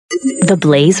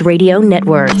TheBlaze Radio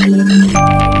Network.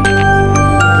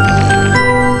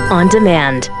 On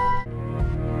demand.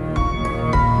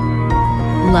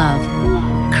 Love,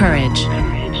 courage,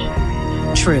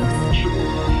 truth.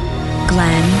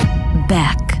 Glenn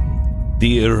Beck.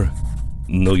 Dear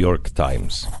New York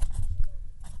Times,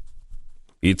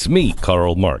 it's me,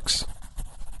 Karl Marx.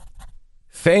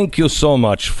 Thank you so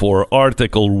much for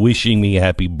article wishing me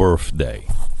happy birthday.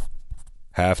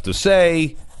 Have to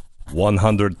say,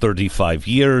 135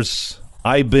 years,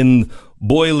 I've been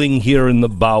boiling here in the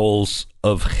bowels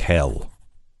of hell.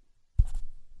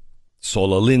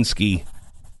 Sololinsky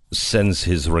sends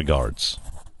his regards.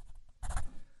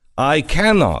 I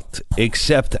cannot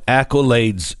accept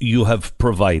accolades you have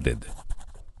provided.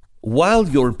 While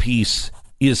your piece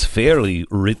is fairly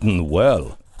written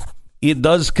well, it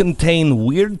does contain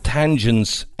weird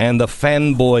tangents and a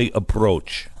fanboy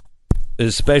approach,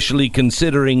 especially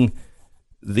considering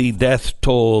the death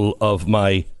toll of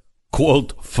my,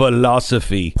 quote,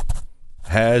 philosophy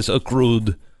has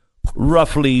accrued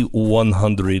roughly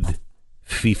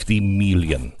 150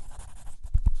 million.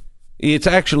 It's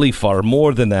actually far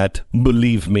more than that,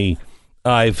 believe me.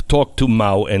 I've talked to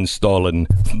Mao and Stalin.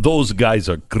 Those guys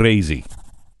are crazy.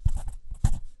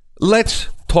 Let's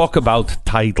talk about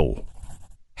title.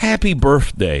 Happy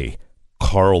birthday,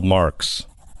 Karl Marx.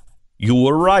 You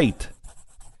were right.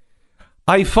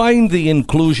 I find the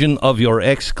inclusion of your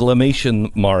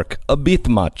exclamation mark a bit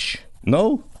much,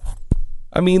 no?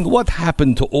 I mean, what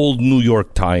happened to old New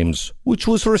York Times, which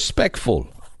was respectful?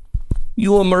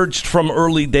 You emerged from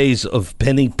early days of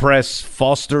penny press,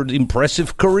 fostered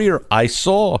impressive career, I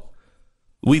saw.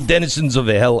 We denizens of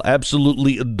hell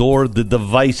absolutely adore the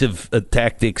divisive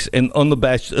tactics and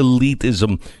unabashed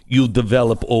elitism you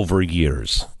develop over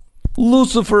years.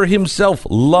 Lucifer himself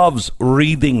loves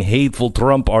reading hateful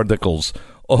Trump articles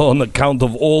on account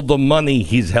of all the money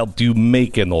he's helped you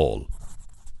make and all.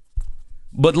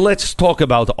 But let's talk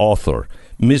about author,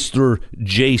 Mr.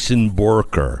 Jason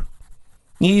Borker.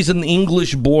 He's an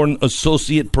English-born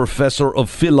associate professor of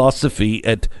philosophy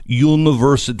at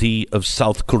University of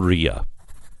South Korea.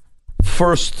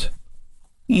 First,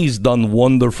 he's done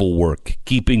wonderful work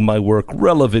keeping my work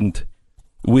relevant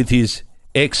with his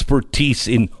expertise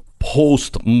in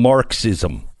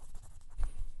post-Marxism.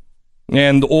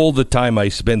 And all the time I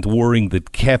spent worrying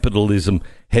that capitalism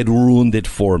had ruined it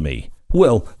for me.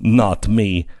 Well, not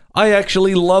me. I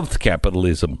actually loved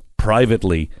capitalism,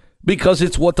 privately, because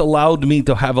it's what allowed me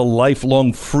to have a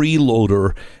lifelong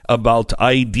freeloader about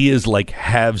ideas like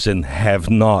haves and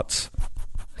have-nots.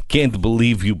 I can't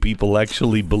believe you people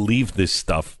actually believe this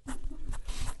stuff.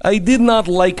 I did not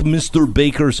like Mr.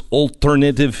 Baker's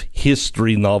alternative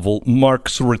history novel,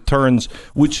 Marx Returns,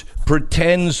 which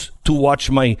pretends to watch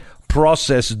my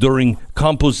process during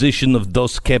composition of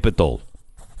Das Kapital.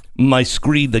 My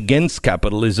screed against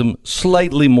capitalism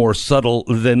slightly more subtle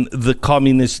than the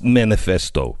Communist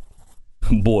Manifesto.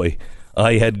 Boy,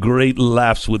 I had great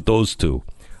laughs with those two.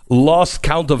 Lost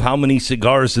count of how many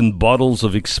cigars and bottles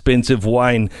of expensive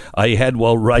wine I had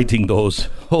while writing those.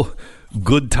 Oh,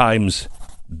 good times.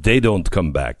 They don't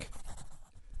come back.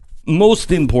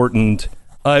 Most important,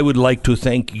 I would like to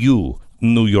thank you,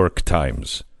 New York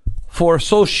Times, for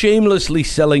so shamelessly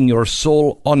selling your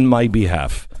soul on my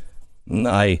behalf.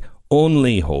 I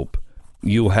only hope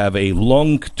you have a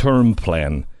long-term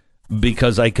plan,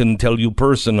 because I can tell you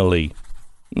personally,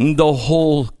 the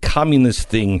whole communist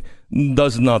thing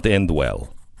does not end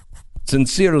well.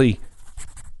 Sincerely,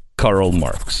 Karl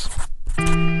Marx.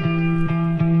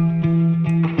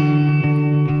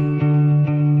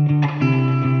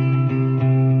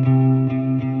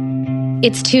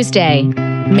 It's Tuesday,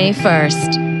 May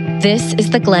 1st. This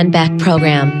is the Glenn Beck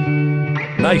Program.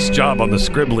 Nice job on the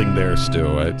scribbling there, Stu.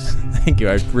 Thank you.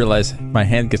 I realize my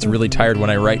hand gets really tired when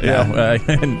I write now.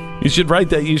 You should write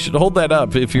that. You should hold that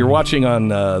up. If you're watching on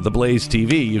the Blaze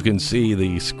TV, you can see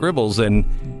the scribbles, and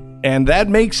that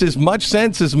makes as much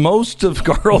sense as most of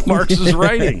Karl Marx's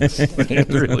writings. It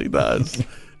really does.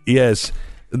 Yes,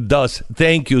 it does.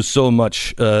 Thank you so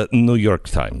much, New York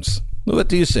Times. What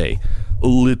do you say? A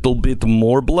little bit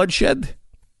more bloodshed?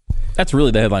 That's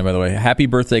really the headline, by the way. Happy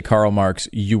birthday, Karl Marx.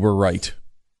 You were right,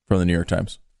 from the New York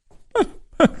Times.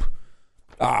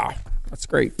 That's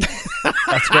great.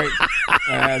 That's great.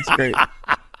 That's great.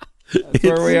 That's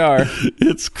where we are.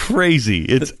 It's crazy.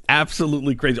 It's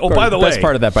absolutely crazy. Oh, by the way, best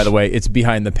part of that, by the way, it's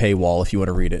behind the paywall if you want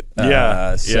to read it.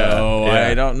 Yeah.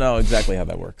 I don't know exactly how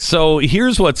that works. So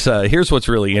here's what's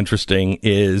really interesting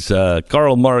is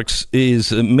Karl Marx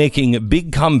is making a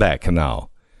big comeback now.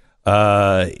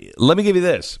 Let me give you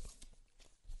this.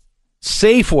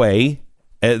 Safeway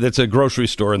That's a grocery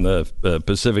store in the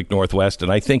Pacific Northwest,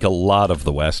 and I think a lot of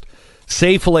the West.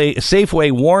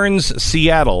 Safeway warns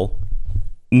Seattle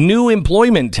new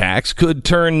employment tax could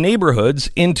turn neighborhoods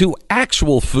into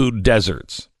actual food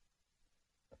deserts.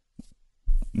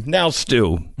 Now,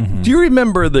 Stu, do you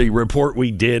remember the report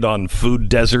we did on food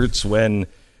deserts when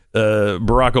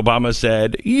Barack Obama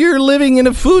said, you're living in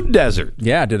a food desert?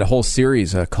 Yeah, I did a whole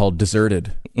series called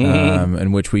Deserted,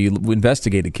 in which we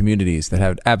investigated communities that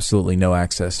had absolutely no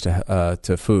access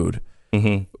to food,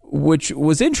 which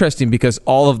was interesting because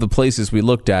all of the places we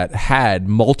looked at had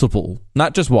multiple,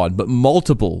 not just one, but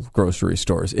multiple grocery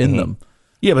stores in them.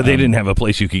 Yeah, but they didn't have a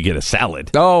place you could get a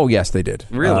salad. Oh, yes, they did.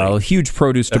 Really? Huge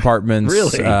produce departments.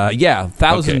 Really? Yeah,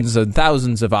 thousands and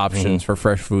thousands of options for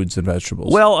fresh foods and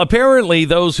vegetables. Well, apparently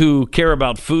those who care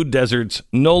about food deserts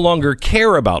no longer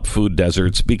care about food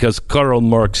deserts because Karl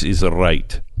Marx is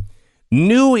right.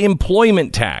 New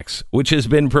employment tax, which has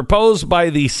been proposed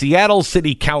by the Seattle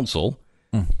City Council,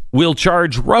 will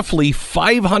charge roughly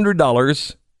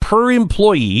 $500 per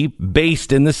employee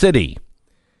based in the city.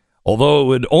 Although it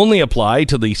would only apply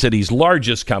to the city's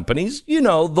largest companies,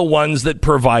 the ones that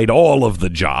provide all of the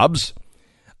jobs.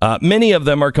 Many of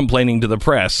them are complaining to the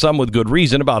press, some with good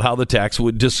reason, about how the tax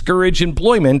would discourage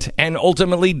employment and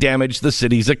ultimately damage the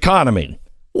city's economy.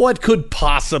 What could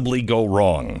possibly go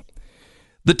wrong?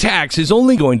 The tax is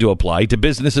only going to apply to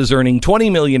businesses earning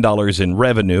 $20 million in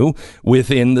revenue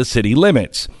within the city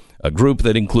limits, a group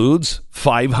that includes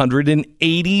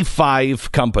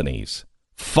 585 companies.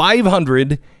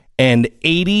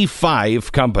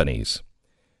 585 companies.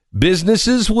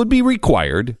 Businesses would be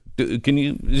required. Can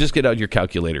you just get out your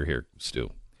calculator here,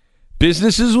 Stu?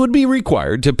 Businesses would be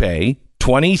required to pay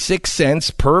 26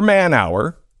 cents per man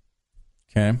hour.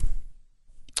 Okay.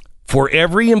 For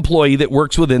every employee that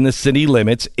works within the city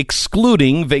limits,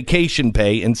 excluding vacation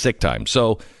pay and sick time.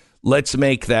 So let's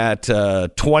make that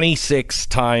 26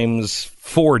 times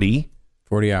 40.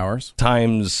 40 hours.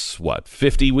 Times what?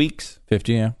 50 weeks?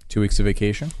 50, yeah. 2 weeks of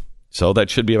vacation. So that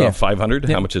should be about 500.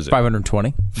 Yeah. How much is it?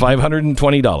 $520.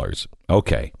 $520.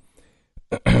 Okay.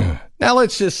 Now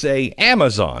let's just say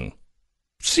Amazon, one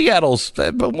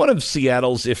of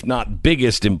Seattle's, if not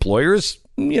biggest employers,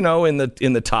 in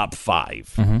the top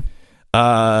 5.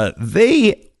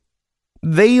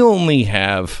 They only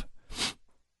have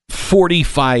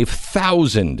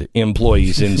 45,000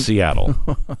 employees in Seattle.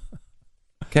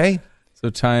 Okay. So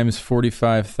times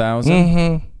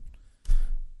 45,000.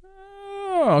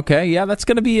 Oh, okay. Yeah, that's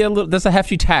going to be that's a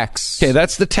hefty tax. Okay,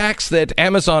 that's the tax that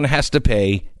Amazon has to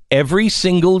pay every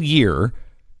single year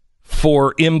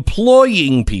for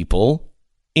employing people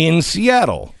in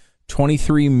Seattle.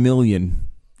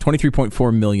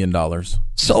 $23.4 million.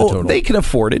 So they can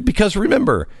afford it because,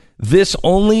 remember, this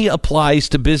only applies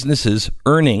to businesses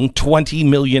earning $20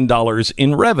 million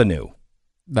in revenue.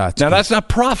 That's not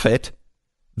profit.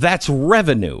 That's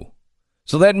revenue.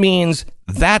 So that means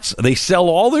they sell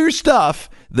all their stuff.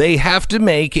 They have to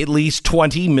make at least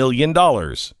 $20 million.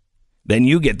 Then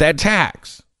you get that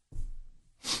tax.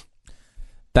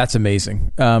 That's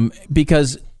amazing.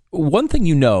 Because one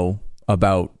thing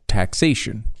about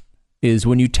taxation is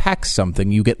when you tax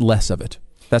something, you get less of it.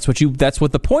 That's what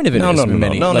the point of it is.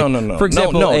 No. For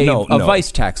example, a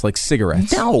vice tax like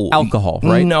cigarettes, alcohol,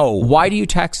 right? No. Why do you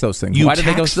tax those things? Why do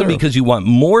they tax them? Because you want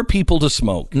more people to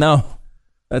smoke. No,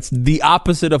 that's the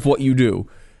opposite of what you do.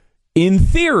 In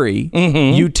theory,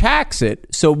 you tax it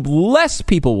so less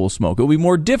people will smoke. It will be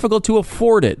more difficult to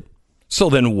afford it. So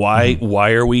then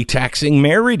why are we taxing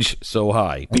marriage so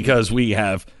high? Because we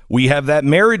have that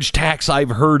marriage tax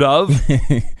I've heard of.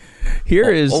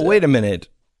 Wait a minute.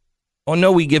 Oh,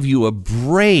 no, we give you a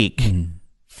break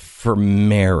for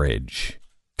marriage.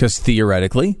 Because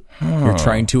theoretically, you're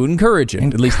trying to encourage it.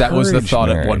 At least that was the thought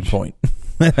at one point.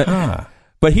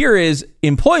 But here is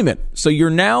employment. So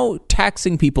you're now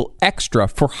taxing people extra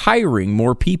for hiring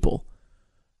more people.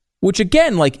 Which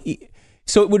again,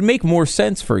 so it would make more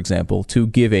sense, for example, to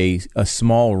give a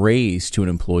small raise to an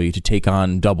employee to take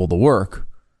on double the work,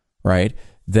 right?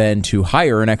 Than to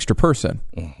hire an extra person.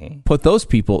 Put those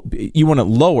people,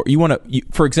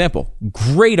 for example,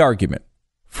 great argument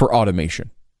for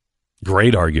automation.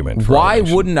 Great argument for Why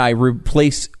automation. wouldn't I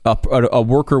replace a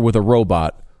worker with a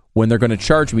robot when they're going to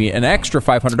charge me an extra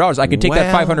 $500? I could take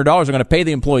that $500 I'm going to pay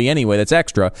the employee anyway, that's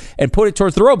extra, and put it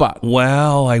towards the robot.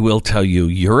 Well, I will tell you,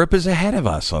 Europe is ahead of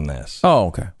us on this. Oh,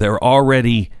 okay. They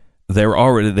already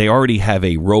have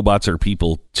a robots are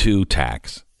people to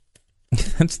tax.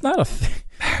 That's not a thing.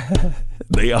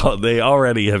 They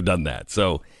already have done that.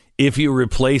 So if you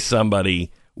replace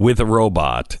somebody with a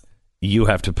robot, you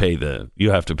have to pay the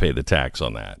tax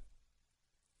on that.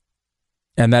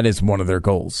 And that is one of their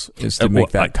goals, is to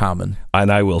make that common.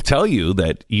 And I will tell you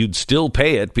that you'd still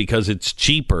pay it because it's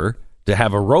cheaper to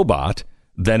have a robot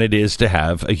than it is to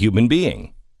have a human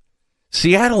being.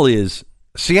 Seattle is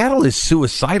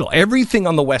suicidal. Everything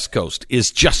on the West Coast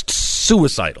is just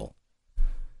suicidal.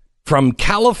 From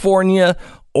California,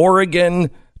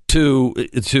 Oregon to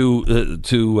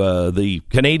the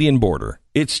Canadian border,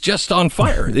 it's just on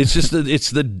fire.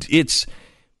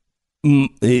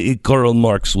 Karl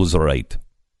Marx was right.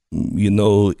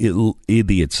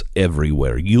 Idiots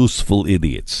everywhere, useful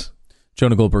idiots.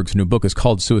 Jonah Goldberg's new book is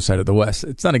called Suicide of the West.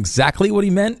 It's not exactly what he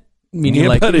meant. Meaning,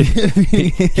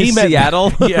 he meant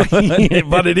Seattle. Yeah,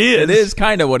 but it is. It is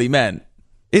kind of what he meant.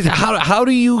 How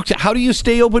do you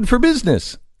stay open for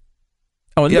business?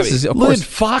 Oh, and this is, of course,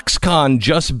 Foxconn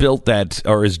just built that,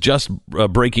 or is just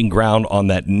breaking ground on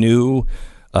that new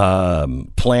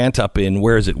plant up in,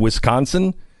 where is it,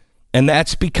 Wisconsin? And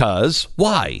that's because,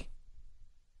 why?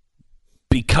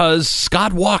 Because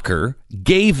Scott Walker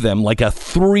gave them like a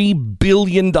 $3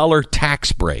 billion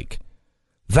tax break.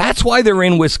 That's why they're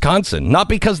in Wisconsin, not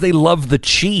because they love the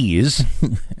cheese.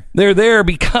 They're there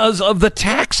because of the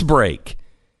tax break.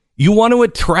 You want to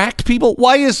attract people?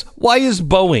 Why is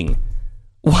Boeing?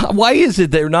 Why is it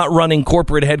they're not running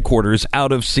corporate headquarters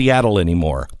out of Seattle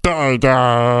anymore?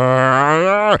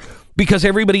 Because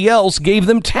everybody else gave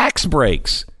them tax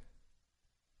breaks.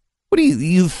 What do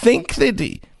you think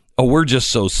that? Oh, we're just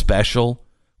so special.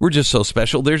 We're just so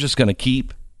special. They're just going to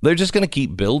keep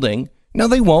building. No,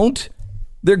 they won't.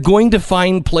 They're going to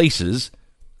find places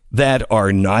that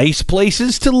are nice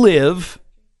places to live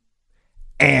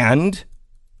and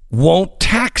won't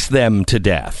tax them to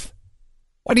death.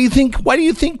 Why do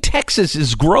you think Texas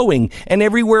is growing and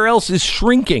everywhere else is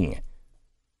shrinking?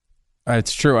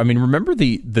 It's true. I mean, remember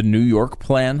the New York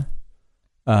plan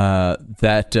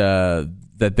that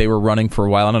they were running for a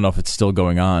while? I don't know if it's still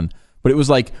going on, but it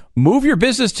was like, move your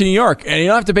business to New York and you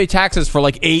don't have to pay taxes for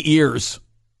like 8 years.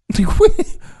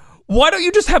 Why don't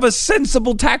you just have a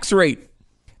sensible tax rate?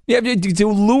 You have to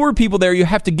lure people there, you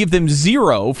have to give them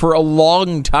zero for a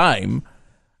long time.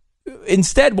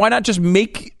 Instead, why not just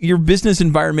make your business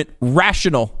environment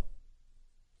rational?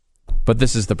 But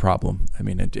this is the problem. I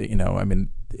mean,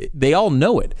 they all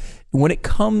know it. When it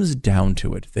comes down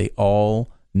to it, they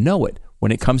all know it.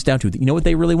 When it comes down to it, you know what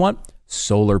they really want?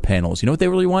 Solar panels. You know what they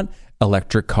really want?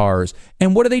 Electric cars.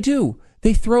 And what do?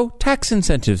 They throw tax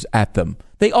incentives at them.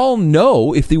 They all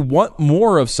know if they want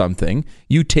more of something,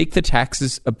 you take the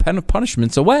taxes,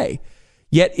 punishments away.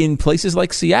 Yet in places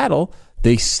like Seattle,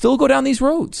 they still go down these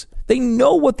roads. They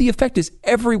know what the effect is.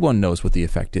 Everyone knows what the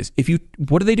effect is.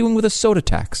 What are they doing with a soda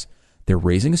tax? They're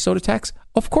raising a soda tax.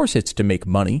 Of course it's to make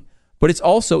money, but it's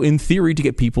also in theory to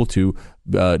get people to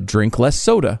drink less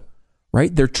soda,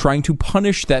 right? They're trying to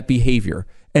punish that behavior.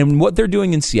 And what they're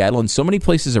doing in Seattle and so many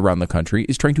places around the country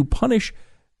is trying to punish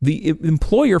the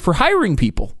employer for hiring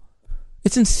people.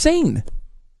 It's insane.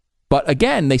 But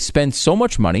again, they spend so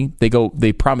much money.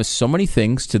 They promise so many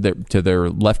things to their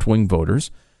left-wing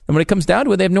voters. And when it comes down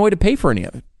to it, they have no way to pay for any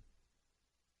of it.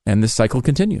 And this cycle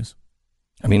continues.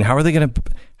 I mean,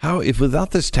 if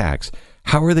without this tax,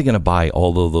 how are they going to buy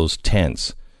all of those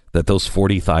tents that those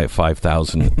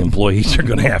 45,000 employees are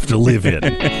going to have to live in?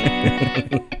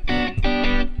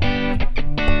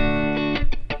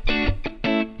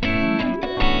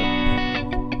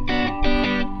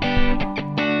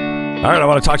 All right, I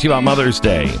want to talk to you about Mother's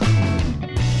Day.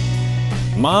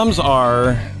 Moms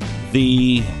are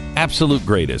the absolute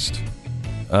greatest.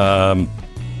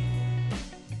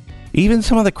 Even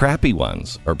some of the crappy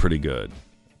ones are pretty good.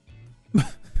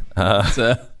 It's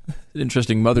an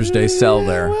interesting Mother's Day sell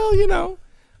there. Well,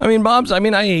 I mean, moms. I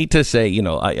mean, I hate to say,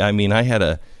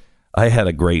 I had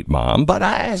a great mom, but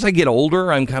as I get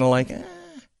older, I'm kind of like,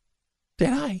 did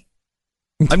I?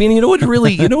 I mean, what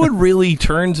really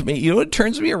turns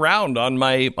me around on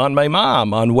my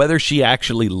mom, on whether she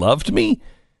actually loved me,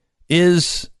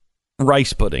 is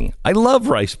rice pudding. I love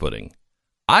rice pudding.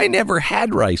 I never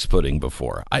had rice pudding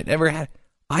before. I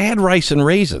had rice and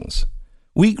raisins.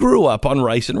 We grew up on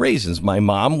rice and raisins. My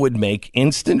mom would make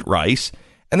instant rice,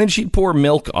 and then she'd pour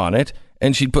milk on it,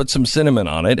 and she'd put some cinnamon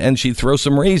on it, and she'd throw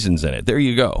some raisins in it. There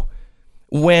you go.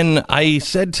 When I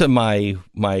said to my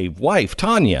wife,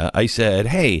 Tanya, I said,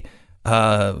 hey,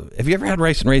 have you ever had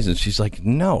rice and raisins? She's like,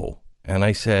 no. And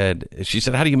she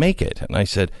said, how do you make it? And I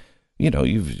said, you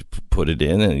put it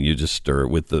in and you just stir it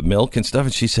with the milk and stuff.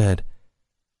 And she said,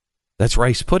 that's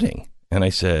rice pudding. And I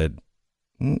said,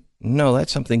 no,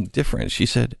 that's something different. She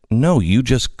said, no, you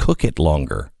just cook it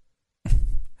longer.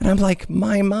 And I'm like,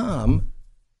 my mom,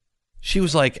 she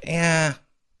was like,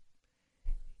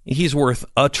 he's worth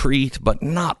a treat, but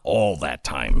not all that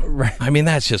time. Right. I mean,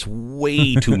 that's just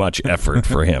way too much effort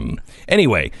for him.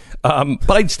 Anyway, but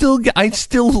I'd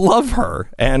still love her,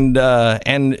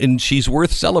 and she's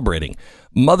worth celebrating.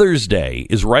 Mother's Day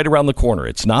is right around the corner.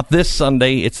 It's not this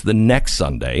Sunday, it's the next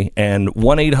Sunday, and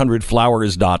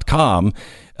 1-800-Flowers.com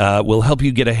will help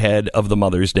you get ahead of the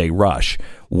Mother's Day rush.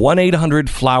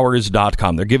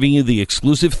 1-800-Flowers.com. They're giving you the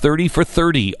exclusive 30 for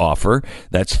 30 offer.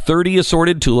 That's 30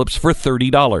 assorted tulips for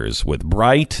 $30 with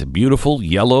bright, beautiful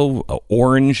yellow,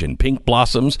 orange, and pink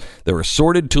blossoms. They're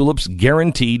assorted tulips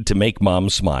guaranteed to make mom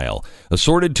smile.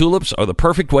 Assorted tulips are the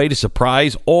perfect way to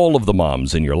surprise all of the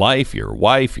moms in your life, your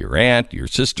wife, your aunt, your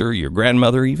sister, your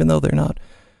grandmother, even though they're not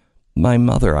my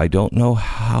mother. I don't know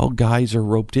how guys are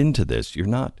roped into this. You're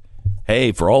not.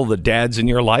 Hey, for all the dads in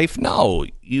your life? No,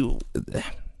 you...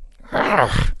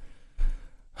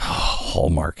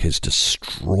 Hallmark has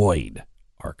destroyed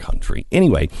our country.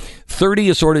 Anyway, 30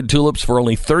 assorted tulips for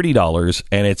only $30,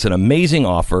 and it's an amazing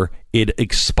offer. It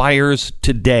expires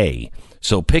today.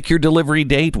 So pick your delivery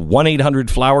date.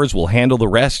 1-800-Flowers will handle the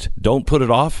rest. Don't put it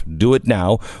off. Do it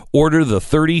now. Order the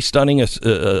 30 stunning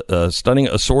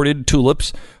assorted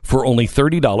tulips for only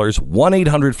 $30.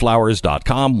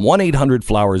 1-800-Flowers.com.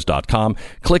 1-800-Flowers.com.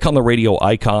 Click on the radio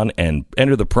icon and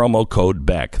enter the promo code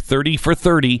Beck. 30 for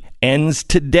 30 ends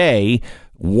today.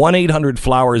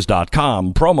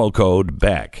 1-800-Flowers.com. Promo code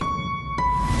Beck.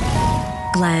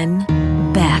 Glenn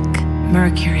Beck,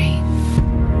 Mercury.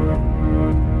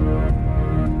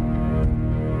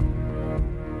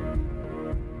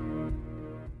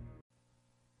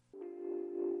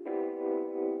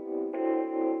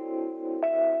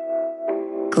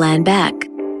 Glenn Beck.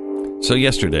 So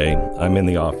yesterday, I'm in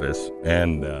the office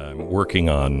and working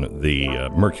on the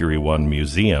Mercury One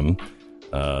Museum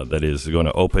that is going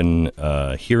to open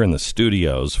here in the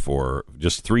studios for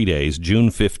just 3 days, June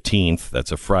 15th.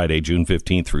 That's a Friday, June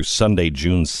 15th through Sunday,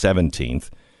 June 17th.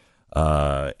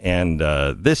 And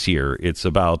this year, it's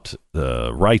about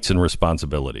rights and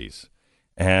responsibilities.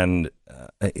 And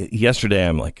yesterday,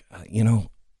 I'm like,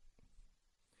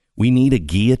 we need a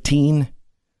guillotine.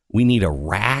 We need a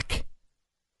rack.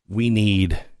 We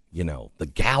need,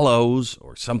 the gallows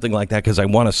or something like that, because I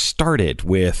want to start it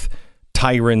with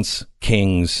tyrants,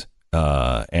 kings,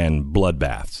 and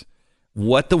bloodbaths.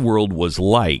 What the world was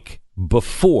like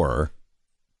before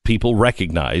people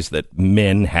recognized that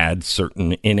men had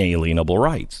certain inalienable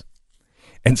rights.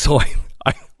 And so I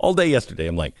all day yesterday,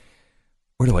 I'm like,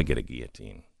 where do I get a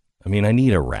guillotine? I mean, I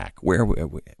need a rack. Where are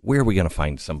we going to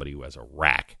find somebody who has a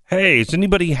rack? Hey, does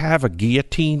anybody have a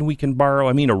guillotine we can borrow?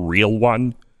 I mean, a real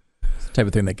one? It's the type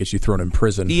of thing that gets you thrown in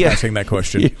prison, asking that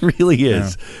question. It really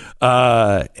is.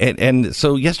 Yeah. And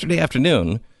so yesterday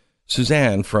afternoon,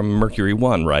 Suzanne from Mercury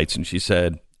One writes, and she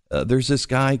said, there's this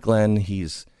guy, Glenn.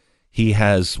 He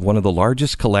has one of the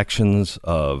largest collections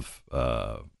of,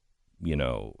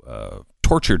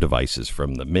 torture devices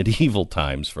from the medieval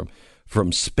times, from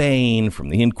Spain, from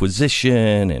the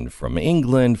Inquisition, and from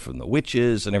England, from the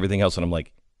witches and everything else. And I'm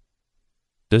like,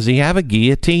 does he have a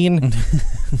guillotine?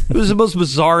 It was the most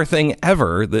bizarre thing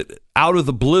ever that out of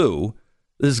the blue,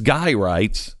 this guy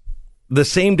writes, the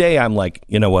same day I'm like,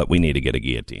 you know what? We need to get a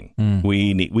guillotine.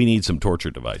 We need some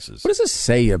torture devices. What does this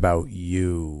say about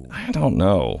you? I don't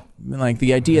know. I mean, like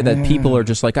the idea that people are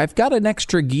just like, I've got an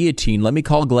extra guillotine. Let me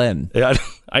call Glenn. Yeah,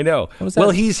 I know.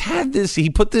 Well, he's had this. He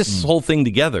put this whole thing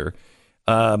together.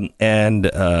 And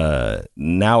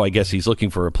now I guess he's looking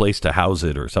for a place to house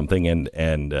it or something.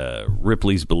 And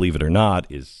Ripley's Believe It or Not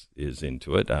is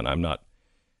into it. And I'm not.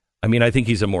 I mean, I think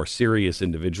he's a more serious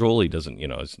individual. He doesn't,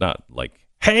 it's not like,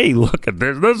 hey, look at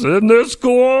this. Isn't this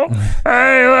cool?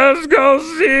 Hey, let's go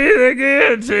see the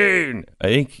guillotine. I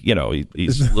think,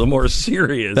 he's a little more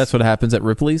serious. That's what happens at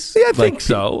Ripley's? Yeah, I think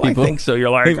so. You're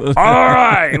like, all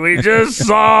right, we just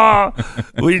saw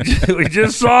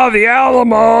the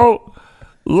Alamo.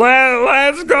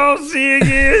 Let's go see a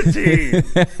guillotine.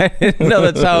 No,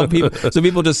 that's how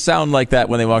people just sound like that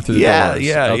when they walk through the doors.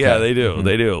 Yeah, they do. Mm-hmm.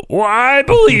 They do. Well, I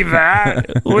believe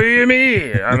that. What do you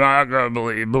mean? I'm not going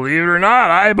to believe it or not.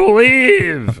 I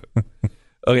believe.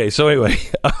 Okay, so anyway.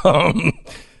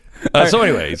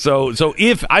 So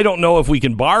if I don't know if we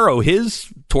can borrow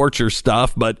his torture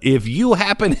stuff, but if you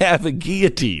happen to have a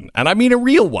guillotine, and I mean a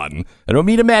real one, I don't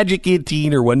mean a magic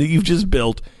guillotine or one that you've just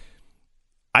built.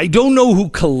 I don't know who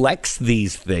collects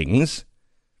these things,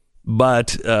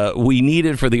 but we need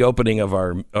it for the opening of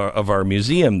our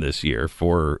museum this year.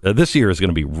 This year is going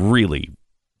to be really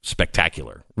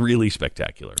spectacular,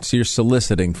 So you're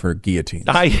soliciting for guillotines?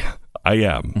 I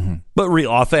am, but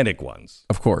real authentic ones,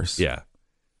 of course. Yeah.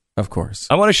 Of course.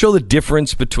 I want to show the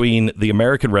difference between the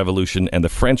American Revolution and the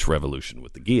French Revolution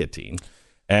with the guillotine.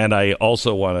 And I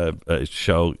also want to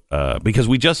show, because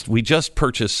we just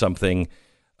purchased something.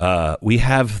 We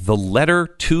have the letter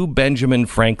to Benjamin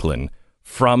Franklin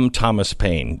from Thomas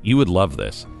Paine. You would love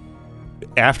this.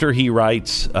 After he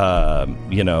writes,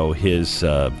 his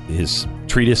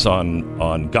treatise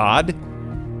on God,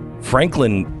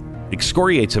 Franklin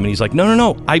excoriates him, and he's like,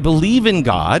 no, I believe in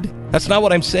God. That's not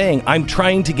what I'm saying. I'm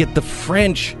trying to get the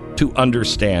French to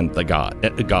understand the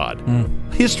God.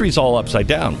 History's all upside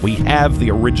down. We have the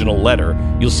original letter.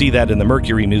 You'll see that in the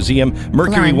Mercury Museum,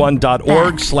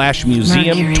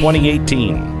 mercury1.org/museum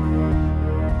 2018.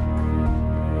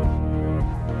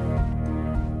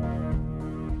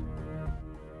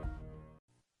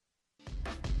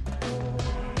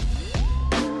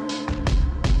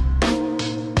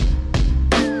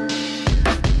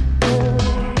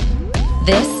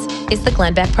 This is the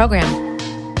Glenn Beck Program.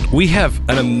 We have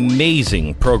an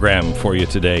amazing program for you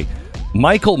today.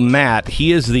 Michael Matt,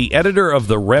 he is the editor of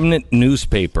the Remnant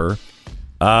Newspaper.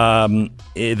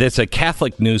 That's a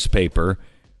Catholic newspaper.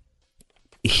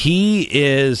 He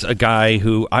is a guy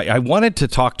who I wanted to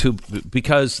talk to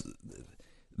because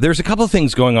there's a couple of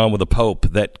things going on with the Pope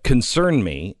that concern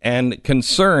me and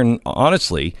concern,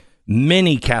 honestly,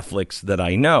 many Catholics that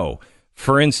I know.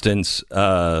 For instance,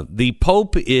 the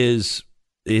Pope is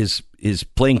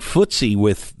playing footsie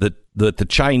with the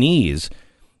Chinese,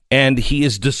 and he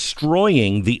is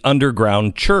destroying the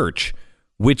underground church,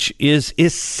 which is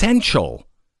essential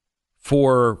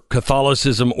for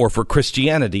Catholicism or for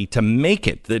Christianity to make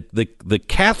it. The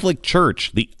Catholic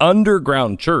Church, the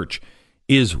underground church,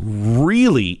 is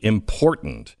really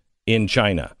important in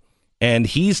China, and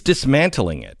he's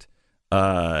dismantling it.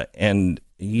 And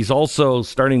he's also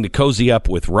starting to cozy up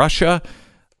with Russia.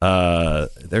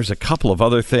 There's a couple of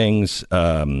other things.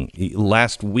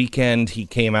 Last weekend, he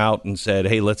came out and said,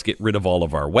 hey, let's get rid of all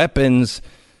of our weapons.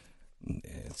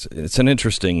 It's going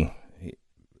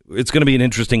to be an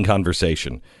interesting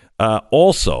conversation.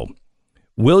 Also,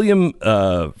 William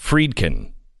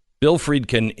Friedkin, Bill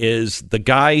Friedkin, is the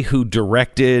guy who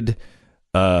directed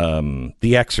The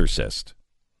Exorcist.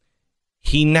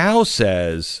 He now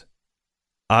says,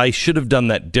 I should have done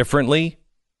that differently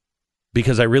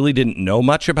because I really didn't know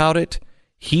much about it.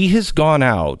 He has gone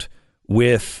out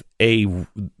with a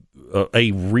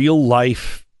real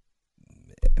life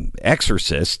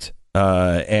exorcist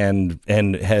and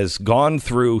has gone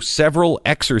through several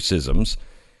exorcisms.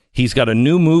 He's got a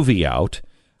new movie out,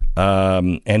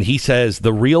 and he says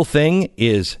the real thing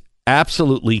is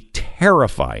absolutely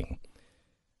terrifying.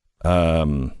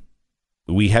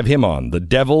 We have him on, The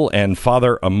Devil and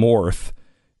Father Amorth.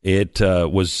 It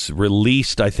was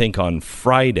released, I think, on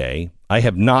Friday. I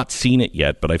have not seen it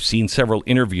yet, but I've seen several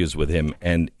interviews with him,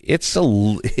 and it's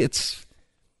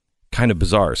kind of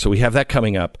bizarre. So we have that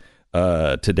coming up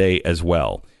today as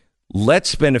well. Let's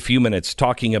spend a few minutes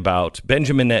talking about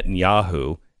Benjamin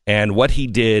Netanyahu and what he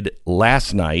did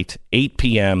last night, 8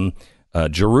 p.m.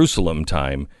 Jerusalem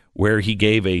time, where he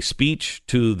gave a speech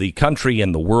to the country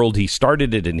and the world. He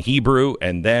started it in Hebrew,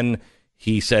 and then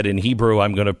he said in Hebrew,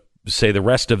 I'm going to say the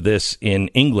rest of this in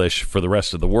English for the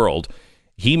rest of the world.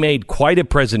 He made quite a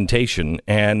presentation,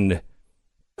 and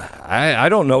I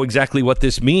don't know exactly what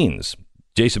this means.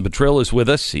 Jason Petrill is with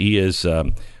us. He is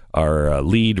our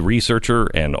lead researcher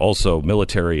and also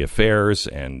military affairs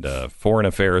and foreign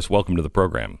affairs. Welcome to the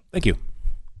program. Thank you.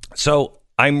 So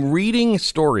I'm reading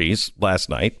stories last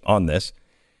night on this,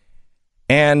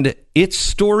 and it's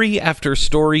story after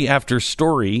story after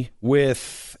story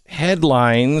with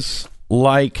headlines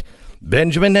like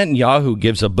Benjamin Netanyahu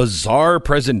gives a bizarre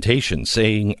presentation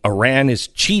saying Iran is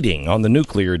cheating on the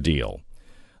nuclear deal.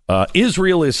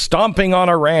 Israel is stomping on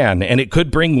Iran, and it could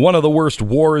bring one of the worst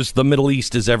wars the Middle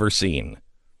East has ever seen.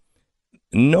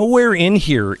 Nowhere in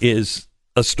here is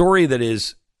a story that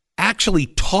is actually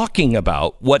talking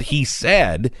about what he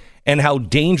said and how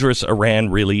dangerous Iran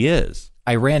really is.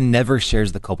 Iran never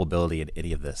shares the culpability in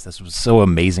any of this. This was so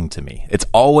amazing to me. It's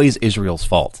always Israel's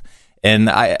fault.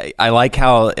 And I like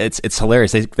how it's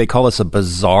hilarious. They call this a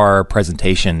bizarre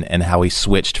presentation and how he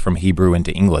switched from Hebrew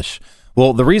into English.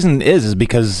 Well, the reason is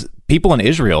because people in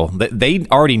Israel, they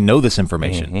already know this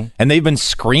information. And they've been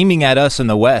screaming at us in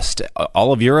the West,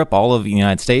 all of Europe, all of the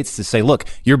United States, to say, look,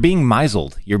 you're being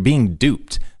misled. You're being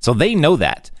duped. So they know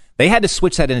that. They had to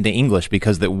switch that into English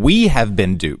because that we have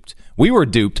been duped. We were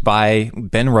duped by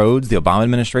Ben Rhodes, the Obama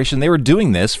administration. They were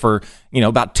doing this for,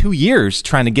 about 2 years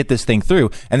trying to get this thing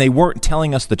through, and they weren't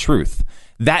telling us the truth.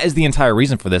 that is the entire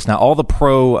reason for this. Now, all the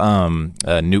pro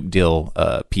nuke deal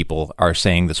people are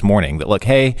saying this morning that, look,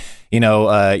 hey,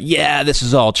 this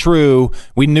is all true.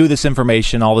 We knew this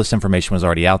information. All this information was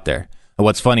already out there. And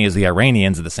what's funny is the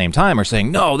Iranians at the same time are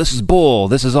saying, no, this is bull.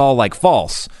 This is all like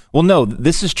false. Well, no,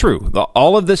 this is true.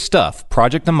 All of this stuff,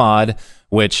 Project Ahmad,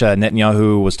 which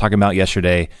Netanyahu was talking about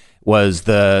yesterday, was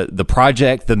the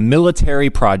project, the military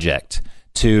project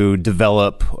to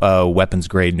develop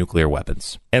weapons-grade nuclear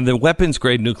weapons. And the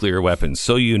weapons-grade nuclear weapons,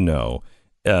 so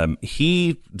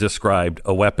he described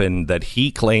a weapon that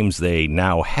he claims they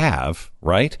now have,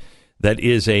 right? That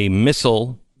is a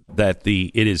missile that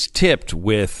it is tipped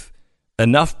with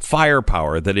enough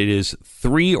firepower that it is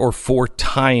 3 or 4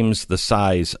 times the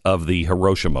size of the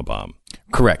Hiroshima bomb.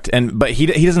 Correct. But he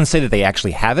doesn't say that they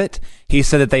actually have it. He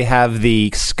said that they have the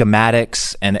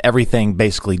schematics and everything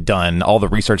basically done, all the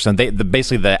research done.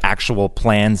 Basically the actual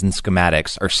plans and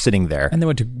schematics are sitting there. And they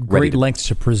went to great lengths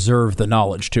to preserve the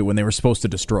knowledge too when they were supposed to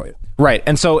destroy it. Right.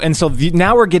 And so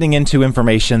now we're getting into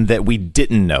information that we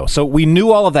didn't know. So we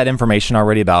knew all of that information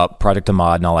already about Project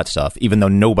Ahmad and all that stuff, even though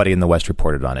nobody in the West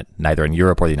reported on it, neither in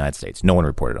Europe or the United States. No one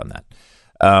reported on that.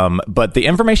 But the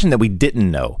information that we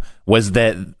didn't know was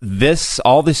that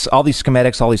all these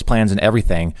schematics, all these plans and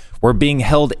everything were being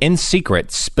held in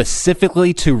secret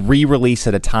specifically to re-release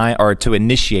at a time or to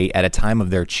initiate at a time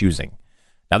of their choosing.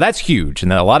 Now that's huge.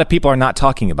 And a lot of people are not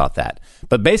talking about that.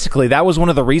 But basically that was one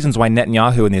of the reasons why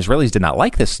Netanyahu and the Israelis did not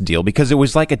like this deal, because it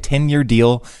was like a 10-year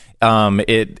deal.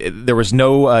 There was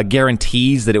no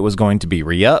guarantees that it was going to be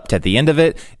re-upped at the end of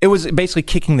it. It was basically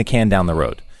kicking the can down the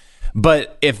road.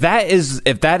 But if that is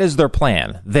their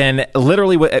plan, then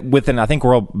literally within, I think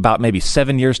we're about maybe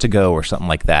 7 years to go or something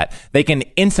like that, they can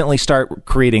instantly start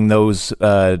creating those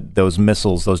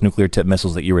missiles, those nuclear tip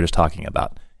missiles that you were just talking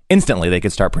about. Instantly, they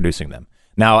could start producing them.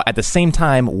 Now, at the same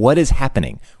time, what is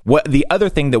happening? The other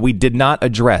thing that we did not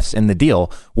address in the deal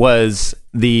was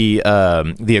the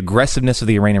aggressiveness of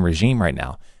the Iranian regime right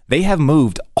now. They have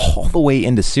moved all the way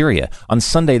into Syria. On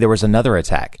Sunday, there was another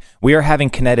attack. We are having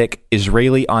kinetic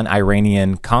Israeli on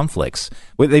Iranian conflicts.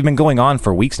 They've been going on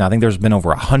for weeks now. I think there's been over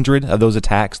 100 of those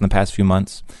attacks in the past few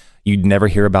months. You'd never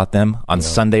hear about them. On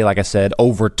Sunday, like I said,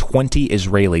 over 20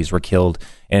 Israelis were killed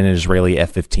in an Israeli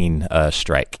F-15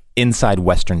 strike inside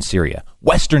Western Syria.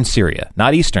 Western Syria,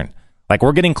 not Eastern. Like,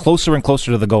 we're getting closer and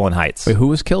closer to the Golan Heights. Wait, who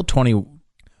was killed?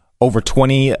 Over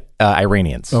 20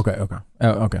 Iranians. Okay. Okay.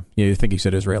 Yeah, you think you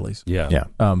said Israelis? Yeah.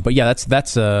 But yeah,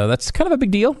 that's kind of a big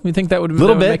deal. You think that would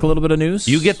make a little bit of news?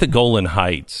 You get the Golan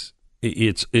Heights,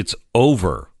 it's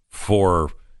over for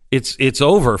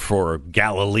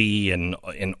Galilee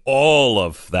and all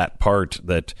of that part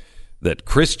that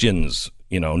Christians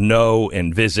know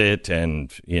and visit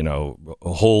and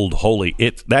hold holy.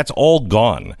 That's all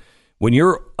gone. When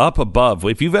you're up above,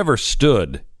 if you've ever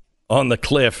stood on the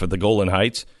cliff at the Golan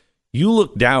Heights, you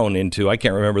look down into, I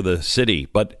can't remember the city,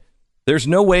 but there's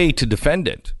no way to defend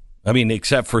it. I mean,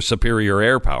 except for superior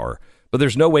air power, but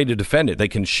there's no way to defend it. They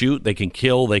can shoot, they can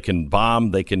kill, they can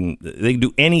bomb, they can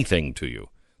do anything to you.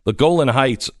 The Golan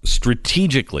Heights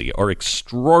strategically are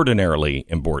extraordinarily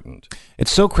important.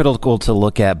 It's so critical to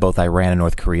look at both Iran and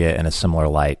North Korea in a similar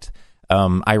light.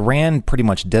 Iran pretty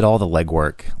much did all the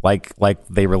legwork, like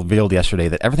they revealed yesterday,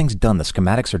 that everything's done. The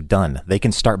schematics are done. They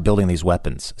can start building these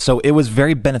weapons. So it was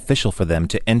very beneficial for them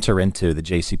to enter into the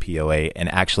JCPOA and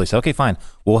actually say, okay, fine,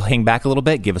 we'll hang back a little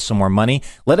bit, give us some more money.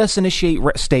 Let us initiate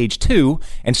stage 2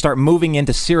 and start moving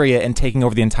into Syria and taking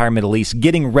over the entire Middle East,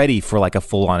 getting ready for like a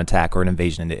full-on attack or an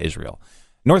invasion into Israel.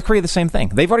 North Korea, the same thing.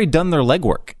 They've already done their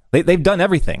legwork. They've done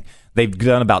everything. They've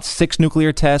done about 6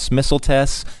 nuclear tests, missile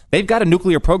tests. They've got a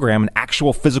nuclear program and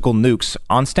actual physical nukes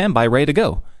on standby, ready to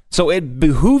go. So it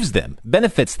behooves them,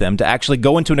 benefits them to actually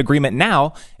go into an agreement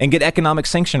now and get economic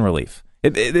sanction relief.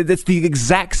 It's the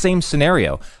exact same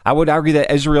scenario. I would argue that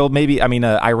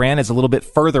Iran is a little bit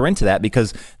further into that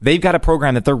because they've got a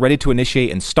program that they're ready to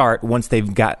initiate and start once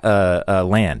they've got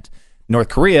land. North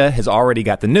Korea has already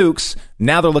got the nukes.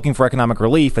 Now they're looking for economic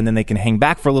relief, and then they can hang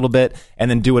back for a little bit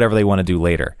and then do whatever they want to do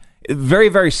later. Very,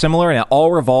 very similar, and it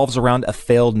all revolves around a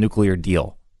failed nuclear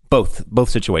deal. Both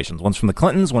situations. One's from the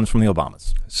Clintons, one's from the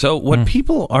Obamas. So what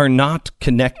people are not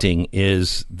connecting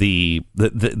is the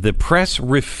press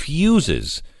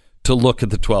refuses to look at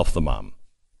the 12th Imam.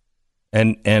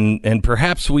 And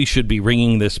perhaps we should be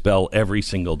ringing this bell every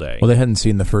single day. Well, they hadn't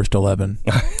seen the first 11.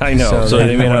 I know, so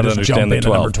they may not understand the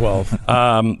 12. Number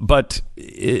 12. But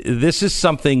this is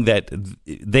something that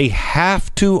they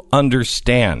have to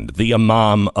understand, the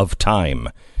Imam of time,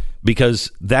 because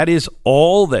that is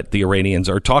all that the Iranians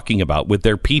are talking about with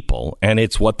their people, and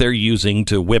it's what they're using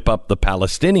to whip up the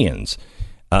Palestinians.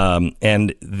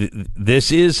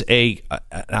 This is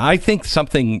I think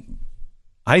something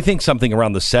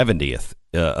around the 70th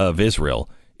of Israel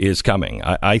is coming.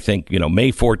 I think,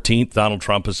 May 14th, Donald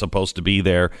Trump is supposed to be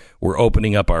there. We're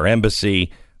opening up our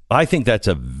embassy. I think that's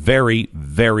a very,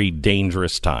 very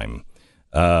dangerous time.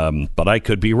 But I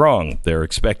could be wrong. They're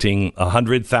expecting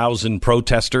 100,000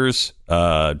 protesters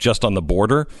just on the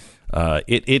border.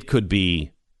 It could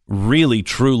be really,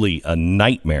 truly a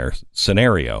nightmare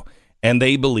scenario. And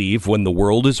they believe when the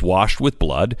world is washed with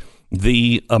blood,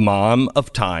 the Imam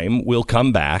of time will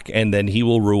come back and then he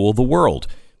will rule the world.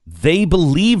 They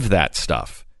believe that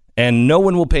stuff, and no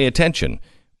one will pay attention.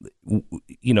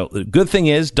 The good thing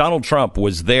is Donald Trump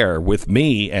was there with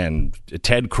me and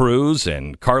Ted Cruz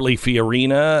and Carly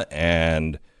Fiorina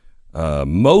and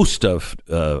most of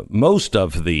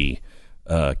the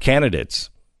candidates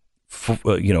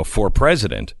for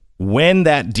president when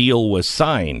that deal was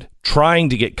signed, trying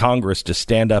to get Congress to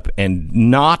stand up and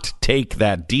not take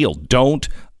that deal. Don't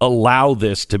allow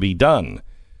this to be done.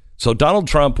 So Donald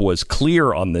Trump was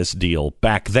clear on this deal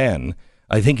back then.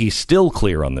 I think he's still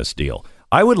clear on this deal.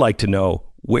 I would like to know,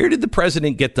 where did the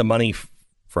president get the money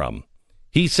from?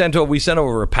 We sent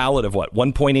over a pallet of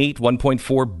 $1.8,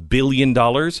 $1.4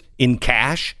 billion in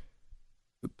cash.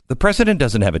 The president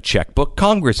doesn't have a checkbook.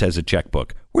 Congress has a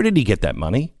checkbook. Where did he get that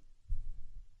money?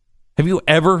 Have you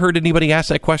ever heard anybody ask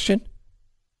that question?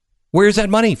 Where's that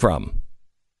money from?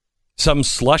 Some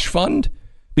slush fund?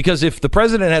 Because if the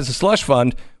president has a slush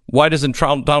fund, why doesn't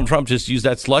Donald Trump just use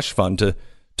that slush fund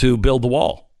to build the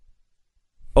wall?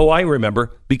 Oh, I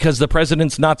remember. Because the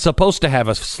president's not supposed to have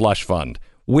a slush fund.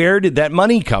 Where did that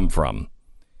money come from?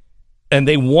 And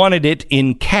they wanted it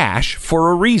in cash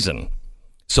for a reason.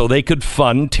 So they could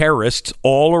fund terrorists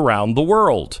all around the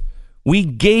world. We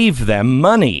gave them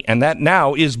money, and that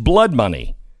now is blood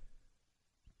money.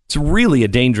 It's really a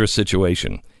dangerous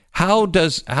situation. How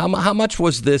much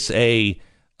was this a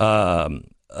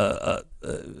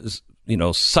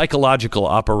psychological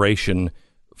operation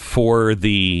for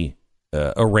the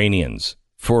Iranians?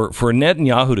 For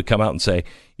Netanyahu to come out and say,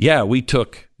 yeah, we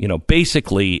took,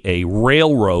 basically a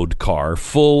railroad car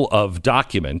full of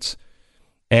documents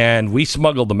and we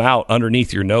smuggled them out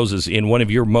underneath your noses in one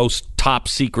of your most top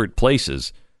secret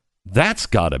places. That's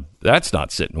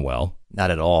not sitting well.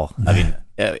 Not at all. I mean,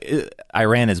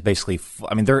 Iran is basically,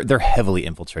 they're heavily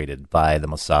infiltrated by the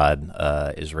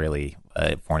Mossad, Israeli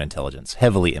foreign intelligence,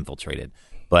 heavily infiltrated.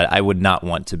 But I would not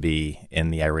want to be in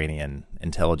the Iranian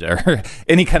intelligence or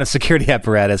any kind of security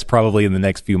apparatus probably in the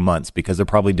next few months, because they're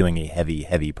probably doing a heavy,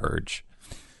 heavy purge.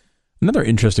 Another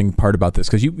interesting part about this,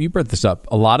 because you brought this up,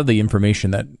 a lot of the information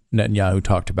that Netanyahu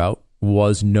talked about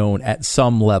was known at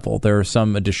some level. There are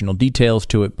some additional details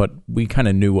to it, but we kind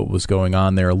of knew what was going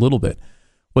on there a little bit.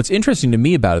 What's interesting to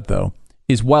me about it, though,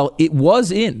 is while it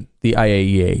was in the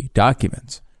IAEA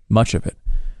documents, much of it,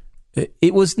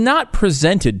 it was not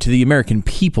presented to the American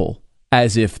people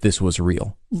as if this was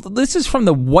real. This is from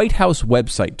the White House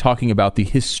website talking about the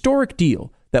historic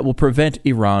deal that will prevent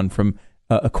Iran from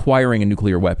acquiring a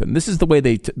nuclear weapon. This is the way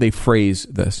they phrase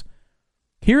this.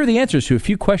 Here are the answers to a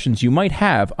few questions you might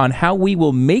have on how we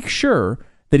will make sure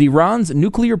that Iran's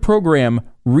nuclear program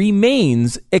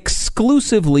remains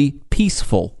exclusively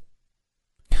peaceful.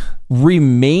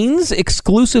 Remains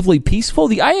exclusively peaceful?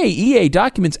 The IAEA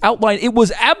documents outline it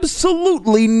was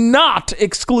absolutely not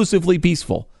exclusively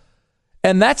peaceful.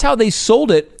 And that's how they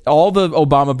sold it. All the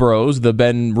Obama bros, the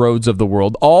Ben Rhodes of the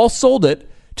world, all sold it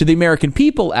to the American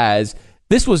people as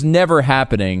this was never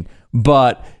happening,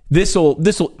 but this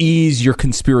will ease your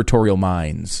conspiratorial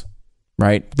minds,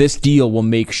 right? This deal will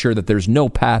make sure that there's no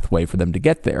pathway for them to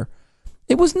get there.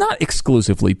 It was not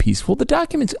exclusively peaceful. The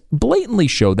documents blatantly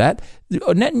show that.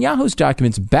 Netanyahu's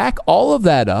documents back all of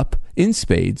that up in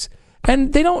spades.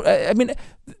 And they don't,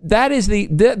 that is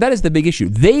the big issue.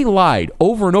 They lied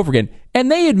over and over again. And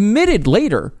they admitted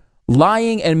later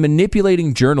lying and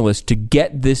manipulating journalists to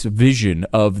get this vision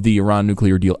of the Iran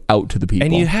nuclear deal out to the people.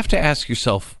 And you have to ask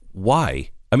yourself, why?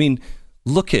 I mean,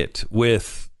 look at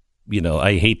with,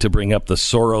 I hate to bring up the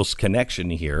Soros connection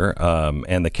here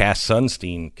and the Cass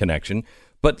Sunstein connection,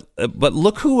 but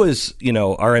look who was,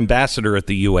 our ambassador at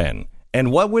the UN.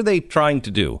 And what were they trying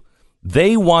to do?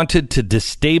 They wanted to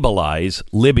destabilize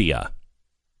Libya.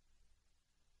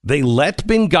 They let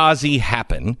Benghazi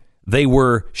happen. They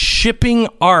were shipping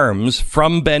arms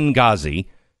from Benghazi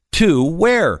to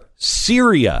where?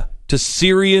 Syria, to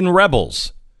Syrian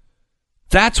rebels.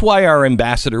 That's why our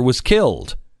ambassador was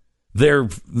killed.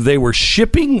 They were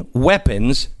shipping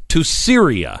weapons to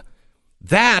Syria.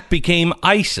 That became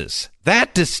ISIS.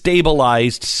 That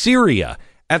destabilized Syria.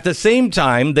 At the same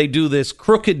time, they do this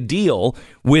crooked deal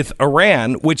with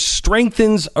Iran, which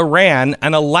strengthens Iran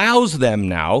and allows them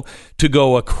now to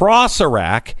go across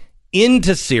Iraq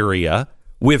into Syria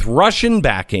with Russian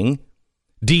backing,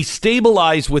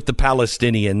 destabilize with the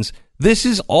Palestinians. This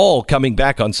is all coming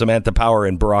back on Samantha Power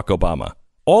and Barack Obama.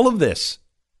 All of this.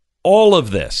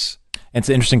 It's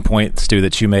an interesting point, Stu,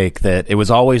 that you make, that it was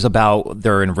always about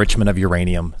their enrichment of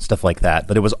uranium, stuff like that,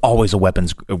 but it was always a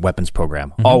weapons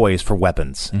program, always for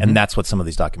weapons, and that's what some of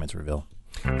these documents reveal.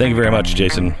 Thank you very much,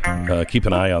 Jason. Keep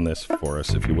an eye on this for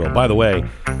us, if you will. By the way,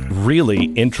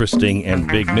 really interesting and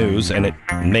big news, and it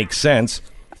makes sense.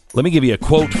 Let me give you a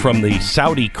quote from the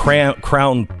Saudi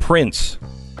crown prince.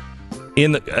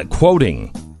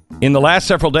 Quoting, "In the last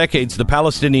several decades, the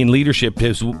Palestinian leadership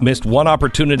has missed one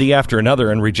opportunity after another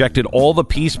and rejected all the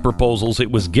peace proposals it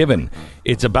was given.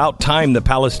 It's about time the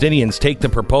Palestinians take the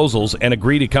proposals and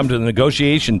agree to come to the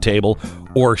negotiation table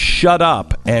or shut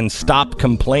up and stop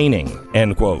complaining,"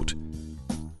 end quote.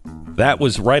 That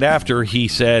was right after he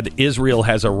said Israel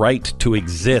has a right to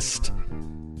exist.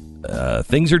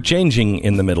 Things are changing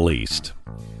in the Middle East.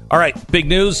 All right, big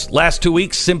news. Last 2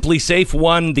 weeks, Simply Safe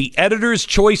won the Editor's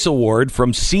Choice Award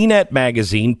from CNET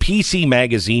Magazine, PC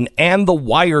Magazine, and The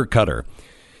Wirecutter.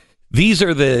 These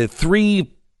are the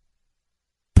three,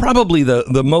 probably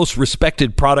the most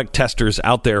respected product testers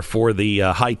out there for the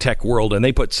high-tech world, and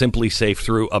they put Simply Safe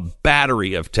through a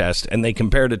battery of tests, and they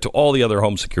compared it to all the other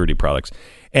home security products.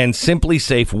 And Simply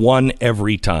Safe won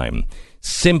every time.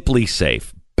 Simply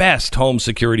Safe, best home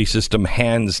security system,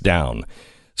 hands down.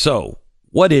 So,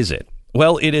 what is it?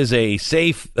 Well, it is a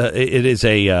safe. It is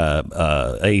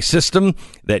a system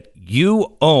that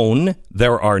you own.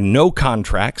 There are no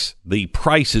contracts. The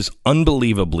price is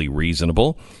unbelievably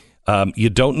reasonable. You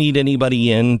don't need anybody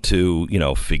in to,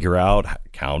 figure out,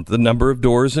 count the number of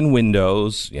doors and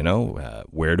windows.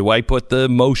 Where do I put the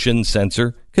motion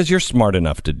sensor? Because you're smart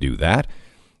enough to do that.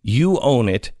 You own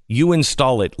it. You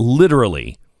install it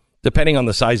literally, depending on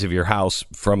the size of your house,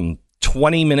 from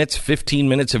 20 minutes, 15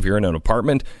 minutes if you're in an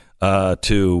apartment,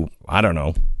 to, I don't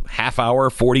know, half hour,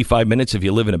 45 minutes if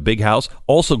you live in a big house.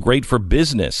 Also great for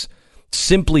business.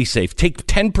 Simply Safe. Take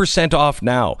 10% off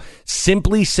now.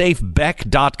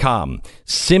 SimplySafeBeck.com.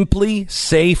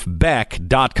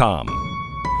 SimplySafeBeck.com.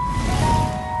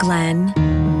 Glenn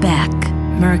Beck,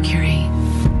 Mercury.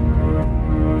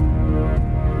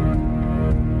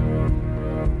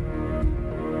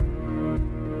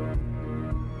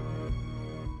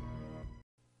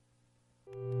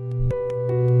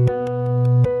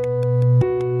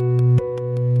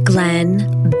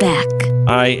 Glenn Beck.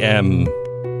 I am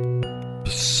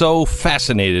so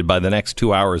fascinated by the next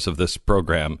 2 hours of this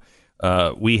program.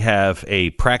 We have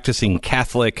a practicing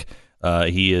Catholic.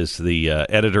 He is the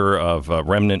editor of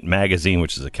Remnant Magazine,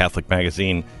 which is a Catholic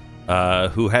magazine,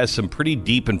 who has some pretty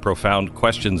deep and profound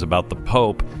questions about the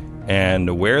Pope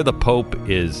and where the Pope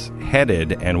is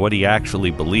headed and what he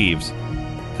actually believes.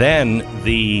 Then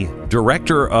the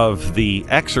director of The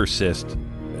Exorcist,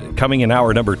 coming in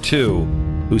hour number 2,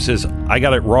 who says, I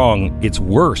got it wrong. It's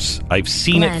worse. I've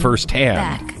seen Glenn it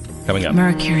firsthand. Beck, coming up.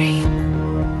 Mercury.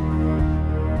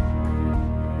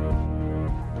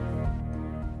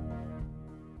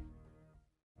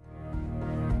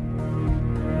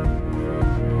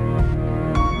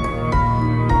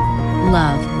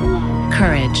 Love,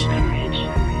 courage,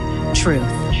 truth.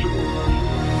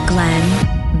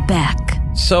 Glenn Beck.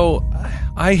 So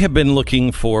I have been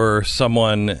looking for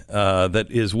someone that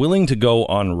is willing to go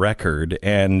on record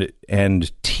and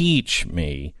teach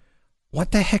me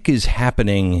what the heck is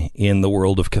happening in the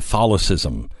world of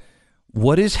Catholicism.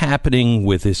 What is happening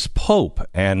with this Pope,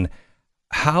 and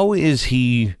how is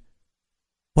he?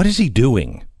 What is he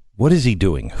doing? What is he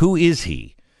doing? Who is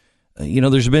he?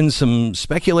 There's been some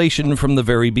speculation from the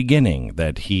very beginning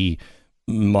that he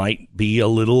might be a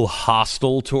little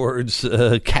hostile towards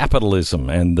capitalism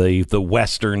and the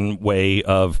Western way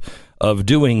of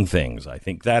doing things. I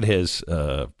think that has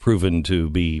proven to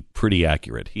be pretty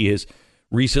accurate. He has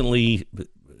recently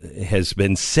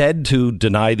been said to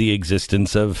deny the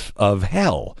existence of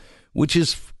hell, which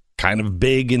is kind of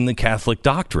big in the Catholic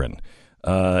doctrine.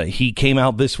 He came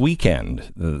out this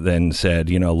weekend, then said,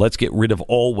 let's get rid of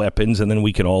all weapons and then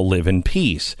we can all live in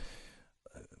peace.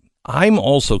 I'm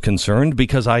also concerned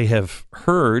because I have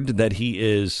heard that he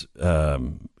is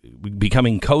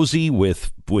becoming cozy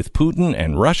with Putin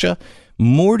and Russia.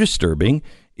 More disturbing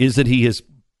is that he has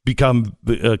become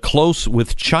close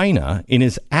with China and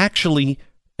is actually,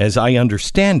 as I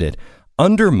understand it,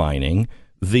 undermining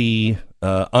the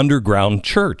underground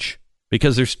church.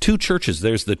 Because there's two churches.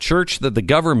 There's the church that the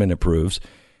government approves,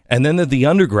 And then the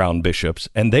underground bishops,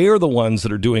 and they are the ones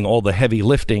that are doing all the heavy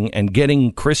lifting and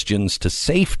getting Christians to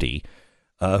safety,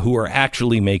 who are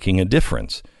actually making a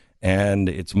difference. And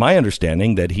it's my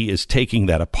understanding that he is taking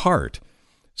that apart.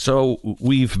 So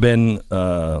we've been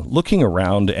looking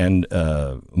around, and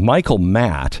Michael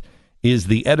Matt is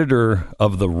the editor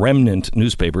of the Remnant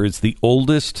Newspaper. It's the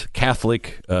oldest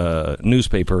Catholic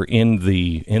newspaper in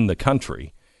the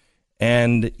country.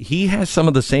 And he has some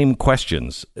of the same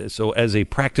questions. So as a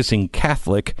practicing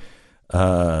Catholic,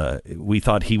 we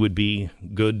thought he would be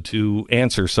good to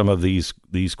answer some of these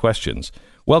questions.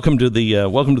 Welcome to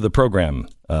the program,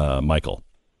 Michael.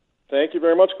 Thank you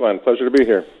very much, Glenn. Pleasure to be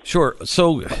here. Sure.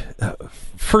 So,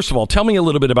 first of all, tell me a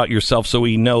little bit about yourself, so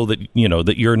we know that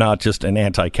that you're not just an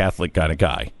anti-Catholic kind of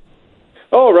guy.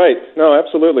 Oh, right. No,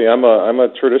 absolutely. I'm a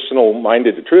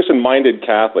tradition-minded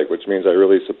Catholic, which means I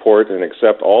really support and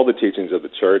accept all the teachings of the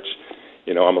Church.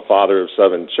 I'm a father of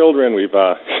 7 children. We're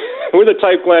the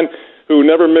type, Glenn, who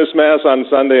never miss Mass on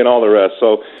Sunday and all the rest.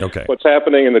 So What's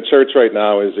happening in the Church right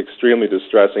now is extremely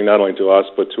distressing, not only to us,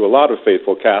 but to a lot of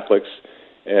faithful Catholics.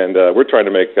 And we're trying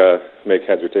to make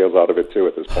heads or tails out of it, too,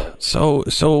 at this point.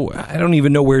 So I don't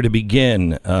even know where to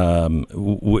begin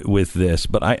with this,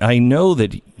 but I know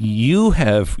that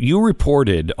you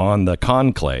reported on the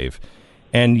conclave,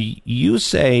 and you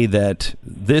say that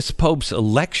this Pope's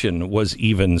election was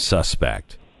even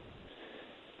suspect.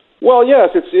 Well,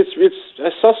 yes, it's a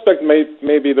suspect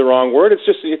may be the wrong word.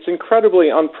 It's incredibly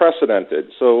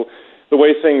unprecedented. So the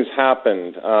way things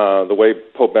happened, the way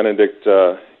Pope Benedict,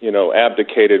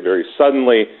 abdicated very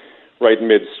suddenly, right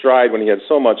mid-stride, when he had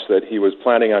so much that he was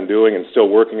planning on doing and still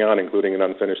working on, including an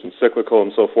unfinished encyclical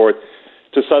and so forth,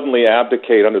 to suddenly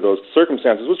abdicate under those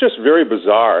circumstances was just very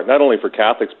bizarre, not only for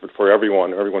Catholics, but for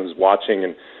everyone who's watching,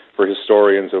 and for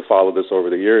historians who followed this over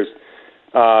the years.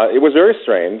 It was very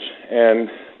strange, and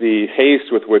the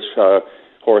haste with which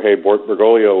Jorge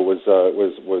Bergoglio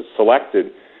was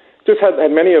selected just had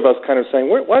many of us kind of saying,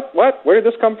 what? Where did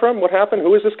this come from? What happened?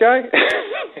 Who is this guy?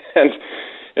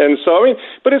 and so,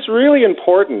 but it's really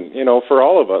important, for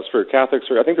all of us, for Catholics.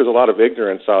 I think there's a lot of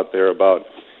ignorance out there about,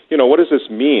 what does this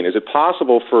mean? Is it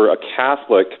possible for a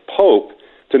Catholic Pope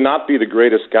to not be the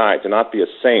greatest guy, to not be a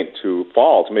saint, to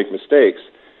fall, to make mistakes?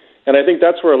 And I think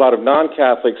that's where a lot of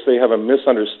non-Catholics, they have a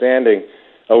misunderstanding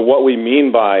of what we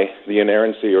mean by the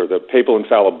inerrancy or the papal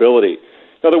infallibility.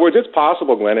 In other words, it's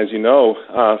possible, Glenn, as you know,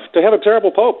 to have a terrible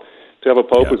pope, to have a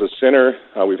pope who's a sinner.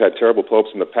 We've had terrible popes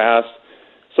in the past.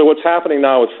 So what's happening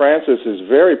now with Francis is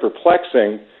very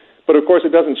perplexing, but of course it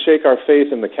doesn't shake our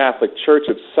faith in the Catholic Church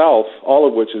itself, all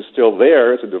of which is still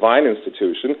there. It's a divine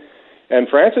institution. And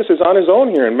Francis is on his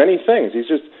own here in many things.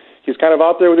 He's kind of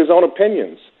out there with his own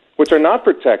opinions, which are not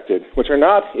protected, which are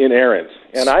not inerrant.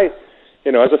 And I,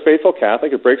 as a faithful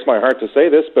Catholic, it breaks my heart to say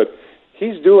this, but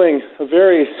he's doing a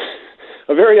very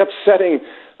upsetting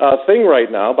thing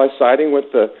right now by siding with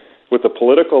the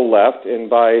political left and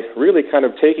by really kind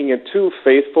of taking it to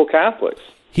faithful Catholics.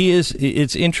 He is.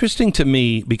 It's interesting to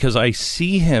me because I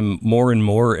see him more and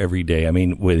more every day. I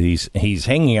mean, he's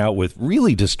hanging out with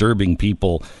really disturbing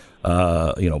people.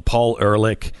 Paul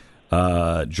Ehrlich,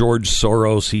 George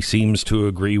Soros. He seems to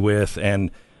agree with,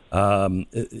 and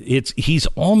he's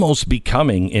almost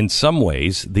becoming, in some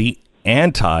ways, the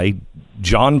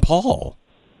anti-John Paul.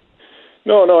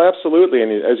 No, absolutely.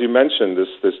 And as you mentioned,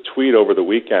 this tweet over the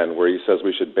weekend where he says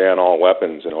we should ban all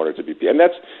weapons in order to be peace. And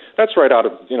that's right out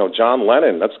of, John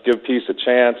Lennon. Let's give peace a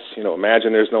chance.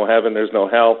 Imagine there's no heaven, there's no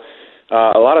hell.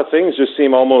 A lot of things just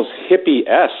seem almost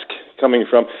hippie-esque coming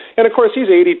from. And of course, he's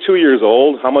 82 years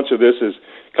old. How much of this is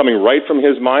coming right from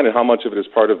his mind, and how much of it is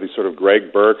part of the sort of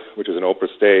Greg Burke, which is an Opus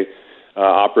Dei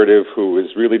operative who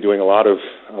is really doing a lot of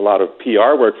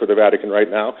PR work for the Vatican right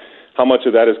now? How much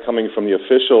of that is coming from the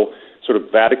official sort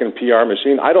of Vatican PR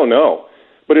machine? I don't know.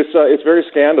 But it's very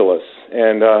scandalous.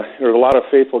 And there's a lot of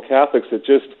faithful Catholics that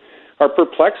just are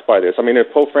perplexed by this. I mean,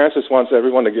 if Pope Francis wants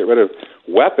everyone to get rid of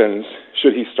weapons,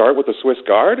 should he start with the Swiss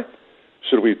Guard?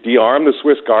 Should we de-arm the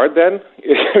Swiss Guard then?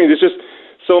 I mean, there's just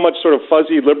so much sort of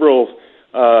fuzzy liberal,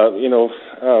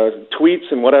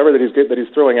 tweets and whatever that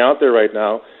he's throwing out there right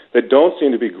now that don't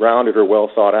seem to be grounded or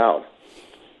well thought out.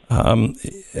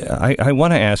 I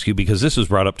want to ask you, because this was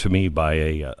brought up to me by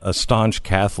a staunch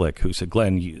Catholic who said,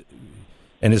 Glenn,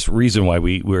 and it's the reason why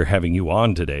we're having you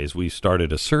on today is we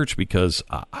started a search because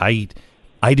I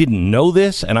didn't know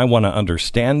this and I want to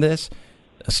understand this.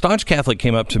 A staunch Catholic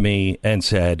came up to me and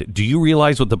said, do you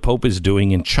realize what the Pope is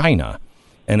doing in China?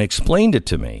 And explained it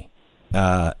to me.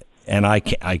 And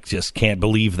I just can't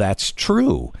believe that's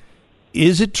true.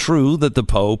 Is it true that the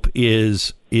Pope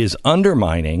is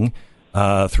undermining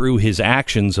through his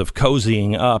actions of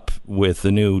cozying up with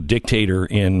the new dictator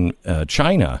in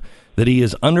China, that he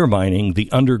is undermining the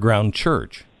underground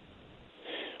church?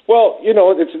 Well,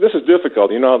 this is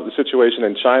difficult. The situation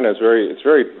in China is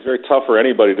very tough for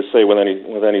anybody to say with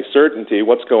any certainty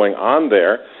what's going on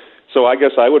there. So I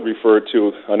guess I would refer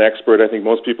to an expert I think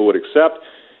most people would accept,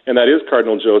 and that is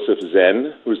Cardinal Joseph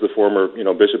Zen, who's the former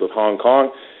Bishop of Hong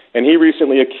Kong, and he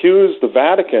recently accused the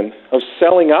Vatican of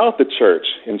selling out the church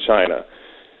in China.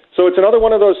 So it's another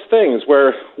one of those things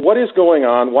where what is going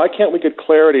on? Why can't we get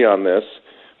clarity on this?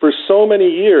 For so many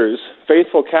years,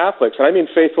 faithful Catholics, and I mean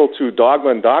faithful to dogma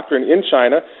and doctrine in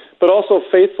China, but also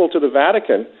faithful to the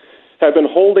Vatican, have been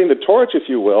holding the torch, if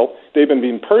you will. They've been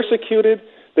being persecuted,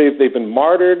 they've been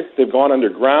martyred, they've gone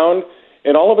underground,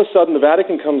 and all of a sudden the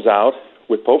Vatican comes out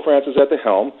with Pope Francis at the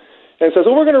helm and says,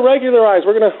 we're going to regularize,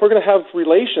 we're going to have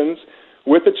relations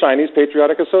with the Chinese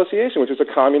Patriotic Association, which is a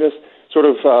communist sort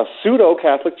of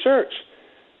pseudo-Catholic church.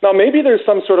 Now, maybe there's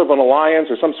some sort of an alliance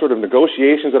or some sort of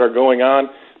negotiations that are going on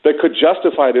that could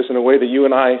justify this in a way that you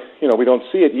and I, we don't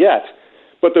see it yet.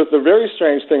 But the very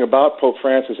strange thing about Pope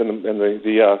Francis and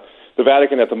the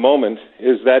Vatican at the moment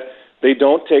is that they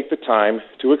don't take the time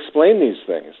to explain these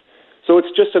things. So it's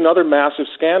just another massive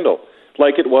scandal,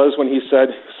 like it was when he said,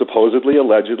 supposedly,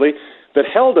 allegedly, that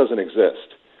hell doesn't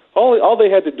exist. All they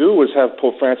had to do was have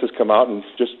Pope Francis come out and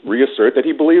just reassert that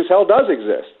he believes hell does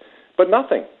exist, but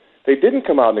nothing. They didn't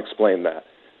come out and explain that.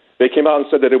 They came out and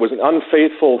said that it was an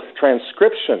unfaithful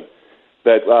transcription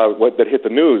that hit the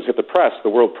news, hit the press, the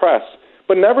world press,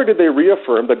 but never did they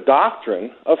reaffirm the doctrine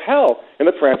of hell and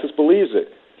that Francis believes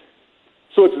it.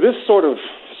 So it's this sort of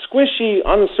squishy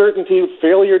uncertainty,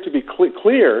 failure to be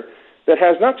clear that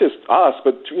has not just us,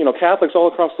 but Catholics all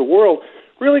across the world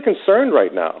really concerned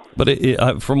right now.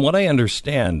 But from what I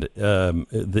understand,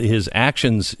 his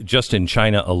actions just in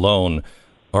China alone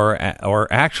are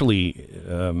actually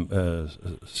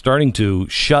starting to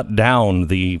shut down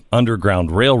the Underground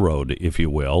Railroad, if you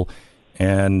will,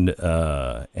 and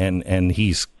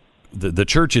he's the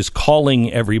church is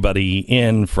calling everybody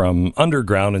in from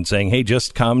underground and saying, "Hey,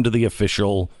 just come to the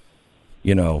official,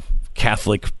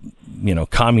 Catholic,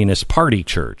 Communist Party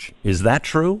church." Is that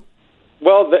true?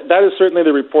 Well, that is certainly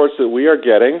the reports that we are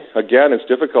getting. Again, it's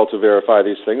difficult to verify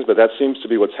these things, but that seems to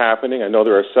be what's happening. I know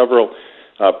there are several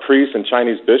priests and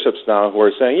Chinese bishops now who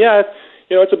are saying,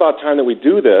 it's about time that we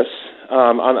do this.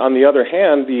 On the other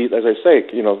hand, as I say,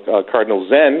 Cardinal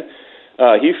Zen,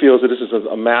 he feels that this is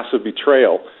a massive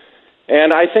betrayal.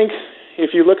 And I think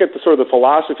if you look at the sort of the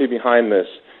philosophy behind this,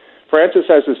 Francis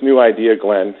has this new idea,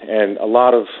 Glenn, and a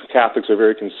lot of Catholics are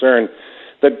very concerned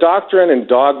that doctrine and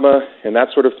dogma and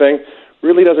that sort of thing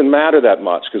really doesn't matter that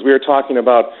much, because we are talking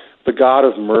about the God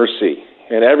of mercy,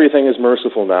 and everything is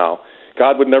merciful now.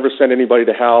 God would never send anybody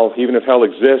to hell. Even if hell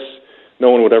exists,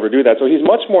 no one would ever do that. So he's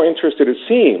much more interested, it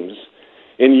seems,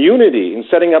 in unity, in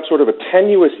setting up sort of a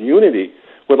tenuous unity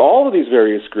with all of these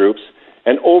various groups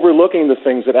and overlooking the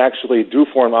things that actually do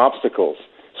form obstacles,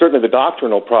 certainly the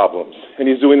doctrinal problems. And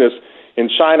he's doing this in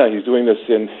China. He's doing this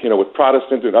with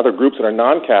Protestants and other groups that are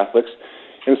non-Catholics.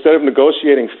 Instead of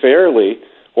negotiating fairly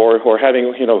or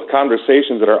having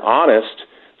conversations that are honest,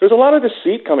 there's a lot of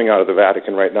deceit coming out of the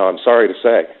Vatican right now, I'm sorry to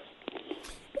say.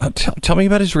 Tell me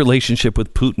about his relationship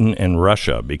with Putin and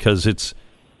Russia, because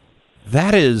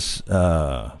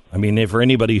for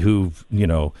anybody who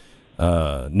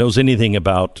knows anything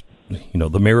about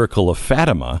the miracle of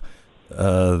Fatima,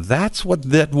 that's what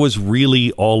that was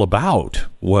really all about,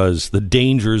 was the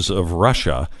dangers of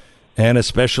Russia, and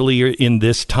especially in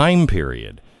this time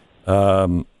period.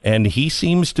 And he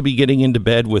seems to be getting into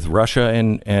bed with Russia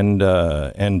and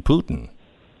Putin.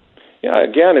 Yeah,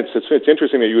 again, it's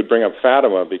interesting that you would bring up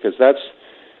Fatima, because that's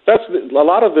a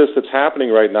lot of this that's happening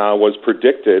right now was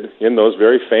predicted in those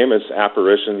very famous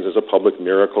apparitions as a public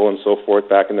miracle and so forth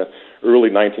back in the early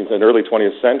 19th and early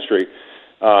 20th century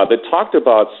that talked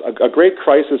about a great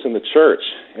crisis in the church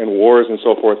and wars and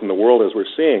so forth in the world as we're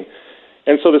seeing.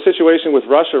 And so the situation with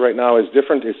Russia right now is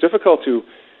different. It's difficult to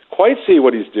quite see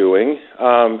what he's doing.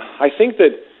 I think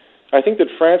that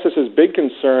Francis's big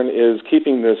concern is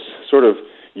keeping this sort of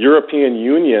European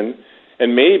Union,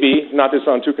 and maybe, not to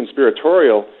sound too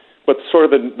conspiratorial, but sort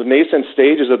of the nascent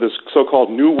stages of this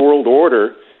so-called New World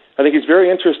Order. I think he's very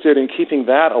interested in keeping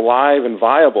that alive and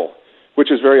viable, which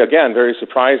is very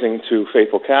surprising to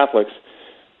faithful Catholics.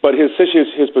 But his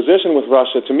position with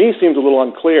Russia, to me, seems a little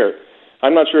unclear.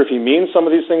 I'm not sure if he means some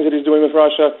of these things that he's doing with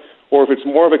Russia, or if it's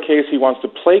more of a case he wants to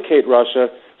placate Russia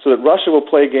so that Russia will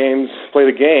play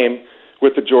the game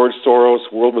with the George Soros,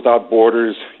 World Without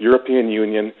Borders, European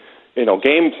Union,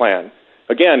 game plan.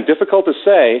 Again, difficult to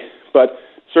say, but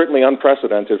certainly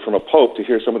unprecedented from a pope to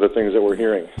hear some of the things that we're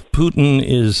hearing. Putin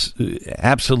is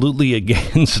absolutely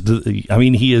against.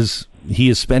 He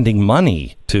is spending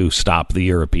money to stop the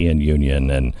European Union,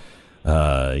 and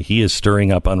he is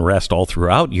stirring up unrest all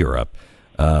throughout Europe.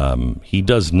 He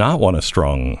does not want a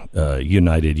strong,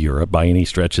 united Europe by any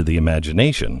stretch of the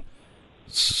imagination.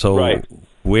 So, right.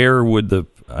 Where would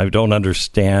I don't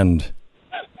understand.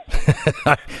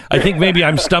 I think maybe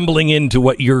I'm stumbling into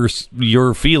what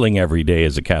you're feeling every day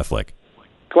as a Catholic.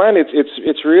 Glenn,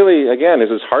 it's really, again, this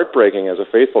is heartbreaking as a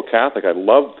faithful Catholic. I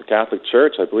love the Catholic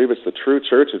Church. I believe it's the true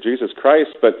Church of Jesus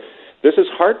Christ, but this is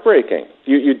heartbreaking.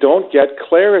 You don't get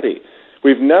clarity.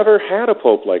 We've never had a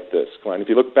pope like this, Glenn. If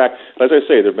you look back, as I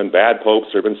say, there have been bad popes,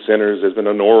 there have been sinners, there's been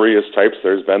Honorius types,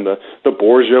 there's been the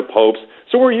Borgia popes.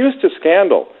 So we're used to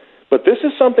scandal. But this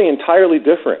is something entirely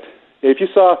different. If you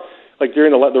saw, like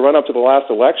during the run-up to the last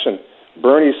election,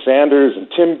 Bernie Sanders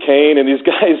and Tim Kaine and these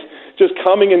guys just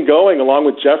coming and going along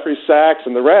with Jeffrey Sachs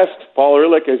and the rest, Paul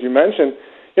Ehrlich, as you mentioned,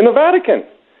 in the Vatican.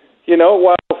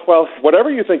 Well, whatever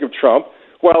you think of Trump,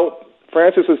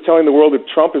 Francis is telling the world that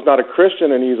Trump is not a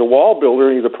Christian and he's a wall builder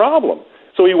and he's a problem.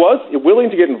 So he was willing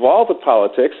to get involved with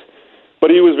politics,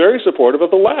 but he was very supportive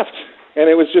of the left. And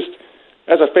it was just,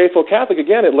 as a faithful Catholic,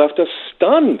 again, it left us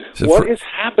stunned. So what is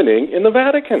happening in the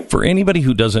Vatican? For anybody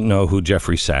who doesn't know who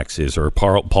Jeffrey Sachs is or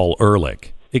Paul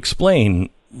Ehrlich, explain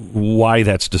why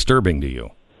that's disturbing to you.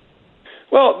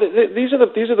 Well, these are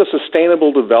the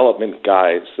sustainable development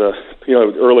guides.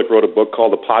 Ehrlich wrote a book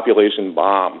called The Population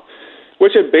Bomb,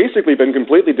 which had basically been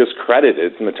completely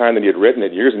discredited from the time that he had written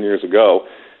it years and years ago.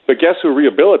 But guess who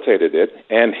rehabilitated it,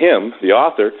 and him, the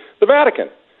author? The Vatican.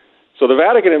 So the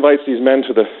Vatican invites these men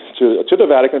to the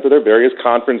Vatican for their various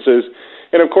conferences,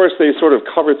 and of course they sort of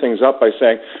cover things up by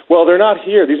saying, well, they're not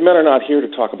here. These men are not here to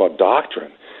talk about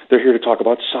doctrine. They're here to talk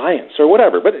about science or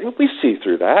whatever. But we see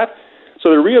through that. So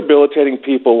they're rehabilitating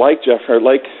people like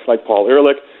Paul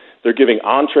Ehrlich. They're giving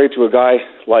entree to a guy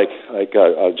like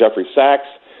Jeffrey Sachs.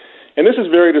 And this is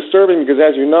very disturbing because,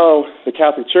 as you know, the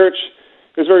Catholic Church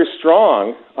is very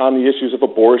strong on the issues of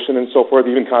abortion and so forth.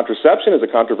 Even contraception is a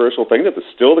controversial thing that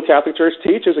still the Catholic Church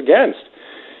teaches against.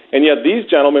 And yet these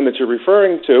gentlemen that you're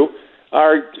referring to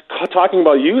are talking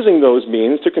about using those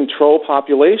means to control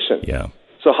population. Yeah.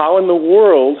 So how in the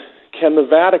world can the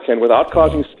Vatican, without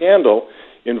causing scandal,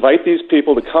 invite these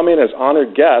people to come in as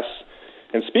honored guests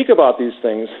and speak about these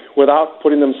things without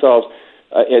putting themselves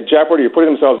at jeopardy, or putting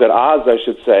themselves at odds, I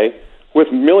should say, with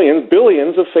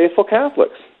billions of faithful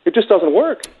Catholics? It just doesn't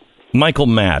work. Michael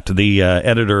Matt, the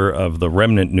editor of the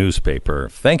Remnant Newspaper,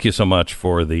 thank you so much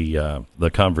for the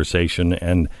conversation.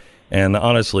 And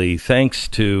honestly, thanks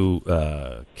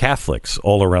to Catholics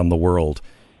all around the world,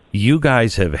 you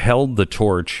guys have held the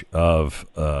torch of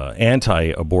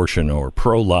anti-abortion or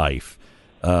pro-life,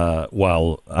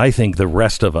 while I think the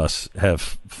rest of us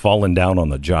have fallen down on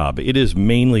the job. It is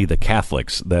mainly the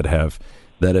Catholics that have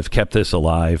kept this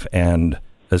alive, and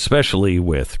especially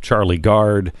with Charlie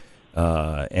Gard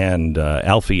and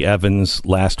Alfie Evans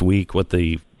last week, what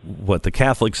the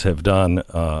Catholics have done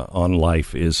on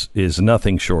life is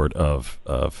nothing short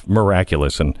of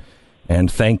miraculous.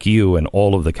 And thank you and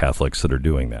all of the Catholics that are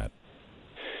doing that.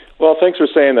 Well, thanks for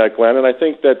saying that, Glenn. And I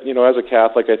think that, as a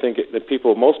Catholic, I think that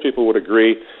most people would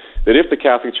agree that if the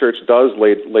Catholic Church does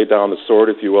lay down the sword,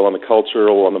 if you will, on the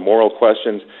cultural, on the moral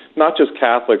questions, not just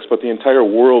Catholics, but the entire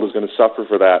world is going to suffer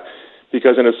for that.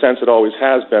 Because in a sense, it always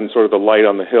has been sort of the light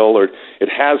on the hill, or it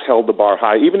has held the bar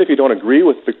high. Even if you don't agree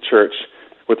with the Church,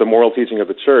 with the moral teaching of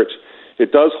the Church,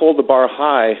 it does hold the bar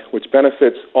high, which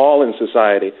benefits all in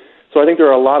society. So I think there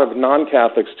are a lot of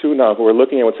non-Catholics, too, now who are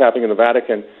looking at what's happening in the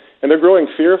Vatican, and they're growing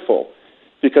fearful,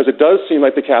 because it does seem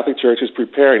like the Catholic Church is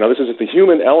preparing. Now, this is the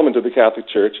human element of the Catholic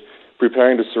Church,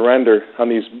 preparing to surrender on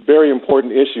these very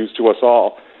important issues to us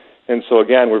all. And so,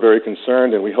 again, we're very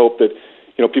concerned, and we hope that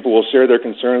people will share their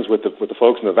concerns with the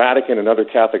folks in the Vatican and other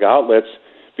Catholic outlets,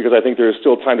 because I think there is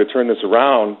still time to turn this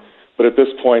around. But at this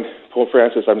point, Pope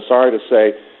Francis, I'm sorry to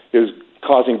say, is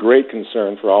causing great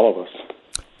concern for all of us.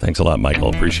 Thanks a lot, Michael.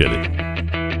 Appreciate it.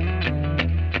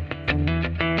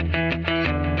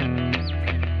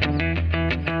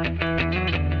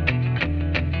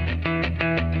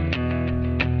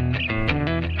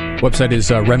 Website is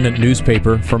Remnant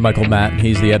Newspaper for Michael Matt.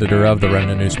 He's the editor of the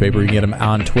Remnant Newspaper. You can get him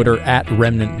on Twitter at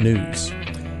Remnant News.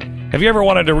 Have you ever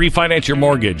wanted to refinance your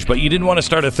mortgage, but you didn't want to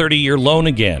start a 30-year loan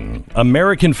again?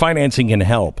 American Financing can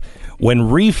help. When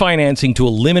refinancing to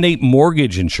eliminate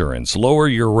mortgage insurance, lower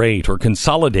your rate, or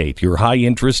consolidate your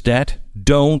high-interest debt,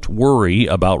 Don't worry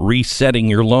about resetting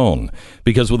your loan,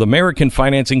 because with American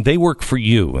Financing, they work for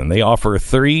you, and they offer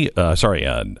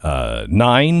a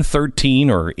 9, 13,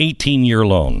 or 18-year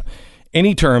loan.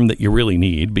 Any term that you really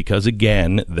need, because,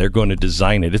 again, they're going to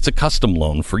design it. It's a custom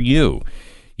loan for you.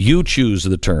 You choose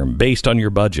the term based on your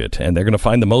budget, and they're going to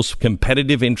find the most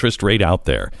competitive interest rate out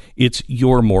there. It's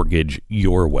your mortgage,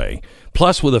 your way.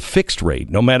 Plus, with a fixed rate,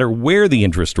 no matter where the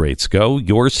interest rates go,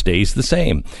 yours stays the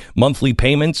same. Monthly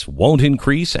payments won't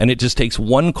increase, and it just takes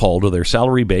one call to their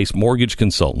salary-based mortgage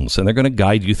consultants, and they're going to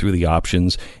guide you through the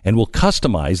options and will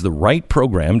customize the right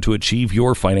program to achieve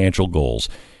your financial goals.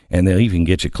 And they'll even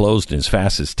get you closed in as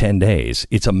fast as 10 days.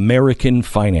 It's American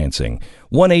Financing.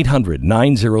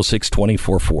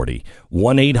 1-800-906-2440.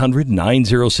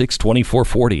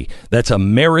 1-800-906-2440. That's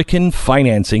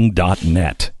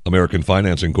AmericanFinancing.net. American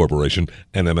Financing Corporation,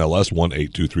 NMLS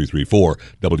 182334,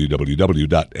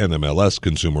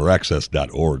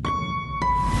 www.nmlsconsumeraccess.org.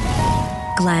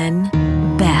 Glenn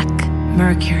Beck,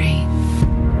 Mercury.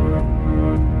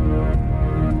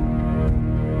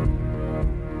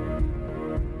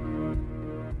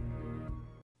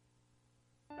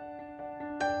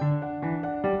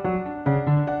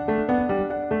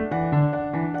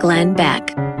 Glenn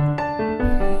Beck.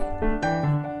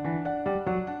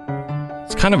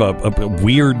 It's kind of a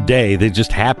weird day. They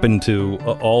just happen to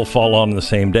all fall on the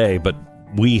same day. But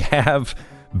we have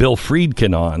Bill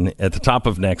Friedkin on at the top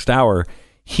of next hour.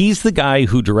 He's the guy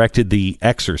who directed The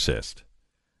Exorcist.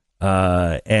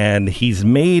 And he's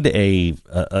made a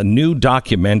new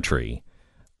documentary.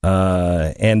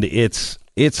 And it's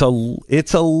a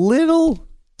little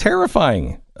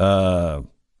terrifying.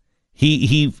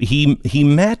 He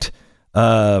met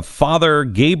Father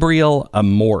Gabriel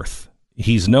Amorth.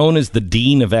 He's known as the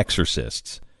Dean of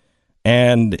Exorcists,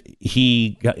 and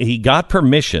he got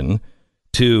permission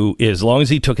to, as long as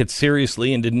he took it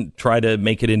seriously and didn't try to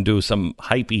make it into some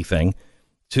hypey thing,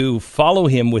 to follow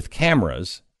him with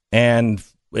cameras and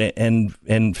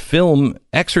film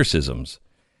exorcisms,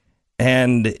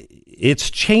 and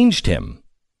it's changed him.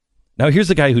 Now, here's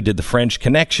the guy who did The French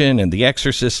Connection and The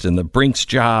Exorcist and The Brink's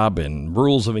Job and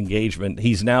Rules of Engagement.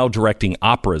 He's now directing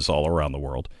operas all around the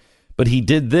world. But he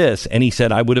did this, and he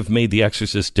said, I would have made The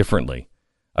Exorcist differently.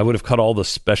 I would have cut all the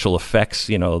special effects,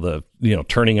 the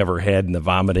turning of her head and the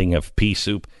vomiting of pea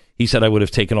soup. He said, I would have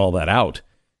taken all that out.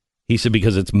 He said,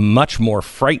 because it's much more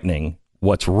frightening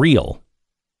what's real.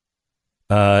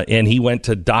 And he went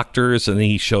to doctors and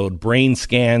he showed brain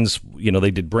scans.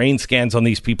 They did brain scans on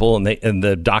these people, and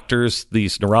the doctors,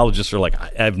 these neurologists, are like,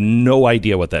 I have no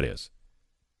idea what that is.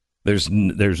 There's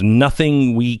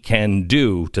nothing we can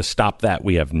do to stop that.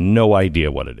 We have no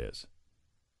idea what it is.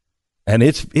 And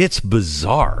it's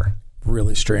bizarre.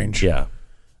 Really strange. Yeah.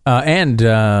 And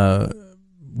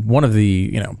one of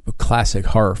the classic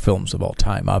horror films of all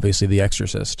time, obviously The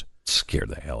Exorcist. Scared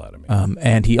the hell out of me.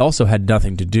 And he also had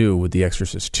nothing to do with The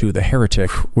Exorcist 2, The Heretic,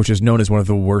 which is known as one of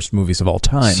the worst movies of all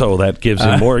time. So that gives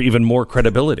him even more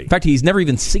credibility. In fact, he's never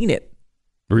even seen it.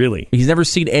 Really? He's never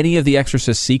seen any of the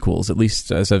Exorcist sequels, at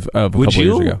least as of a couple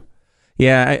years ago.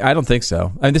 Yeah, I don't think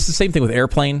so. This is the same thing with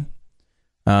Airplane,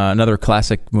 another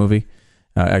classic movie.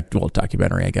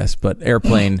 Documentary, I guess. But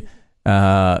Airplane 2,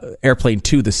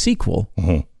 the sequel,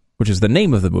 which is the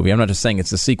name of the movie. I'm not just saying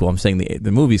it's the sequel. I'm saying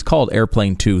the movie's called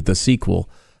Airplane 2, the sequel,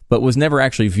 but was never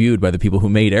actually viewed by the people who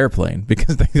made Airplane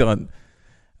because they thought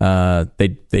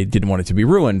they didn't want it to be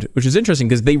ruined, which is interesting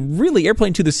because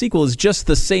Airplane 2, the sequel is just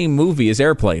the same movie as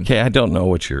Airplane. Okay, I don't know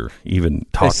what you're even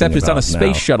talking about. Except it's on a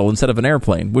space shuttle instead of an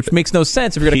airplane, which makes no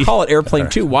sense. If you're going to call it Airplane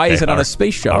 2, why is it on a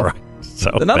space shuttle? All right. So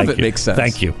none of it makes sense.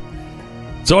 Thank you.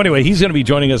 So anyway, he's going to be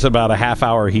joining us about a half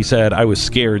hour. He said, I was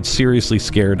scared, seriously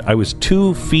scared. I was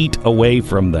 2 feet away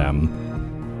from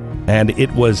them, and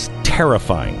it was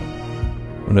terrifying.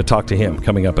 I'm going to talk to him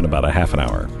coming up in about a half an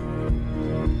hour.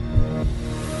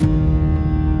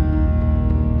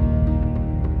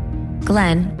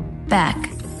 Glenn Beck,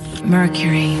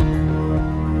 Mercury.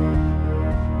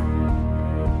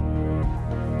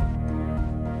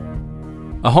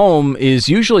 A home is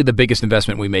usually the biggest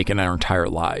investment we make in our entire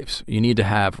lives. You need to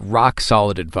have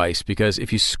rock-solid advice because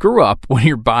if you screw up when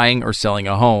you're buying or selling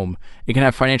a home, it can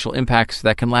have financial impacts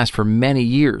that can last for many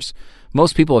years.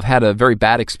 Most people have had a very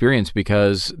bad experience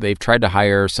because they've tried to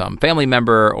hire some family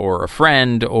member or a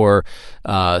friend or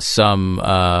some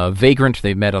vagrant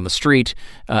they've met on the street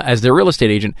as their real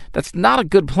estate agent. That's not a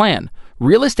good plan.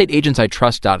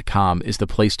 realestateagentsitrust.com is the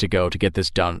place to go to get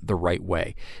this done the right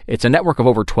way. It's a network of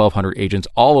over 1,200 agents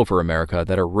all over America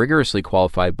that are rigorously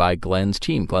qualified by Glenn's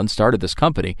team. Glenn started this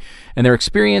company, and their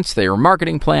experience, their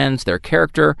marketing plans, their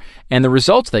character, and the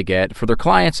results they get for their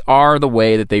clients are the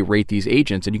way that they rate these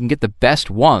agents, and you can get the best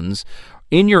ones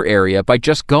in your area by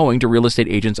just going to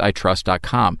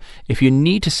realestateagentsitrust.com. If you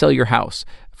need to sell your house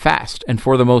fast and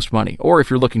for the most money, or if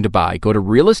you're looking to buy, go to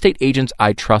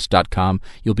realestateagentsitrust.com.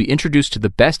 You'll be introduced to the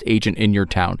best agent in your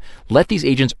town. Let these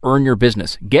agents earn your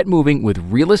business. Get moving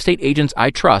with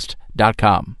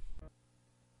realestateagentsitrust.com.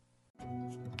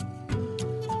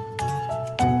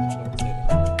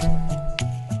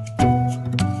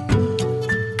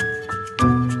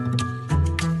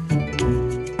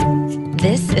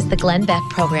 This is the Glenn Beck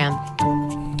Program.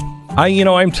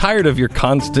 I'm tired of your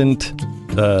constant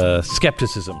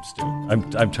skepticism, Stu.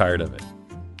 I'm tired of it.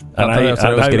 And that's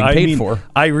what I was getting paid for.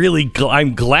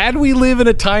 I'm glad we live in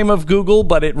a time of Google,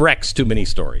 but it wrecks too many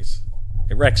stories.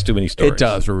 It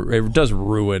does. It does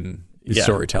ruin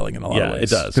storytelling in a lot of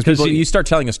ways. It does. Because you start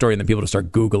telling a story and then people just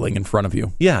start Googling in front of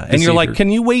you. Yeah, and you're like,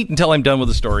 can you wait until I'm done with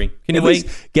the story? Can you wait?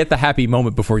 Get the happy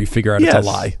moment before you figure out it's a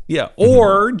lie. Yeah,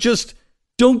 or just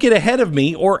don't get ahead of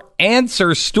me or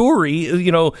answer story,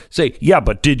 say, yeah,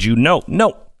 but did you know?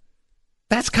 No.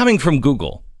 That's coming from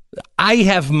Google. I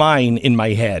have mine in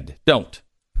my head. Don't.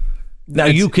 Now,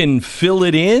 you can fill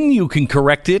it in. You can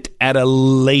correct it at a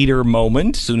later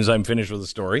moment, as soon as I'm finished with the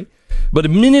story. But the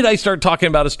minute I start talking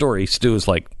about a story, Stu is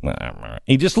like,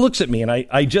 he just looks at me, and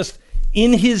I just,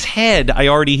 in his head, I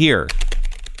already hear.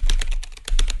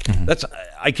 That's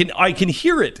I can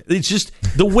hear it. It's just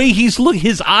the way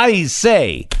his eyes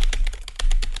say.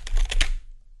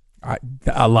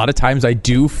 A lot of times I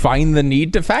do find the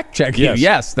need to fact check you.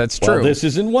 Yes, that's true. Well, this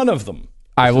isn't one of them.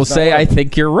 I will say I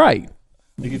think you're right.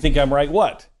 You think I'm right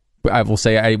what? I will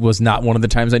say I was not one of the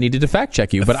times I needed to fact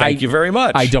check you. But Thank you very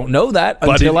much. I don't know that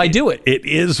until I do it. It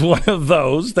is one of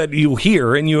those that you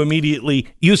hear and you immediately,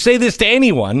 you say this to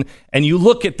anyone and you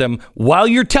look at them while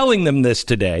you're telling them this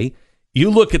today. You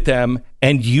look at them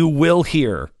and you will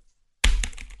hear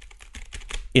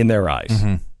in their eyes.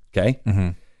 Mm-hmm. Okay? Mm-hmm.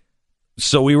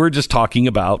 So we were just talking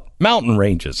about mountain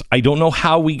ranges. I don't know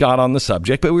how we got on the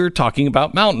subject, but we were talking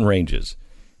about mountain ranges.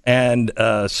 And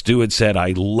Stu had said,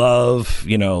 I love,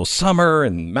 summer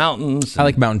and mountains. I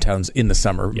like mountain towns in the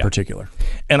summer in particular.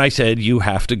 And I said, you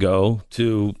have to go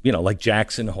to, like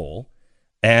Jackson Hole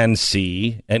and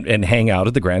see and hang out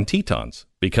at the Grand Tetons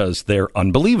because they're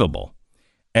unbelievable.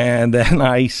 And then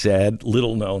I said,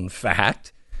 little known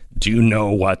fact, do you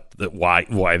know why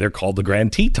they're called the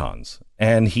Grand Tetons?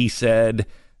 And he said,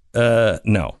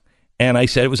 no. And I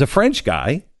said, it was a French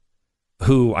guy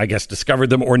who I guess discovered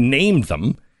them or named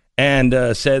them and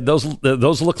said,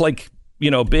 those look like,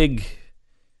 big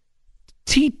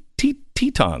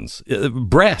tetons,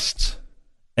 breasts.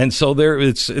 And so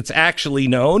it's actually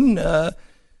known,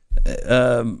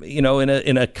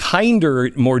 in a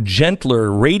kinder, more gentler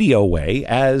radio way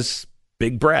as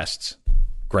big breasts,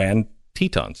 Grand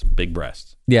Tetons, big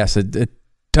breasts. Yes, it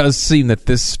does seem that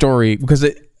this story, because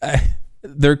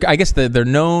they're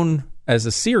known as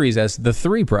a series as the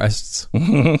Three Breasts,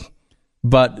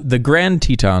 but the Grand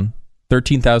Teton,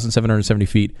 13,770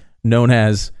 feet, known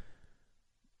as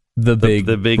the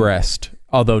big breast.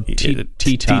 Although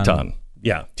Teton.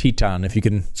 Yeah. Teton, if you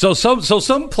can. So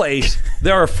someplace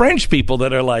there are French people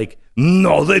that are like,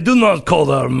 no, they do not call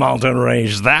their mountain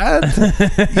range that.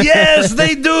 Yes,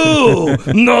 they do.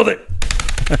 No, they.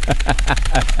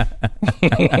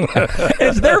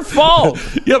 It's their fault.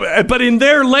 Yeah, but in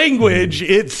their language,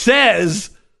 it says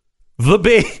the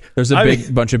big. There's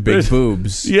a bunch of big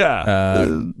boobs. Yeah,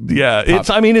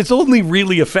 it's only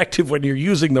really effective when you're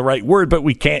using the right word, but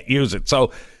we can't use it.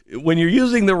 So when you're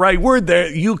using the right word there,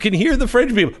 you can hear the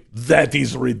French people. That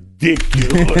is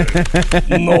ridiculous.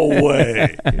 No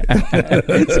way.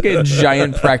 It's like a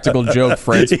giant practical joke,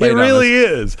 France. It really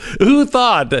is. Who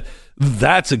thought that?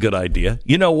 That's a good idea.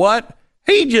 You know what?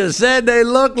 He just said they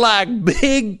look like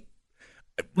big.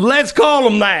 Let's call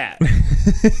them that. Who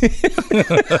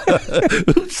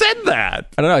said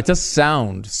that? I don't know. It does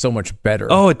sound so much better.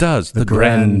 Oh, it does. The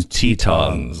Grand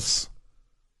Tetons.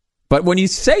 But when you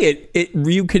say it,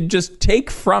 you could just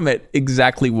take from it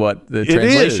exactly what the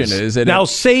translation is. Now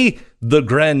say the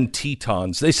Grand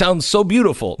Tetons. They sound so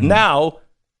beautiful. Mm. Now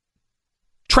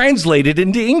translate it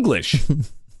into English.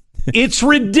 It's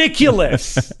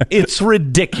ridiculous. It's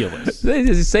ridiculous.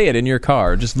 Just say it in your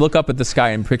car. Just look up at the sky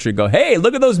and picture. Go, hey,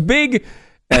 look at those big,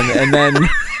 and then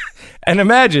and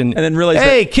imagine, and then realize,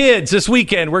 hey, kids, this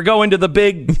weekend we're going to the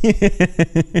big.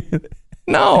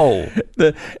 No.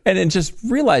 And then just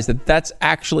realize that that's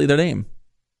actually their name.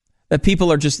 That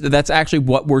people are that's actually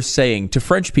what we're saying to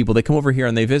French people. They come over here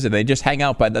and they visit. They just hang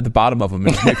out at the bottom of them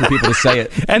and just wait for people to say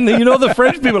it. And the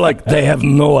French people are like, they have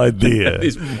no idea.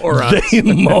 These morons. They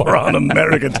moron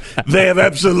Americans. They have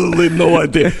absolutely no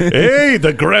idea. Hey,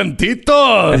 the Grand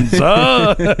Tetons,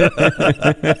 huh?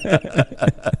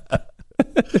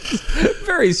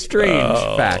 Very strange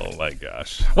fact. Oh, my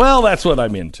gosh. Well, that's what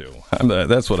I'm into.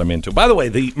 That's what I'm into. By the way,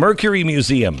 the Mercury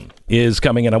Museum is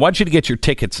coming in. I want you to get your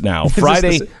tickets now.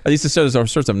 Friday. Are these the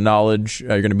sorts of knowledge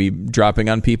you're going to be dropping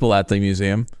on people at the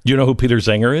museum? Do you know who Peter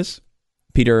Zenger is?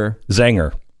 Peter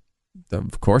Zenger.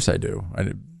 Of course I do.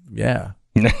 Yeah.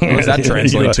 What does that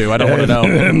translate to? I don't want to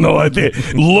know. No idea.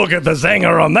 Look at the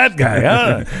Zenger on that guy,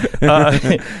 huh?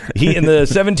 He in the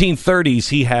 1730s,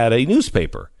 he had a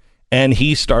newspaper. And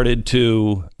he started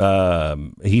to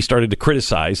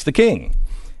criticize the king,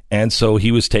 and so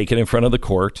he was taken in front of the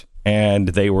court, and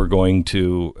they were going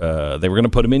to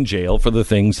put him in jail for the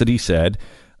things that he said,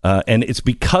 and it's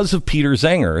because of Peter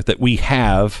Zenger that we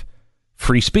have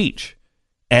free speech,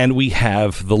 and we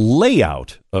have the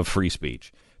layout of free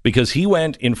speech, because he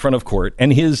went in front of court,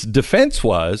 and his defense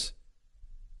was,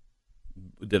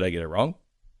 "Did I get it wrong?"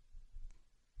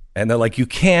 And they're like, "You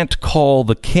can't call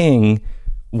the king."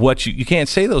 You can't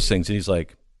say those things. And he's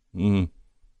like,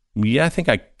 yeah, I think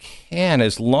I can,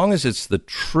 as long as it's the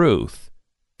truth.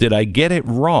 Did I get it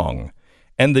wrong?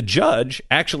 And the judge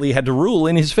actually had to rule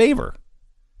in his favor.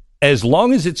 As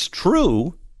long as it's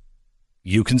true,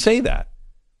 you can say that.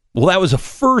 Well, that was a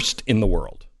first in the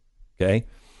world. Okay.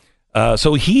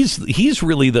 So he's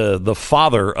really the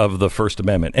father of the First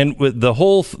Amendment. And with the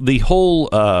whole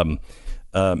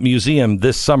museum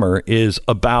this summer is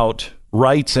about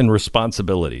rights and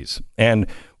responsibilities. And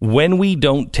when we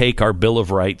don't take our Bill of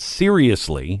Rights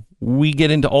seriously, we get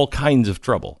into all kinds of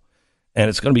trouble. And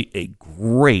it's going to be a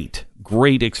great,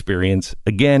 great experience.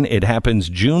 Again, it happens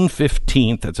June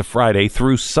 15th, that's a Friday,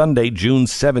 through Sunday, June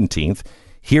 17th,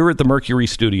 here at the Mercury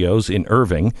Studios in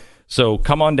Irving. So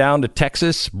come on down to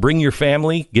Texas, bring your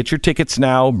family, get your tickets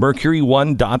now,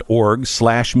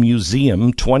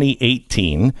 mercury1.org/museum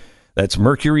 2018. That's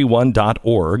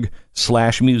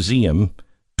mercury1.org/museum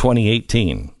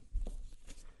 2018.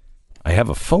 I have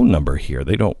a phone number here.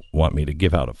 They don't want me to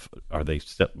give out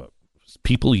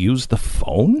people use the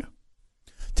phone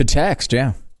to text?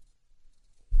 Yeah.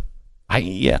 I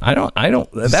don't.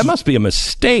 That must be a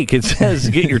mistake. It says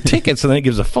get your tickets and then it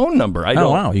gives a phone number.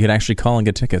 Wow. You can actually call and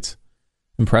get tickets.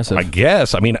 Impressive. I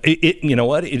guess. I mean, you know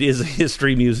what? It is a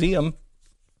history museum.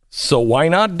 So why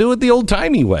not do it the old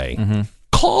timey way? Mm-hmm.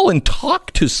 Call and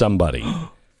talk to somebody.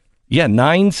 Yeah,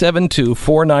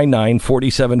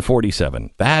 972-499-4747.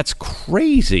 That's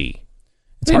crazy.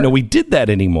 I didn't know we did that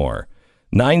anymore.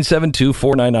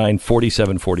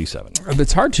 972-499-4747.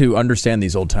 It's hard to understand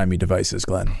these old-timey devices,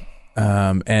 Glenn.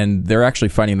 And they're actually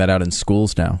finding that out in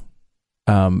schools now.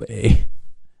 The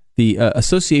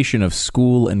Association of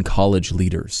School and College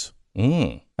Leaders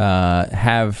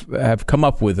have come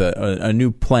up with a new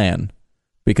plan,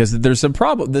 because there's some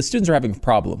problem. The students are having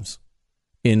problems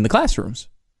in the classrooms.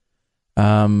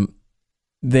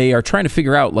 They are trying to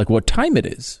figure out what time it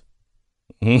is,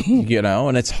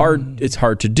 and it's hard. It's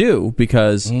hard to do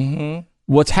because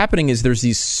what's happening is there's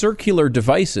these circular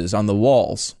devices on the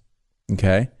walls.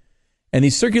 Okay. And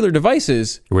these circular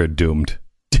devices, we're doomed.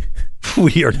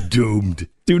 We are doomed.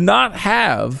 Do not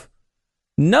have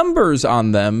numbers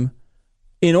on them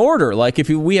in order. Like if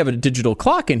we have a digital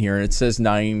clock in here and it says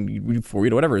 9,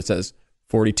 40, whatever it says,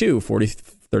 42, 40,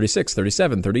 36,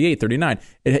 37, 38, 39.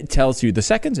 It tells you the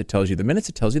seconds, it tells you the minutes,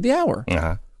 it tells you the hour.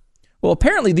 Uh-huh. Well,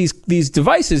 apparently these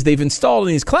devices they've installed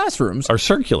in these classrooms are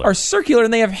circular,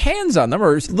 and they have hands on them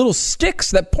or little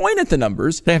sticks that point at the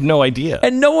numbers. They have no idea.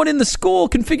 And no one in the school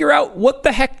can figure out what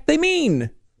the heck they mean.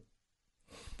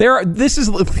 These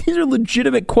are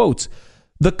legitimate quotes.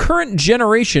 The current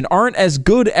generation aren't as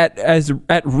good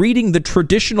at reading the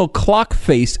traditional clock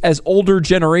face as older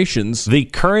generations. The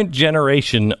current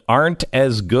generation aren't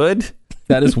as good?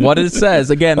 That is what it says.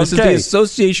 Again, this is the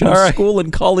Association of School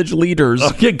and College Leaders.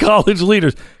 Okay, college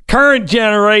leaders. Current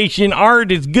generation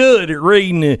aren't as good at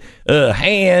reading the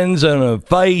hands on a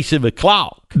face of a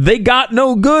clock. They got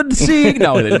no good seeing.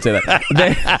 No, they didn't say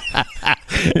that.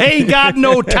 They ain't got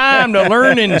no time to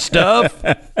learning stuff.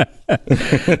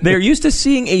 They're used to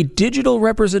seeing a digital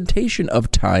representation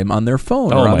of time on their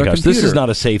phone or on their computer. This is not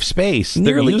a safe space.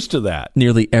 They're used to that.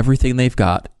 Nearly everything they've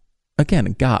got.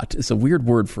 Again, got is a weird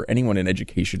word for anyone in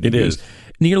education. It is.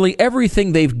 Nearly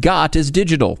everything they've got is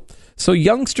digital. So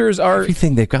youngsters are...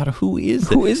 Everything they've got? Who is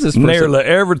this person? Nearly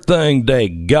everything they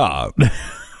got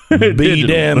Be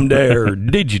damn there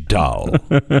digital.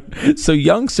 So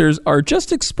youngsters are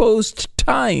just exposed to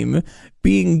time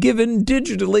being given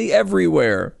digitally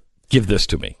everywhere. Give this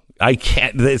to me. I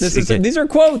can't. These are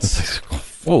quotes.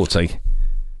 Quotes.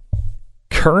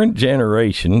 Current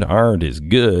generation aren't as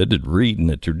good at reading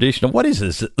the traditional. What is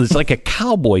this? It's like a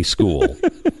cowboy school.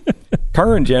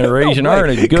 Current generation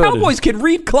aren't as good. Cowboys can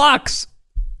read clocks.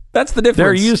 That's the difference.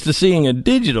 They're used to seeing a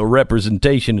digital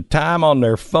representation of time on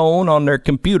their phone, on their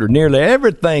computer. Nearly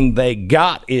everything they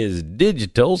got is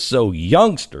digital. So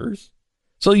youngsters.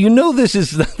 So this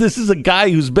is a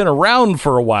guy who's been around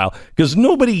for a while, because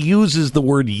nobody uses the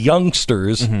word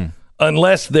youngsters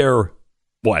unless they're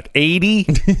 80?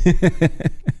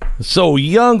 So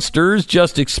youngsters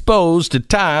just exposed to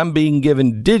time being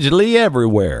given digitally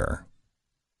everywhere.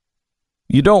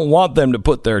 You don't want them to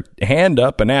put their hand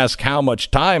up and ask how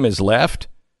much time is left.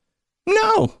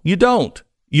 No, you don't.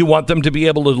 You want them to be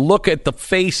able to look at the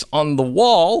face on the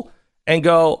wall and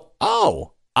go,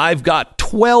 oh, I've got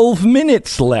 12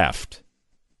 minutes left.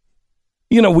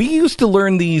 We used to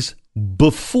learn these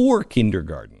before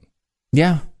kindergarten.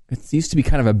 Yeah, it used to be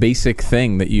kind of a basic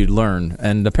thing that you'd learn.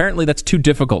 And apparently that's too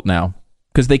difficult now,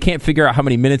 because they can't figure out how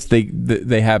many minutes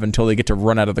they have until they get to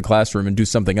run out of the classroom and do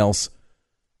something else.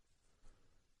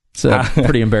 It's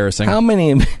pretty embarrassing. How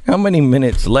many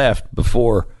minutes left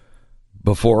before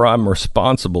I'm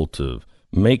responsible to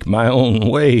make my own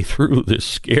way through this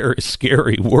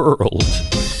scary world?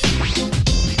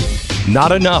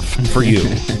 Not enough for you.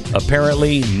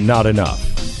 Apparently not enough.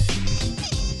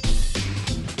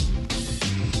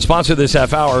 Sponsor this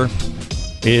half hour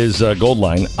is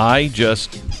Goldline.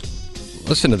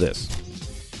 Listen to this.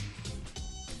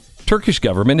 Turkish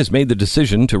government has made the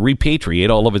decision to repatriate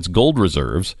all of its gold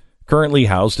reserves currently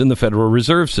housed in the Federal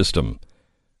Reserve System.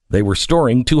 They were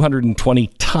storing 220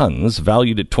 tons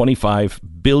valued at $25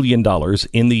 billion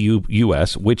in the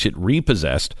U.S., which it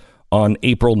repossessed on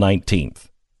April 19th.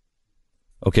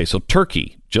 Okay, so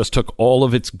Turkey just took all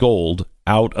of its gold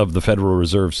out of the Federal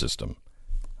Reserve System.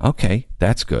 Okay,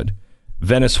 that's good.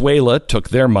 Venezuela took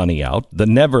their money out. The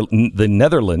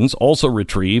Netherlands also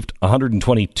retrieved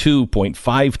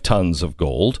 122.5 tons of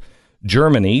gold.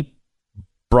 Germany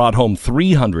brought home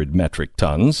 300 metric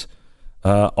tons.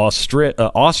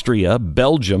 Austria,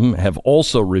 Belgium have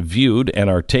also reviewed and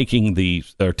are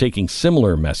taking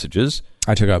similar messages.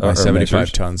 I took out my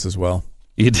 75 tons as well.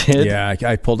 You did? Yeah,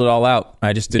 I pulled it all out.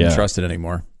 I just didn't trust it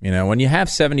anymore. When you have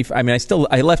 75,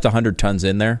 I left 100 tons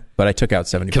in there, but I took out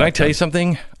 75. Can I tell you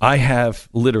something? I have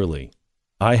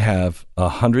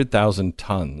 100,000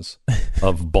 tons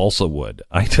of balsa wood.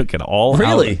 I took it all out.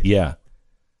 Really? Yeah.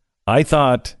 I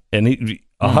thought,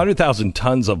 100,000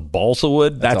 tons of balsa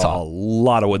wood, that's a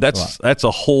lot of wood. That's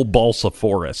a whole balsa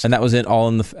forest. And that was at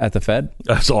the Fed?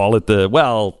 That's all at the,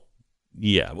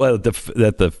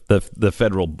 the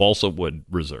Federal Balsa Wood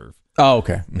Reserve. Oh,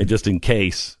 okay. And just in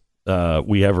case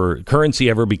currency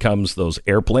ever becomes those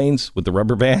airplanes with the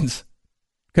rubber bands.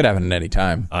 Could happen at any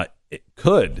time. It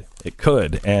could.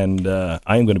 And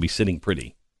I'm going to be sitting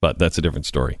pretty, but that's a different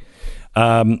story.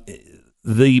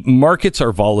 The markets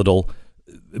are volatile.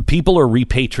 People are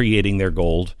repatriating their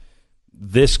gold.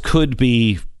 This could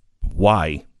be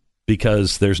why.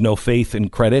 Because there's no faith in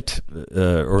credit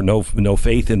or no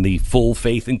faith in the full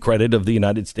faith and credit of the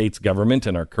United States government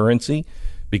and our currency,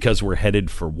 because we're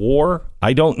headed for war.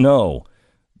 I don't know,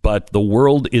 but the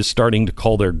world is starting to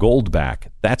call their gold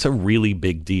back. That's a really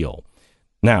big deal.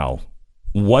 Now,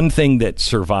 one thing that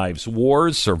survives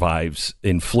wars, survives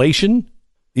inflation,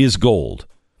 is gold.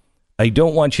 I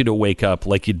don't want you to wake up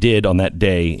like you did on that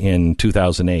day in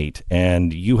 2008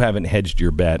 and you haven't hedged your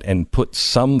bet and put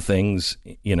some things,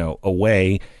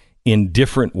 away in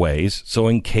different ways. So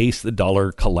in case the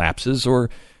dollar collapses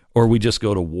or we just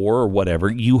go to war or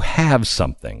whatever, you have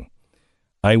something.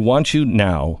 I want you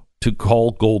now to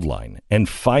call Goldline and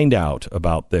find out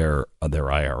about their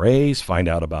IRAs, find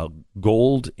out about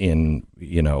gold in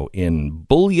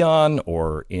bullion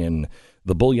or in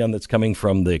the bullion that's coming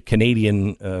from the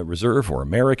Canadian Reserve or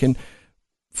American.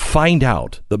 Find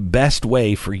out the best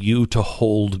way for you to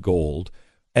hold gold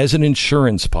as an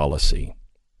insurance policy.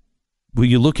 Will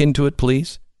you look into it,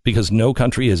 please? Because no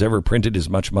country has ever printed as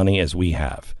much money as we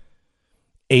have.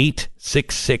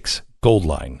 866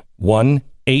 Goldline.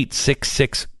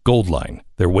 1-866 Goldline.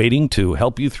 They're waiting to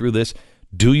help you through this.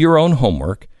 Do your own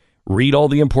homework. Read all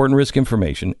the important risk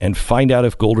information and find out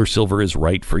if gold or silver is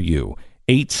right for you.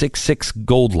 866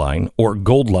 Goldline or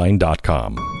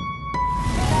goldline.com.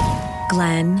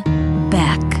 Glenn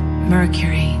Beck,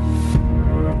 Mercury.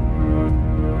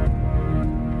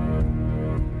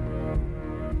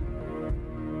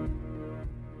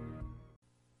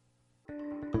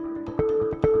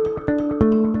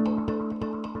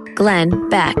 Glenn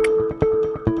Beck.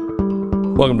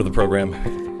 Welcome to the program.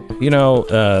 You know,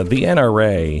 the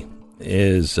NRA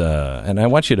is, and I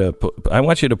want you to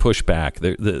push back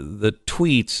the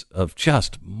tweets of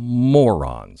just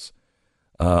morons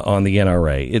on the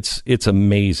NRA. It's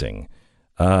amazing.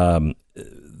 The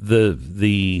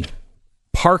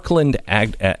Parkland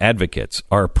advocates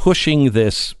are pushing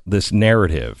this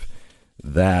narrative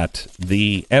that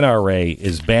the NRA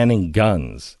is banning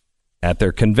guns at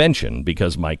their convention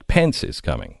because Mike Pence is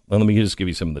coming. Well, let me just give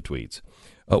you some of the tweets.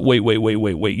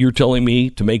 Wait. You're telling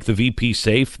me to make the VP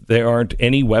safe, there aren't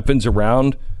any weapons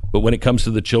around, but when it comes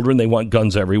to the children, they want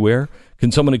guns everywhere?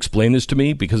 Can someone explain this to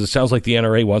me? Because it sounds like the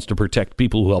NRA wants to protect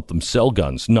people who help them sell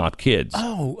guns, not kids.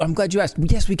 Oh, I'm glad you asked.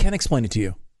 Yes, we can explain it to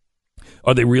you.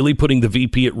 Are they really putting the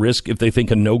VP at risk if they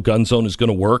think a no-gun zone is going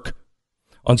to work?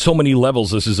 On so many levels,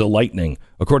 this is enlightening.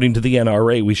 According to the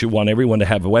NRA, we should want everyone to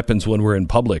have weapons when we're in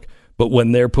public. But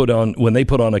when they put on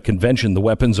a convention, the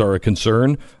weapons are a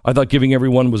concern. I thought giving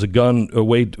everyone was a gun a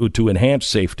way to enhance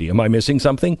safety. Am I missing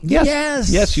something?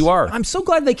 Yes, you are. I'm so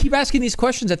glad they keep asking these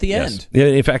questions at the end.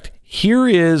 In fact,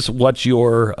 here's what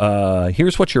you're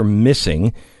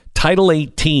missing. Title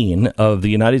 18 of the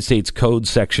United States Code,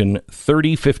 Section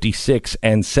 3056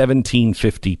 and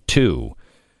 1752.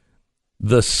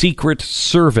 The Secret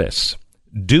Service.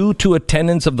 Due to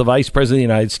attendance of the Vice President of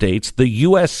the United States, the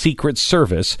U.S. Secret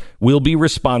Service will be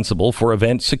responsible for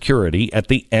event security at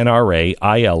the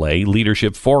NRA-ILA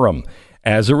Leadership Forum.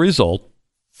 As a result,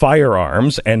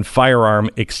 firearms and firearm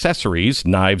accessories,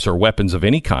 knives or weapons of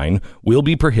any kind, will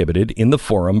be prohibited in the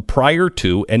forum prior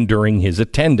to and during his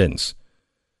attendance.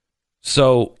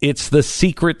 So it's the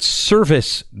Secret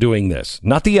Service doing this,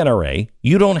 not the NRA.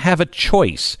 You don't have a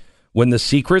choice. When the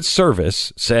Secret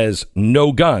Service says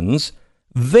no guns,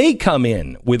 they come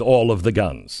in with all of the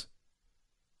guns.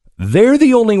 They're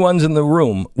the only ones in the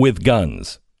room with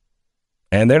guns.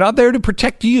 And they're not there to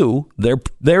protect you. They're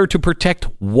there to protect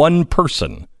one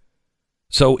person.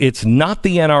 So it's not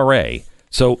the NRA.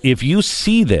 So if you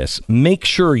see this, make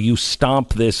sure you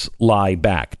stomp this lie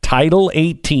back. Title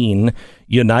 18,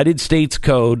 United States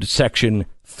Code, Section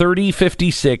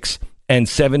 3056 and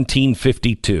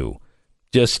 1752.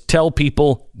 Just tell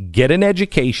people, get an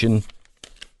education,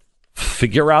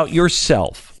 figure out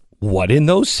yourself what in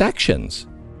those sections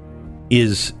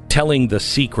is telling the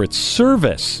Secret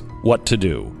Service what to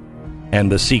do,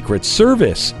 and the Secret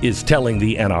Service is telling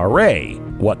the NRA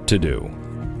what to do.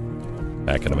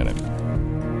 Back in a minute.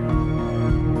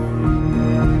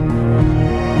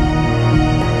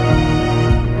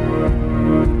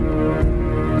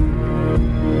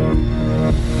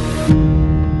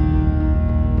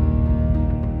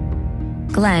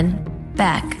 Glenn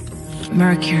Beck.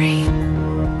 Mercury.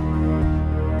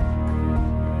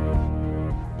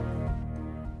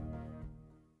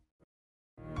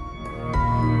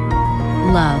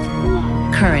 Love.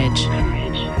 Courage.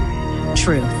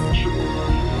 Truth.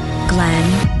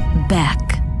 Glenn Beck.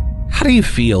 How do you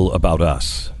feel about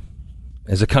us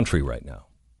as a country right now?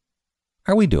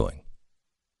 How are we doing?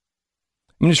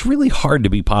 I mean, it's really hard to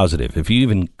be positive if you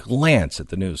even glance at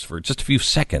the news for just a few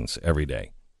seconds every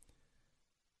day.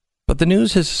 But the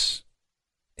news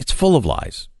it's full of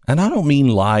lies. And I don't mean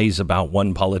lies about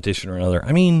one politician or another.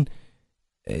 I mean,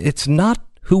 it's not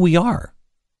who we are.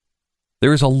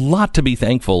 There is a lot to be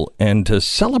thankful and to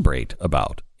celebrate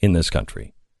about in this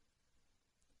country.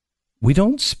 We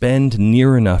don't spend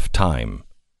near enough time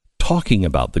talking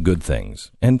about the good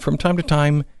things. And from time to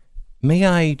time, may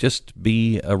I just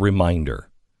be a reminder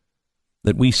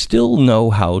that we still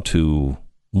know how to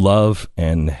love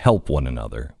and help one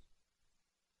another.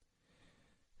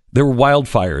 There were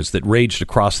wildfires that raged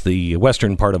across the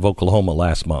western part of Oklahoma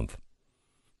last month.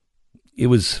 It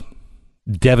was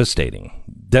devastated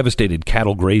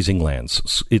cattle grazing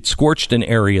lands. It scorched an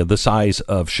area the size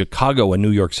of Chicago and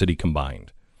New York City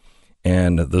combined.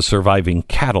 And the surviving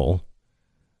cattle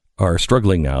are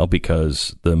struggling now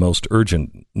because the most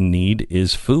urgent need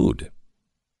is food.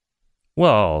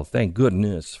 Well, thank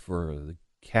goodness for the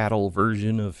cattle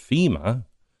version of FEMA.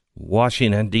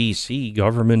 Washington, D.C.,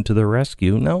 government to the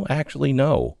rescue. No, actually,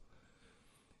 no.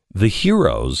 The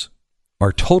heroes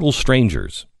are total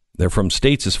strangers. They're from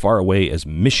states as far away as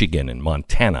Michigan and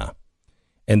Montana.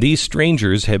 And these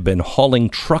strangers have been hauling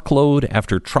truckload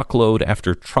after truckload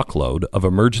after truckload of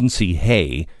emergency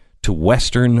hay to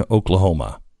western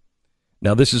Oklahoma.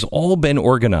 Now, this has all been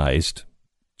organized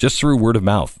just through word of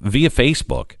mouth via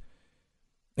Facebook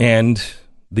and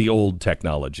the old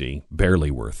technology,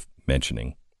 barely worth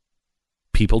mentioning.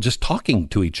 People just talking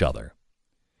to each other.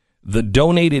 The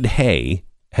donated hay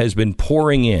has been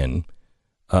pouring in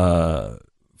from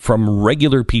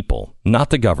regular people, not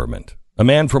the government, A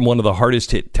man from one of the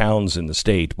hardest hit towns in the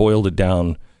state boiled it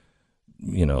down,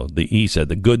 he said,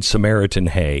 the Good Samaritan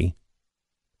hay.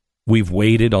 We've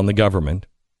waited on the government.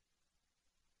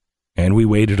 And we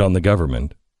waited on the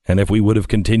government. And if we would have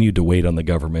continued to wait on the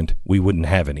government, we wouldn't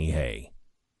have any hay.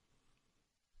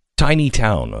 Tiny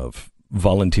town of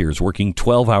volunteers working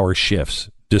 12-hour shifts,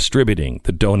 distributing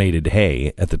the donated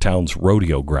hay at the town's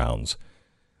rodeo grounds.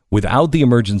 Without the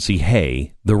emergency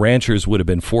hay, the ranchers would have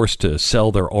been forced to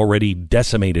sell their already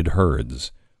decimated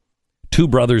herds. Two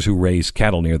brothers who raised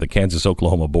cattle near the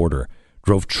Kansas-Oklahoma border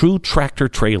drove true tractor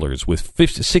trailers with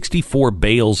 64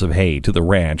 bales of hay to the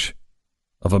ranch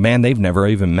of a man they've never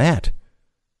even met.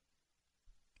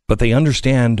 But they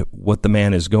understand what the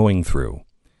man is going through,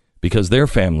 because their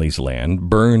family's land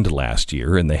burned last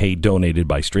year and the hay donated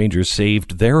by strangers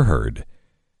saved their herd.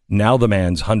 Now the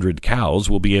man's 100 cows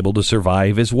will be able to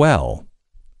survive as well.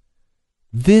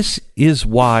 This is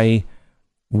why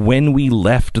when we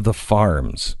left the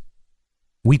farms,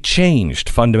 we changed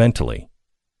fundamentally.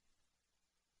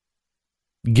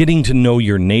 Getting to know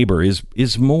your neighbor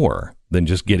is more than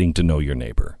just getting to know your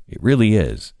neighbor. It really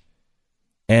is.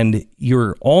 And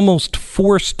you're almost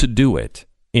forced to do it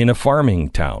in a farming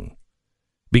town,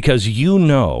 because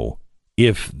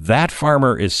if that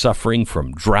farmer is suffering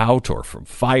from drought or from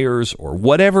fires or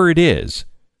whatever it is,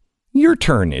 your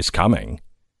turn is coming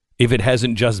if it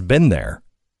hasn't just been there.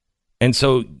 And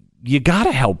so you got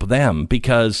to help them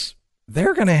because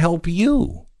they're going to help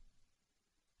you.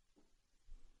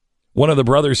 One of the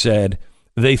brothers said,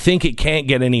 they think it can't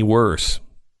get any worse,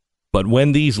 but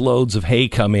when these loads of hay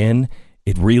come in,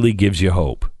 it really gives you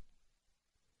hope.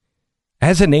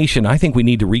 As a nation, I think we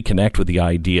need to reconnect with the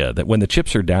idea that when the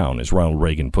chips are down, as Ronald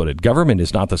Reagan put it, government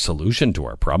is not the solution to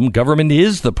our problem. Government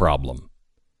is the problem.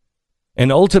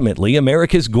 And ultimately,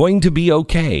 America is going to be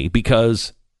okay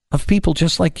because of people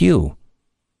just like you.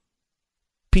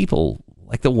 People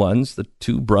like the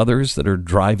two brothers that are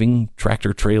driving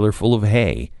tractor trailer full of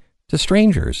hay to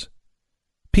strangers.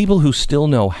 People who still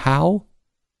know how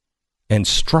and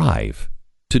strive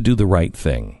to do the right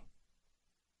thing.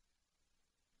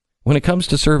 When it comes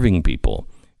to serving people,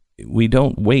 we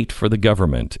don't wait for the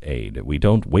government aid. We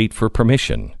don't wait for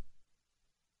permission.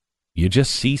 You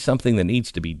just see something that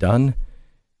needs to be done,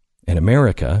 and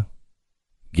America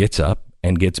gets up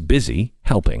and gets busy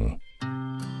helping.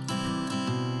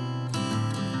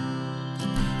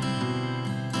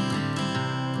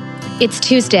 It's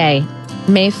Tuesday,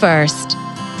 May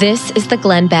 1st. This is the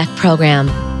Glenn Beck Program.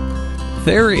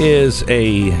 There is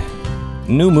a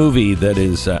new movie that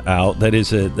is out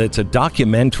that's a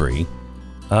documentary,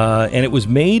 and it was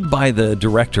made by the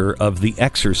director of The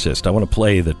Exorcist. I want to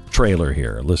play the trailer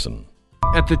here. Listen.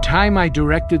 At the time I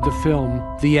directed the film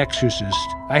The Exorcist,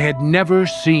 I had never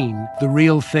seen the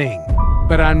real thing.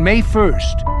 But on May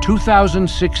 1st,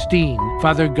 2016,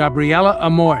 Father Gabriella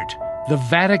Amorth, the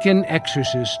Vatican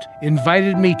exorcist,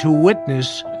 invited me to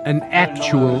witness an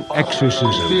actual exorcism.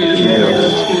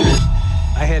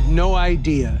 I had no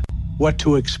idea what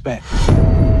to expect.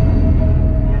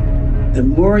 The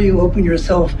more you open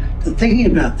yourself to thinking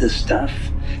about this stuff,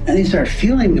 and you start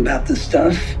feeling about this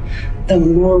stuff, the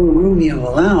more room you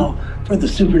allow for the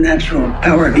supernatural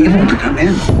power of evil to come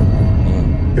in.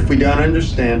 If we don't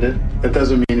understand it, that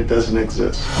doesn't mean it doesn't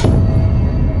exist.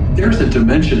 There's a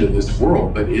dimension to this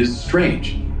world that is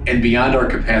strange and beyond our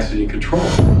capacity to control.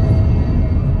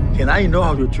 Can I know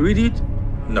how to treat it?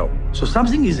 No. So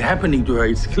something is happening to her,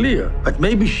 it's clear. But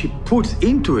maybe she puts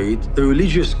into it the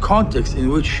religious context in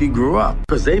which she grew up.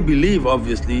 Because they believe,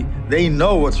 obviously, they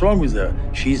know what's wrong with her.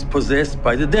 She's possessed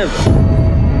by the devil.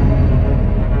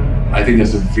 I think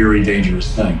that's a very dangerous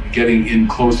thing. Getting in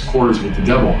close quarters with the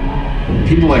devil.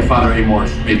 People like Father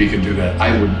Amorth maybe can do that.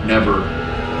 I would never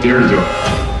dare to do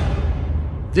it.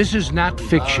 This is not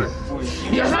fiction.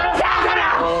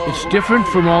 It's different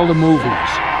from all the movies.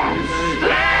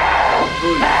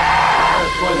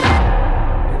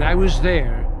 And I was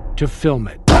there to film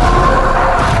it.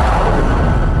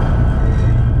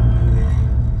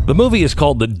 The movie is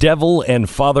called The Devil and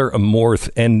Father Amorth,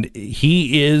 and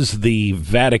he is the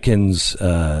Vatican's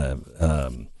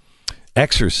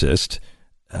exorcist.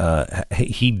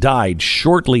 He died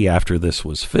shortly after this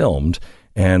was filmed,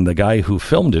 and the guy who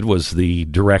filmed it was the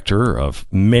director of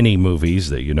many movies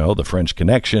that you know, The French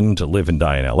Connection, To Live and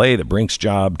Die in L.A., The Brinks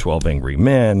Job, 12 Angry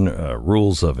Men,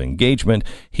 Rules of Engagement.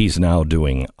 He's now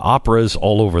doing operas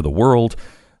all over the world.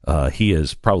 He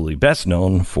is probably best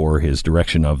known for his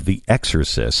direction of The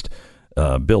Exorcist.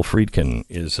 Bill Friedkin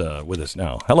is with us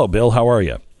now. Hello, Bill. How are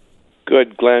you?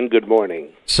 Good, Glenn. Good morning.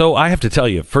 So I have to tell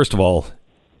you, first of all,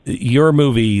 your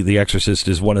movie, The Exorcist,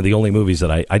 is one of the only movies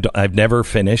that I've never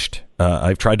finished.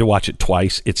 I've tried to watch it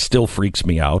twice. It still freaks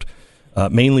me out,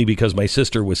 mainly because my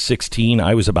sister was 16.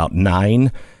 I was about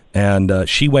 9, and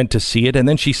she went to see it, and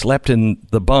then she slept in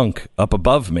the bunk up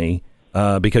above me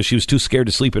because she was too scared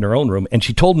to sleep in her own room, and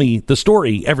she told me the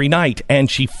story every night, and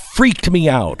she freaked me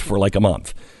out for like a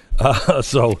month.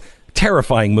 So,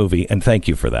 terrifying movie, and thank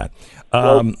you for that.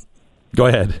 Go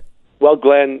ahead. Well,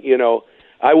 Glenn,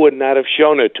 I would not have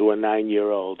shown it to a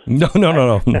 9-year-old. No.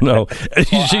 I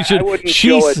wouldn't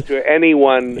show it to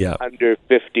anyone under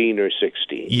 15 or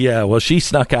 16. Yeah, well, she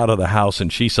snuck out of the house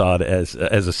and she saw it as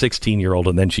a 16-year-old,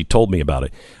 and then she told me about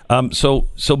it.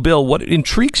 So, Bill, what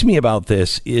intrigues me about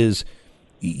this is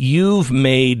you've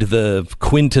made the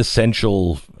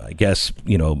quintessential, I guess,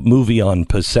 movie on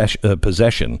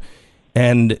possession.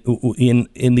 And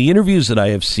in the interviews that I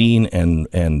have seen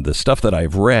and the stuff that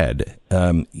I've read,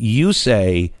 you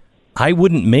say, I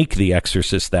wouldn't make The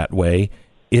Exorcist that way.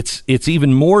 It's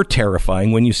even more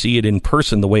terrifying when you see it in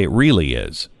person the way it really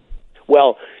is.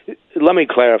 Well, let me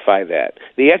clarify that.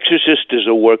 The Exorcist is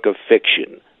a work of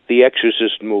fiction, the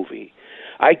Exorcist movie.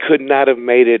 I could not have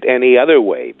made it any other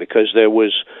way because there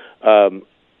was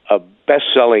a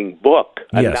best-selling book,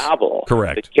 a novel,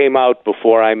 correct, that came out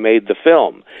before I made the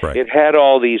film. Right. It had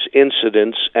all these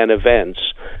incidents and events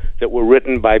that were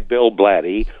written by Bill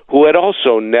Blatty, who had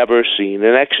also never seen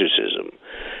an exorcism.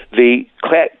 The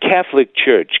Catholic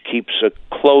Church keeps a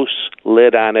close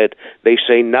lid on it. They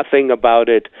say nothing about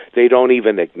it. They don't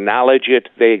even acknowledge it.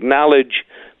 They acknowledge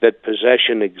that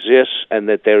possession exists and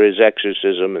that there is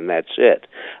exorcism, and that's it.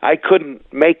 I couldn't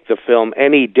make the film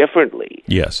any differently.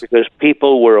 Yes. Because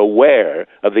people were aware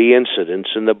of the incidents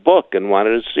in the book and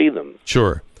wanted to see them.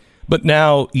 Sure. But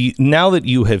now that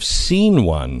you have seen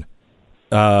one,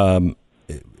 are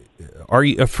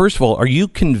you, first of all, are you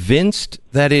convinced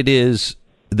that it is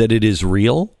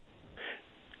real?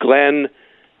 Glenn,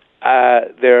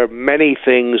 there are many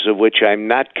things of which I'm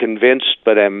not convinced,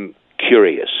 but I'm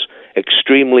curious.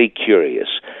 Extremely curious.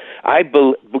 I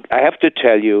have to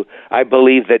tell you, I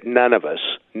believe that none of us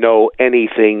know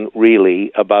anything really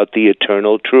about the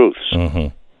eternal truths.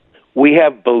 Mm-hmm. We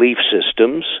have belief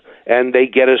systems, and they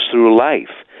get us through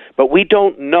life. But we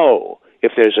don't know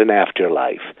if there's an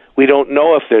afterlife. We don't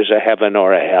know if there's a heaven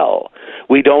or a hell.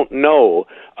 We don't know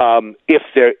if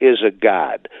there is a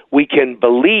God. We can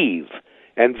believe,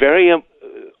 and very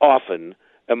often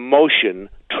emotion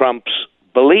trumps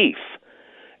belief.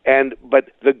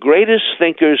 But the greatest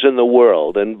thinkers in the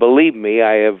world, and believe me,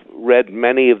 I have read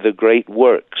many of the great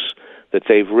works that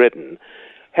they've written,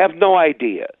 have no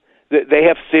idea. They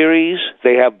have theories,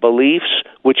 they have beliefs,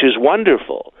 which is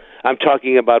wonderful. I'm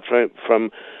talking about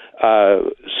from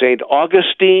St.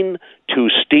 Augustine to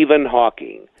Stephen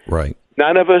Hawking. Right.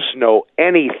 None of us know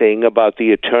anything about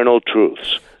the eternal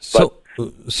truths. So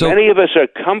many of us are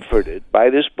comforted by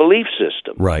this belief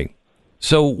system. Right.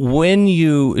 So when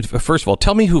first of all,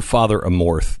 tell me who Father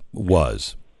Amorth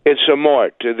was. It's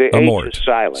Amorth, the Amorth. H is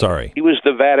silent. Sorry. He was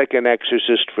the Vatican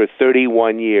exorcist for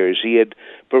 31 years. He had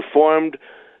performed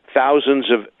thousands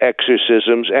of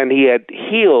exorcisms, and he had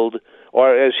healed,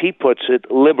 or as he puts it,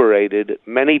 liberated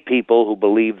many people who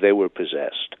believed they were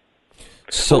possessed.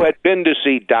 Who had been to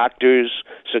see doctors,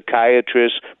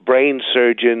 psychiatrists, brain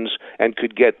surgeons, and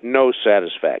could get no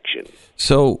satisfaction.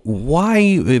 So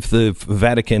why, if the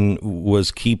Vatican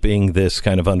was keeping this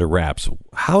kind of under wraps,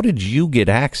 how did you get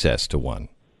access to one?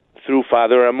 Through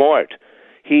Father Amorth.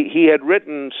 He had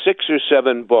written 6 or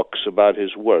 7 books about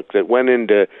his work that went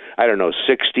into,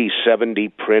 60, 70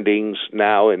 printings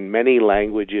now in many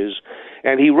languages.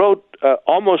 And he wrote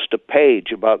almost a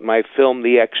page about my film,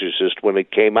 The Exorcist, when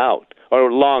it came out, or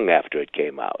long after it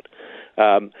came out.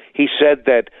 He said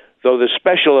that though the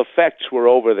special effects were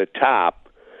over the top,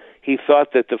 he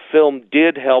thought that the film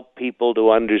did help people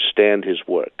to understand his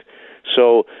work.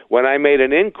 So when I made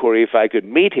an inquiry if I could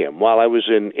meet him while I was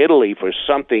in Italy for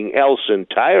something else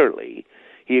entirely,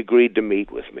 he agreed to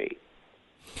meet with me.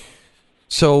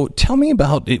 So tell me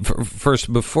about it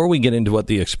first, before we get into what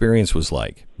the experience was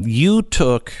like. You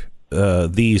took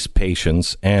these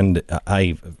patients and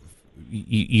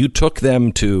you took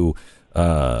them to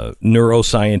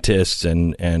neuroscientists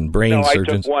and brain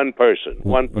surgeons. No, I took one person.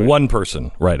 One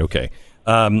person, right? Okay,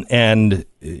 and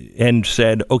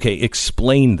said, "Okay,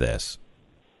 explain this."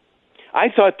 I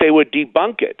thought they would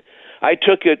debunk it. I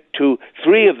took it to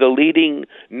 3 of the leading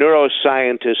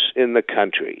neuroscientists in the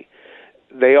country.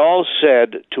 They all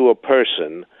said to a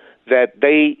person that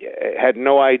they had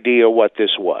no idea what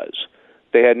this was.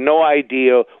 They had no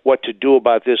idea what to do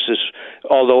about this.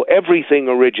 Although everything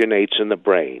originates in the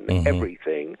brain,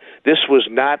 everything, this was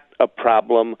not a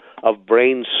problem of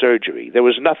brain surgery. There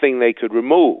was nothing they could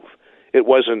remove. It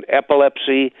wasn't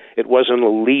epilepsy. It wasn't a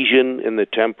lesion in the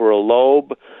temporal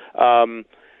lobe.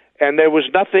 And there was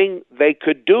nothing they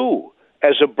could do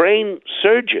as a brain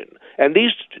surgeon. And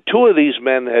two of these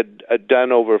men had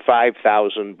done over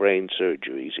 5,000 brain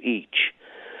surgeries each.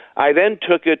 I then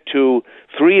took it to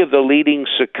 3 of the leading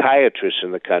psychiatrists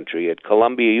in the country at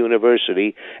Columbia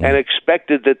University and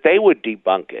expected that they would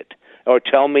debunk it or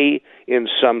tell me in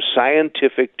some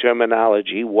scientific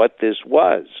terminology what this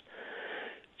was.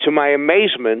 To my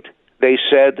amazement, they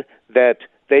said that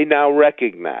they now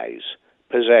recognize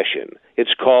possession.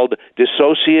 It's called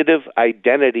dissociative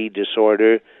identity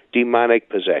disorder, demonic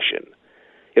possession.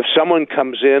 If someone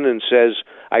comes in and says,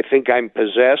 I think I'm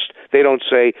possessed, they don't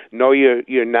say, no,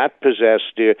 you're not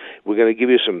possessed, dear. We're going to give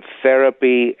you some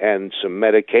therapy and some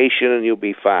medication and you'll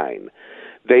be fine.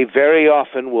 They very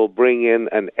often will bring in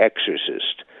an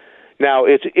exorcist. Now,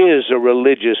 it is a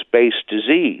religious-based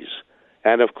disease,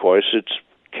 and of course it's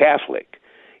Catholic.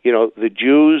 You know, the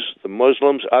Jews, the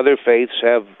Muslims, other faiths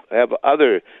have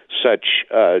other such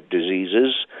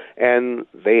diseases, and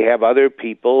they have other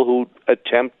people who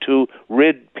attempt to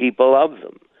rid people of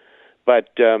them. But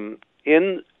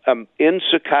in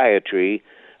psychiatry,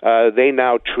 they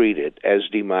now treat it as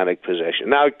demonic possession.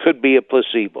 Now, it could be a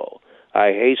placebo.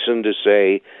 I hasten to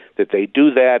say that they do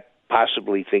that,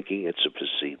 possibly thinking it's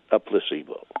a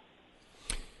placebo.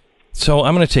 So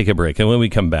I'm going to take a break, and when we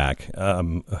come back,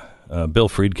 Bill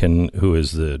Friedkin, who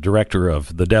is the director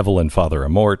of The Devil and Father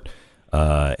Amorth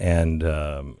and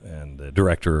the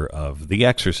director of The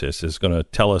Exorcist, is going to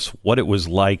tell us what it was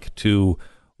like to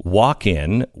walk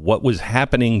in, what was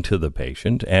happening to the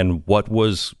patient, and what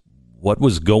was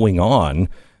going on,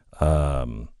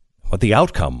 what the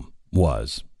outcome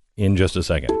was, in just a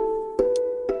second.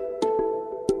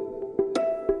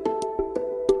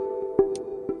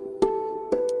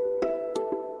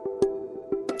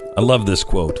 I love this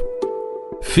quote.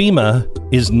 FEMA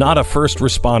is not a first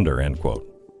responder, end quote.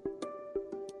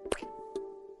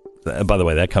 By the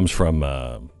way, that comes from,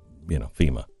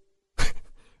 FEMA.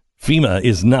 FEMA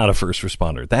is not a first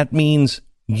responder. That means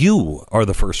you are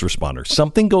the first responder.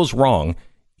 Something goes wrong,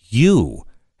 you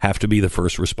have to be the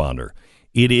first responder.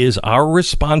 It is our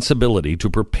responsibility to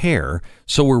prepare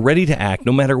so we're ready to act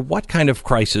no matter what kind of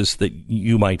crisis that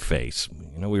you might face.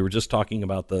 You know, we were just talking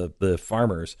about the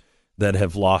farmers that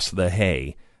have lost the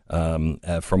hay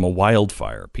from a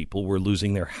wildfire. People were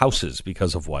losing their houses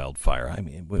because of wildfire. I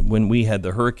mean, when we had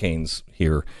the hurricanes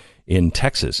here in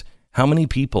Texas, how many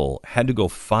people had to go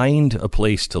find a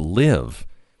place to live,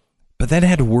 but then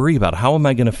had to worry about how am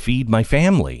I going to feed my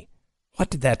family? What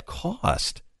did that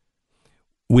cost?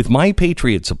 With My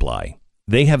Patriot Supply,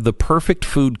 they have the perfect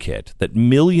food kit that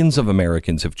millions of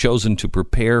Americans have chosen to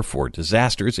prepare for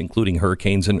disasters, including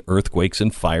hurricanes and earthquakes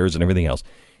and fires and everything else.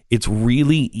 It's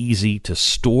really easy to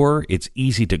store. It's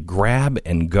easy to grab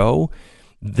and go.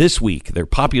 This week, their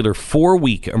popular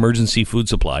 4-week emergency food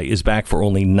supply is back for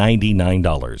only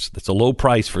 $99. That's a low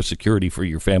price for security for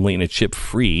your family, and it's shipped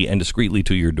free and discreetly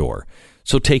to your door.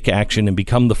 So take action and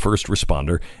become the first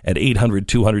responder at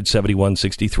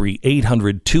 800-200-7163,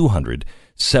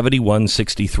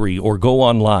 800-200-7163, or go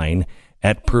online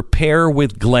at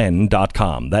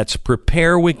preparewithglenn.com. That's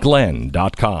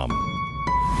preparewithglenn.com.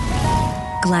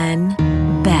 Glenn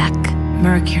Beck,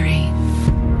 Mercury.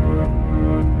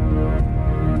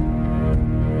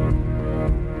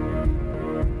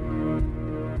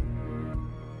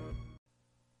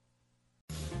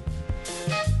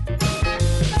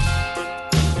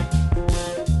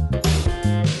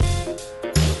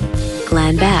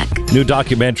 Glenn Beck. New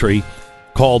documentary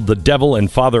called The Devil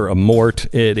and Father Amorth.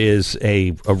 It is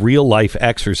a real-life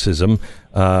exorcism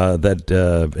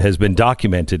that has been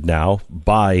documented now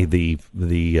by the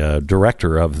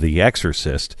director of The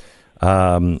Exorcist.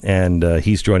 And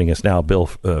he's joining us now, Bill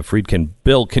Friedkin.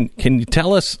 Bill, can you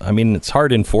tell us, I mean, it's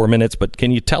hard in 4 minutes, but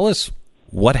can you tell us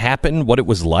what happened, what it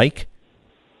was like?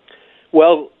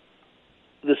 Well,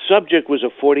 the subject was a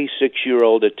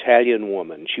 46-year-old Italian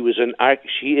woman. She is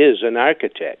an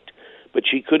architect, but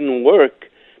she couldn't work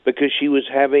because she was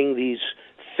having these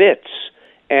fits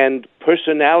and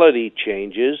personality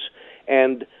changes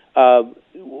and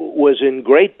was in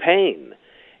great pain.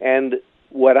 And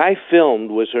what I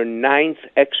filmed was her 9th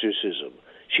exorcism.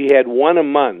 She had one a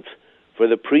month for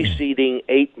the preceding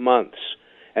 8 months,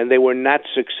 and they were not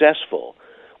successful,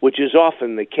 which is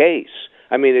often the case.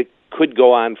 I mean, it could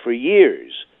go on for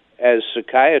years, as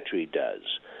psychiatry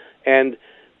does. And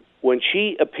when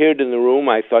she appeared in the room,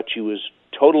 I thought she was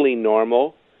totally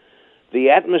normal.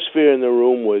 The atmosphere in the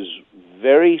room was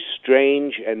very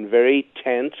strange and very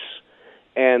tense,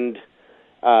 and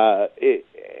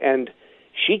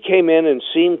she came in and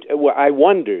seemed. Well, I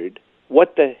wondered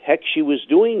what the heck she was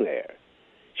doing there.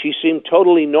 She seemed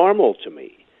totally normal to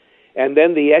me. And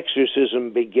then the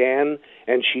exorcism began,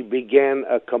 and she began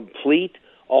a complete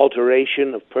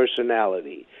alteration of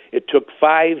personality. It took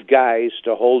 5 guys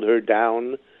to hold her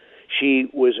down. She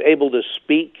was able to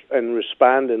speak and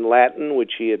respond in Latin,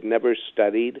 which she had never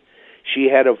studied. She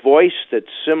had a voice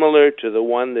that's similar to the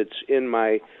one that's in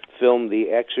my film, The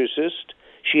Exorcist.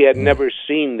 She had never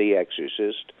seen The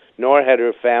Exorcist, nor had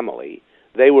her family.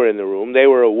 They were in the room. They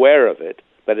were aware of it,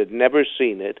 but had never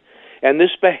seen it. And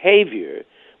this behavior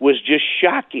was just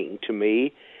shocking to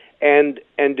me and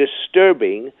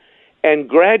disturbing, and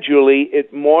gradually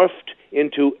it morphed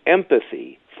into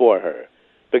empathy for her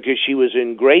because she was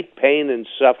in great pain and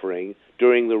suffering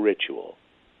during the ritual.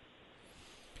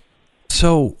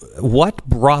 So what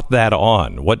brought that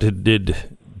on? What did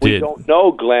we don't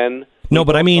know, Glenn. No,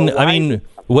 but I mean,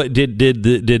 what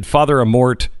did Father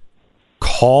Amorth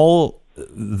call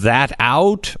that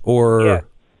out, or? Yeah.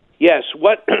 Yes,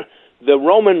 what the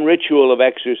Roman ritual of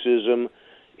exorcism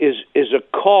is a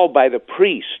call by the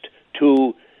priest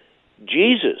to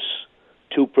Jesus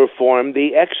to perform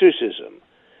the exorcism.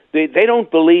 They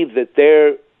don't believe that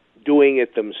they're doing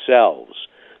it themselves.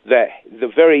 That the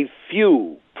very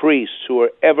few priests who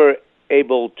are ever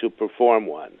able to perform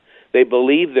one, they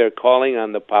believe they're calling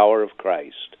on the power of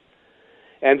Christ.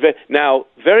 And now,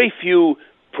 very few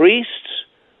priests,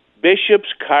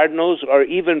 bishops, cardinals, or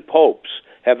even popes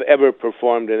have ever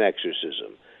performed an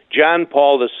exorcism. John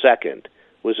Paul II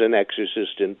was an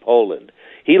exorcist in Poland.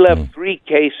 He left 3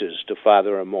 cases to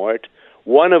Father Amorth,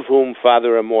 one of whom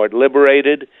Father Amorth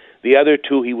liberated, the other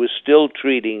 2 he was still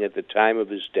treating at the time of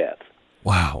his death.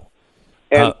 Wow.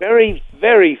 And very,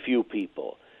 very few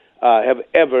people have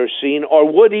ever seen or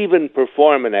would even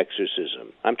perform an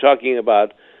exorcism. I'm talking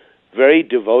about very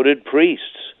devoted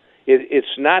priests.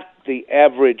 It's not the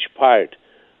average part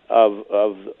of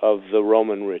the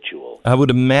Roman ritual. I would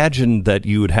imagine that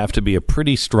you would have to be a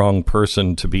pretty strong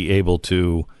person to be able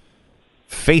to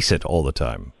face it all the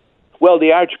time. Well,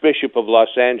 the Archbishop of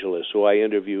Los Angeles, who I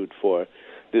interviewed for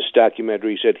this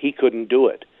documentary, said he couldn't do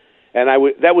it. And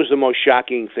that was the most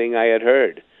shocking thing I had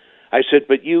heard. I said,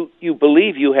 but you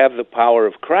believe you have the power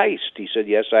of Christ? He said,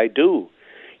 yes, I do.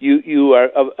 You are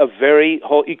a very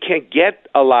whole, you can't get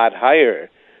a lot higher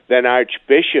than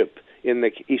Archbishop.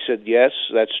 He said, yes,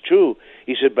 that's true.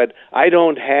 He said, but I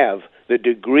don't have the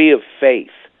degree of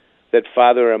faith that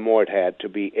Father Amorth had to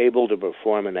be able to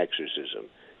perform an exorcism.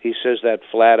 He says that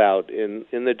flat out in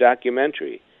the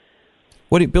documentary.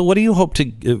 Bill, what do you hope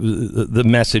the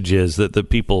message is that the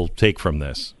people take from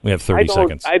this? We have 30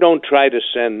 seconds. I don't try to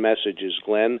send messages,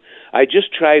 Glenn. I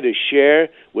just try to share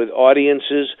with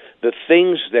audiences the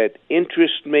things that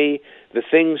interest me, the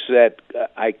things that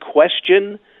I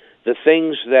question, the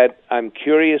things that I'm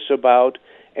curious about,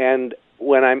 and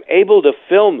when I'm able to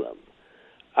film them,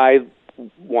 I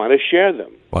want to share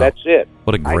them. Wow. That's it.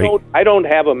 What a great... I don't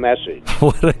have a message.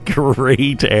 What a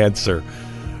great answer.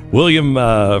 William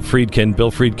Friedkin,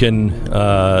 Bill Friedkin,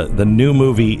 the new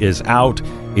movie is out.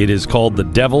 It is called The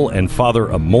Devil and Father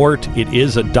Amorth. It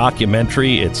is a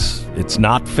documentary. It's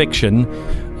not fiction,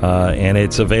 and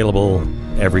it's available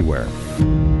everywhere.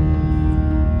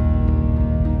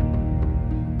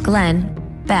 Glenn,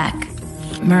 Beck,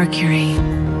 Mercury.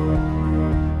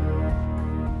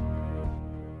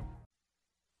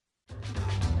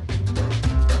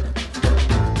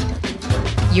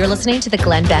 You're listening to the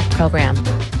Glenn Beck Program.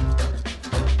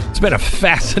 It's been a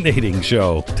fascinating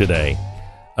show today.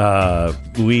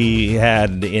 We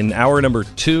had, in hour number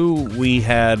 2, we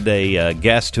had a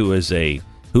guest who is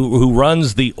who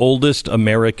runs the oldest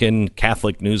American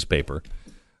Catholic newspaper,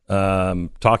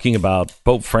 talking about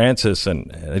Pope Francis,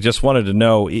 and I just wanted to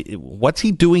know, what's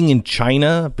he doing in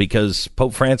China? Because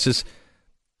Pope Francis,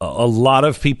 a lot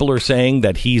of people are saying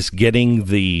that he's getting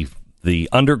the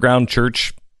underground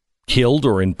church killed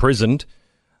or imprisoned,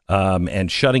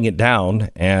 and shutting it down,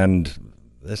 and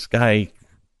this guy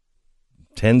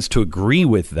tends to agree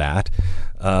with that.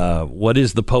 What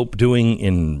is the Pope doing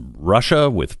in Russia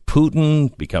with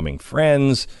Putin, becoming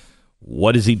friends?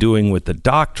 What is he doing with the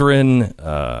doctrine?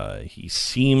 He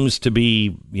seems to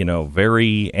be,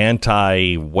 very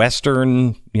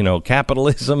anti-Western,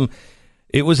 capitalism.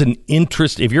 It was an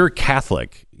interest. If you're a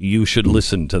Catholic, you should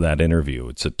listen to that interview.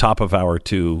 It's at top of hour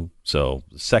 2, so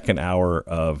the second hour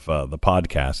of the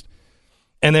podcast.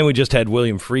 And then we just had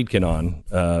William Friedkin on,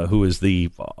 who is the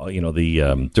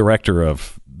director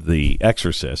of The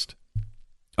Exorcist.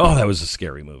 Oh, that was a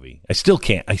scary movie. I still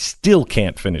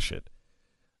can't finish it.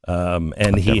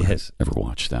 And he has never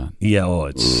watched that. Yeah,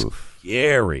 it's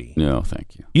scary. No,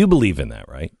 thank you. You believe in that,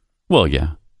 right? Well,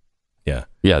 yeah.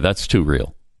 Yeah, that's too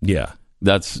real. Yeah.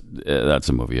 That's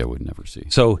a movie I would never see.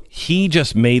 So he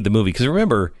just made the movie, because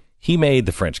remember, he made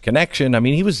The French Connection. I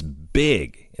mean, he was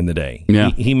big in the day.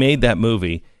 Yeah. He made that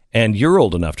movie, and you're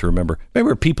old enough to remember.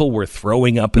 Remember, people were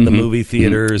throwing up in the movie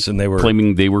theaters, and they were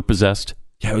claiming they were possessed.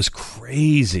 Yeah, it was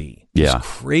crazy. Yeah. It was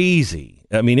crazy.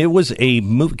 I mean, it was a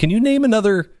movie. Can you name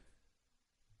another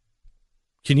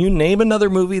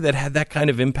movie that had that kind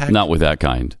of impact? Not with that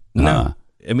kind. No.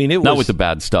 I mean, it was not with the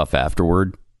bad stuff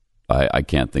afterward. I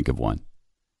can't think of one,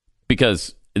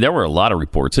 because there were a lot of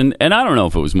reports, and I don't know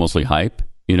if it was mostly hype.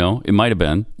 It might have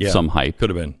been some hype. Could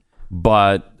have been.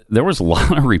 But there was a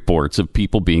lot of reports of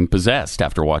people being possessed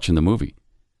after watching the movie.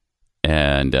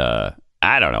 And I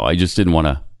don't know. I just didn't want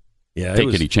to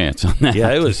take any chance on that.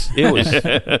 Yeah,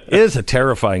 it is a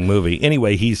terrifying movie.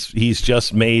 Anyway, he's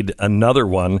just made another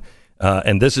one,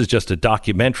 and this is just a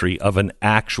documentary of an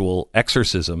actual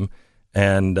exorcism.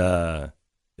 And,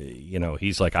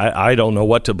 he's like, I don't know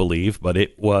what to believe, but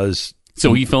it was.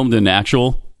 So he filmed an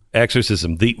actual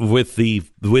exorcism with the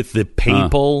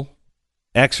papal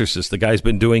exorcist. The guy's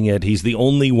been doing it. He's the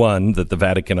only one that the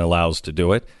Vatican allows to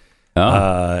do it.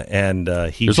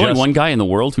 There's only one guy in the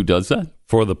world who does that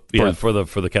for the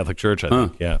Catholic Church, I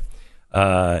think. Yeah.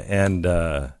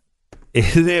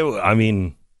 I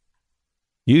mean,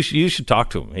 you should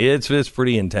talk to him. It's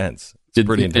pretty intense.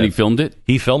 Pretty intense. And he filmed it?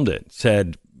 He filmed it.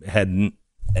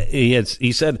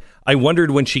 He said, I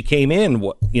wondered when she came in,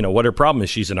 what her problem is.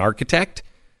 She's an architect.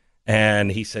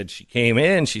 And he said she came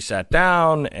in, she sat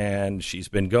down, and she's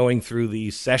been going through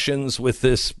these sessions with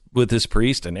this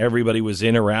priest, and everybody was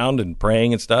in around and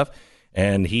praying and stuff.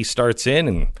 And he starts in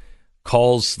and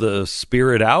calls the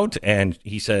spirit out, and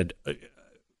he said,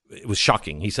 it was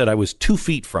shocking. He said, I was 2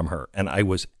 feet from her, and I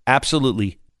was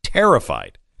absolutely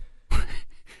terrified.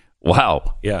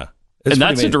 Wow. Yeah. And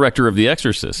that's the director of The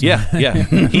Exorcist. Yeah.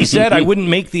 He said, I wouldn't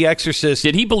make The Exorcist.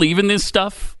 Did he believe in this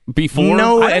stuff before?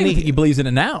 No, I don't think he believes in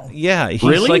it now. Yeah. He's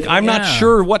really? like, I'm not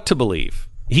sure what to believe.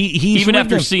 He's even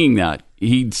after seeing that,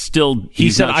 he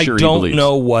said, I don't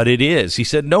know what it is. He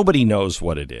said, nobody knows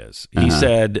what it is. He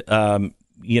said,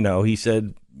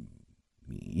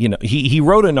 he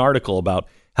wrote an article about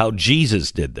how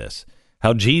Jesus did this,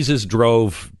 how Jesus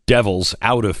drove devils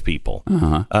out of people.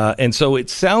 And so it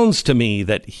sounds to me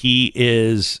that he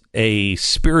is a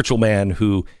spiritual man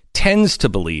who tends to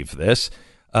believe this,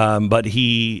 but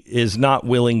he is not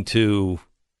willing to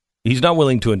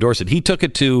endorse it. He took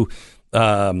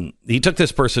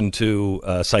this person to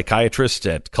a psychiatrist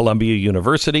at Columbia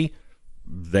University.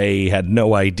 They had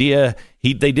no idea.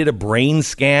 They did a brain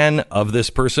scan of this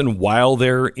person while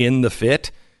they're in the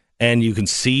fit, and you can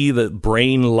see the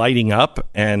brain lighting up,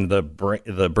 and the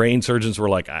brain surgeons were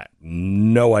like,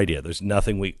 no idea. There's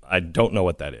nothing I don't know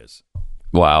what that is.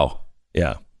 Wow.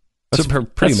 Yeah. That's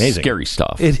pretty amazing. Scary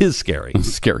stuff. It is scary.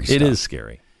 Scary stuff. It is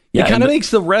scary. Yeah, it kind of makes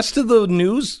the rest of the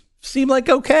news seem like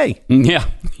okay. Yeah.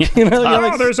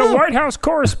 There's a White House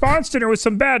correspondence dinner with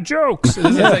some bad jokes.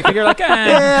 You're like,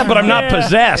 yeah, but I'm not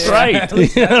possessed. Right.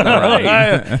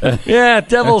 Yeah,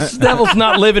 devil's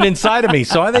not living inside of me,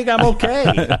 so I think I'm okay.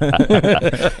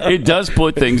 It does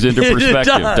put things into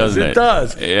perspective, doesn't it? It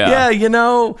does.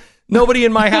 Yeah, nobody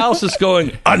in my house is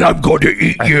going, and I'm going to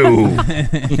eat you.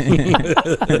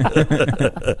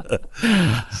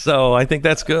 So I think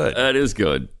that's good. That is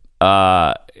good.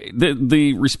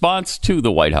 The response to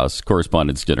the White House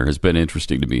Correspondents' Dinner has been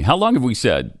interesting to me. How long have we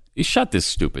said, shut this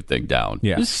stupid thing down?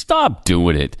 Yeah. Just stop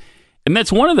doing it. And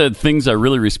that's one of the things I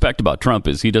really respect about Trump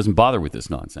is he doesn't bother with this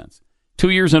nonsense.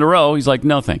 2 years in a row, he's like,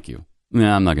 no, thank you.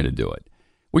 No, I'm not going to do it.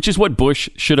 Which is what Bush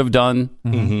should have done.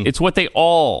 Mm-hmm. It's what they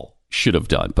all should have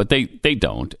done, but they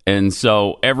don't. And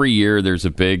so every year there's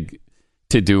a big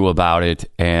to-do about it.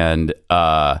 And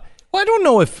well, I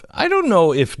don't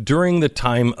know if during the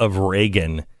time of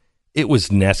Reagan it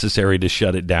was necessary to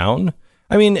shut it down.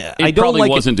 I mean, it probably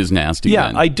wasn't as nasty. Yeah,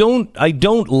 then. I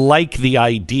don't like the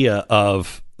idea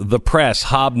of the press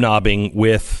hobnobbing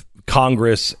with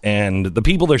Congress and the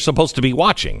people they're supposed to be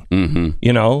watching.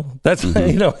 Mm-hmm. That's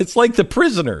it's like the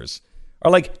prisoners are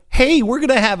like, hey, we're going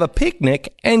to have a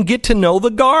picnic and get to know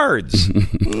the guards.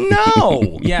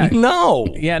 No.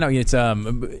 It's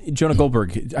Jonah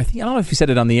Goldberg. I don't know if he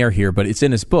said it on the air here, but it's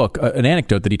in his book, an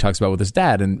anecdote that he talks about with his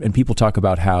dad, and people talk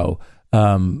about how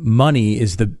money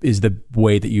is the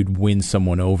way that you'd win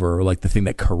someone over, or like the thing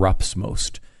that corrupts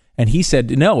most. And he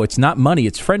said, no, it's not money,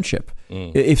 it's friendship.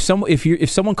 If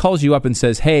someone calls you up and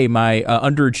says, hey, my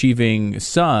underachieving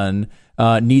son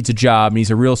needs a job and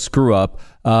he's a real screw up,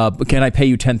 but can I pay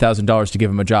you $10,000 to give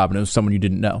him a job? And it was someone you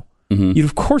didn't know. You'd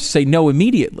of course say no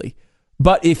immediately.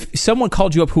 But if someone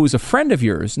called you up who was a friend of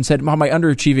yours and said, my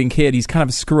underachieving kid, he's kind of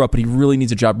a screw up, but he really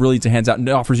needs a job, really needs a hands out, and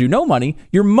offers you no money,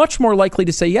 you're much more likely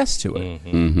to say yes to it.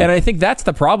 And I think that's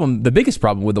the problem, the biggest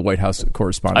problem with the White House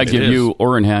correspondent. I give you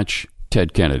Orrin Hatch,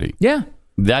 Ted Kennedy. Yeah.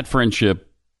 That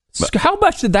friendship. How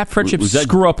much did that friendship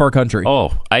screw up our country?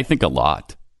 Oh, I think a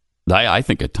lot. I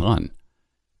think a ton.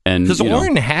 Because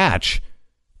Orrin Hatch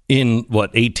in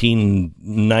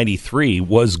 1893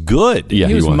 was good. Yeah,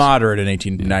 he was moderate in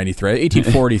 1893.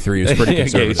 1843 he was pretty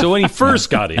conservative. Okay, so when he first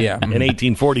got in, in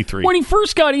 1843. When he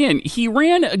first got in, he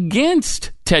ran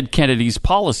against Ted Kennedy's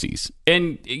policies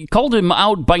and he called him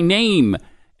out by name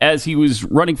as he was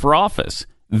running for office.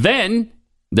 Then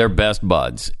they're best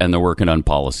buds and they're working on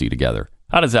policy together.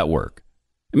 How does that work?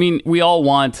 I mean, we all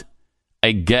want,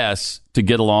 I guess, to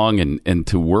get along and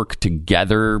to work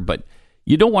together, but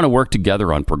you don't want to work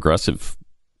together on progressive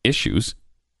issues.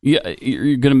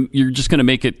 You're just gonna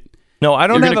make it. No, I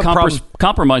don't have a problem.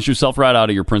 Compromise yourself right out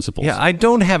of your principles. Yeah, I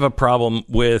don't have a problem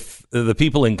with the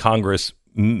people in Congress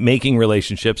making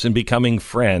relationships and becoming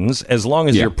friends as long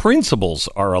as your principles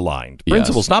are aligned.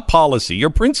 Principles, not policy. Your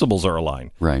principles are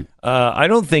aligned. Right. I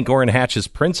don't think Orrin Hatch's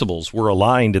principles were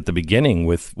aligned at the beginning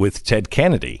with Ted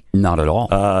Kennedy. Not at all.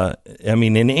 I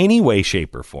mean, in any way,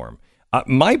 shape, or form.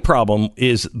 My problem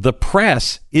is the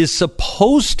press is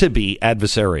supposed to be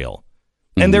adversarial,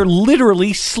 and they're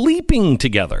literally sleeping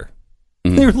together.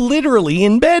 They're literally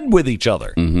in bed with each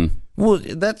other. Well,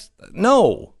 that's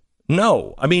no.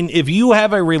 I mean, if you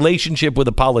have a relationship with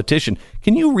a politician,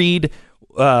 can you read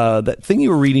that thing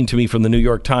you were reading to me from the New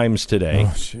York Times today?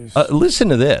 Listen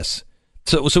to this.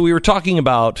 So we were talking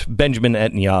about Benjamin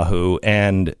Netanyahu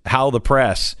and how the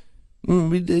press,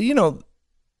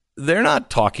 they're not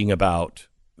talking about,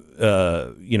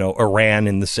 Iran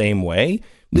in the same way.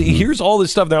 Here's all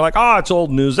this stuff. They're like, it's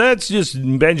old news. That's just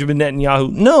Benjamin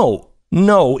Netanyahu.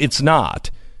 No, it's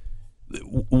not.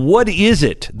 What is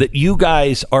it that you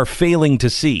guys are failing to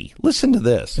see? Listen to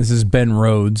this. This is Ben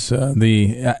Rhodes,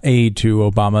 the aide to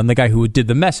Obama and the guy who did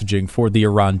the messaging for the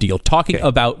Iran deal, talking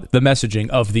about the messaging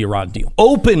of the Iran deal.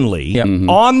 Openly,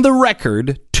 on the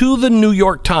record, to the New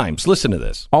York Times. Listen to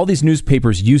this. All these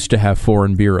newspapers used to have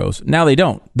foreign bureaus. Now they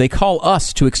don't. They call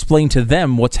us to explain to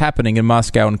them what's happening in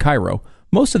Moscow and Cairo.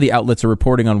 Most of the outlets are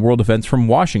reporting on world events from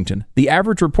Washington. The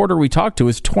average reporter we talk to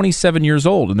is 27 years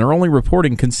old, and their only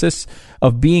reporting consists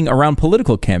of being around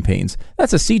political campaigns.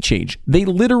 That's a sea change. They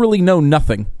literally know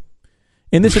nothing.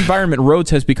 In this environment,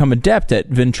 Rhodes has become adept at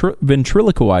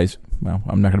ventriloquize. Well,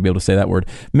 I'm not going to be able to say that word.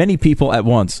 Many people at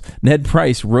once. Ned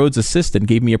Price, Rhodes' assistant,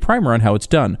 gave me a primer on how it's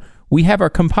done. We have our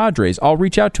compadres. I'll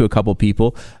reach out to a couple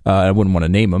people. I wouldn't want to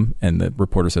name them. And the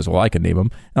reporter says, well, I can name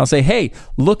them. And I'll say, hey,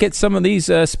 look at some of these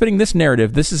spinning this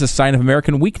narrative. This is a sign of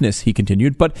American weakness, he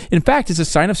continued. But in fact, it's a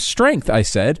sign of strength, I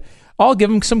said. I'll give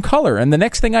them some color. And the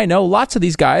next thing I know, lots of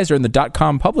these guys are in the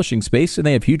 .com publishing space, and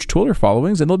they have huge Twitter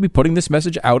followings, and they'll be putting this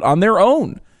message out on their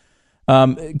own.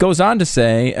 It goes on to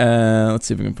say, let's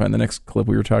see if we can find the next clip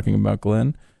we were talking about,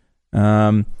 Glenn.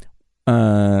 When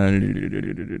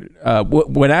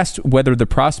asked whether the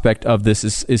prospect of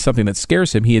this is something that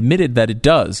scares him, he admitted that it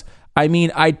does. I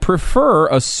mean, I'd prefer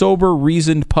a sober,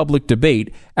 reasoned public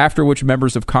debate after which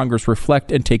members of Congress reflect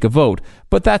and take a vote,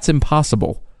 but that's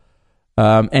impossible.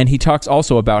 And he talks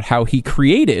also about how he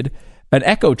created an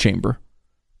echo chamber.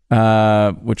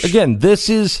 Which again, this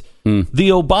is the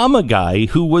Obama guy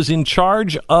who was in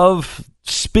charge of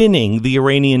spinning the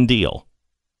Iranian deal.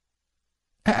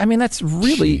 I mean, that's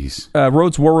really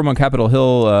Rhodes' War Room on Capitol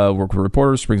Hill, worked with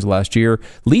reporters, springs of last year.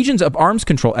 Legions of arms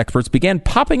control experts began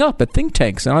popping up at think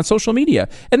tanks and on social media,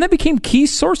 and then became key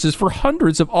sources for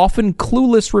hundreds of often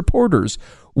clueless reporters.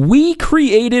 We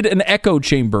created an echo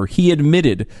chamber, he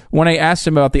admitted, when I asked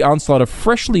him about the onslaught of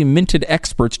freshly minted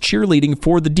experts cheerleading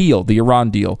for the deal, the Iran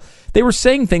deal. They were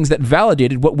saying things that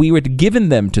validated what we had given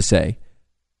them to say.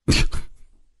 Look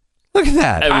at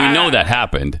that. And we know that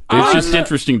happened. It's just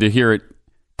interesting to hear it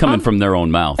coming from their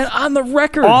own mouth. And on the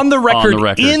record. On the record.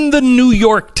 In the New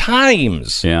York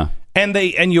Times. Yeah.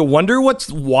 And you wonder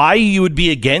why you would be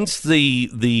against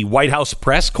the White House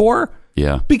press corps?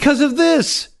 Yeah. Because of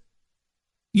this.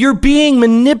 You're being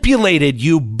manipulated,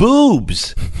 you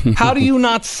boobs. How do you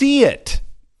not see it?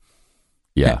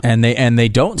 Yeah. And they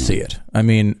don't see it. I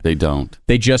mean, they don't.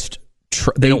 They just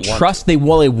they trust. They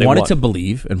wanted to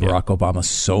believe in Barack Obama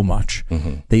so much.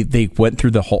 Mm-hmm. They went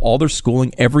through all their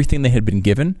schooling, everything they had been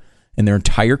given in their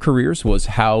entire careers was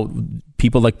how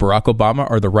people like Barack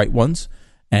Obama are the right ones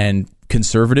and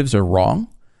conservatives are wrong.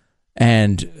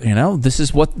 And, this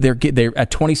is what they're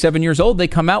at 27 years old, they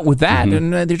come out with that.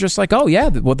 And they're just like, oh, yeah,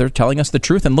 well, they're telling us the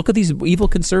truth. And look at these evil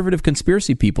conservative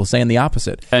conspiracy people saying the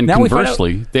opposite. And now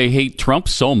conversely, they hate Trump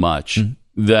so much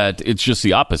that it's just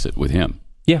the opposite with him.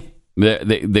 Yeah.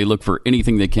 They look for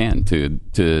anything they can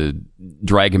to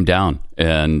drag him down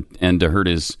and to hurt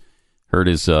his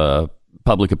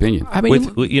public opinion. I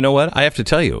mean, you know what? I have to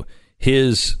tell you,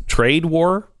 his trade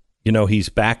war, he's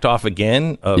backed off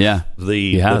again of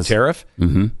the tariff.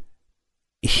 Mm-hmm.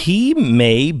 He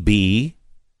may be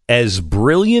as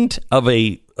brilliant of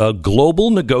a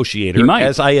global negotiator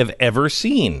as I have ever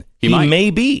seen. He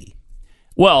may be.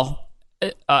 Well,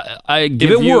 I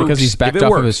give if it you works, because he's backed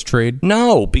off of his trade.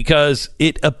 No, because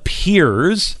it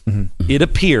appears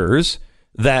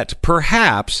that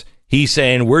perhaps he's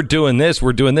saying we're doing this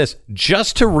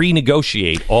just to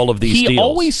renegotiate all of these deals. He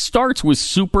always starts with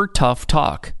super tough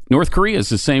talk. North Korea is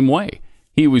the same way.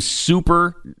 He was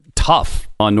super tough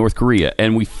on North Korea,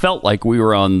 and we felt like we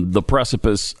were on the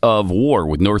precipice of war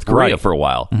with North Korea for a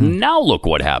while. Now look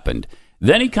what happened.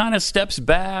 Then he kind of steps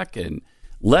back and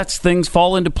lets things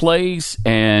fall into place.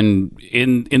 And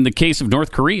in the case of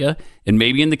North Korea, and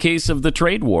maybe in the case of the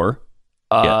trade war,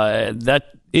 that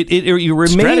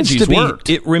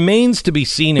it remains to be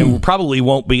seen, and probably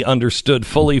won't be understood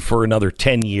fully for another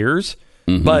 10 years.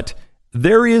 But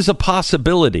there is a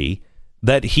possibility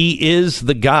that he is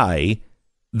the guy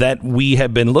that we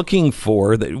have been looking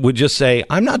for, that would just say,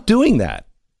 I'm not doing that.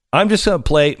 I'm just going to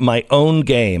play my own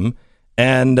game,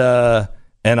 and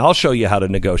I'll show you how to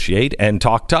negotiate and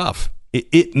talk tough.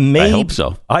 It may. I hope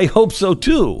so. I hope so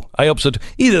too.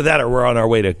 Either that, or we're on our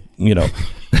way to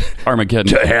Armageddon.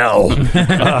 To hell. One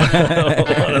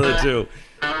of the two.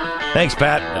 Thanks,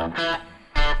 Pat.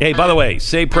 Hey, by the way,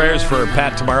 say prayers for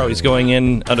Pat tomorrow. He's going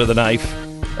in under the knife.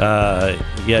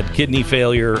 He had kidney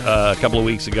failure a couple of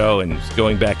weeks ago, and he's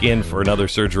going back in for another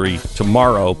surgery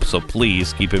tomorrow. So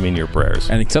please keep him in your prayers.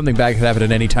 And something bad could happen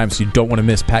at any time, so you don't want to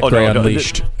miss Pat Gray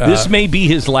Unleashed. This may be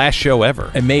his last show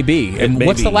ever. It may be. And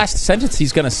what's the last sentence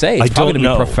he's going to say? It's probably going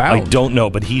to be profound. I don't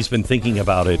know, but he's been thinking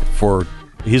about it for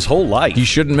his whole life. You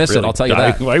shouldn't miss it, I'll tell you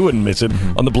that. I wouldn't miss it.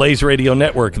 On the Blaze Radio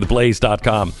Network,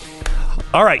 theblaze.com.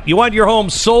 All right, you want your home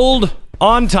sold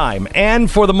on time and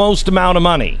for the most amount of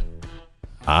money?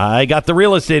 I got the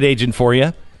real estate agent for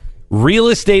you.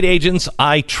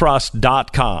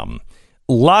 realestateagentsitrust.com.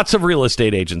 Lots of real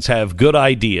estate agents have good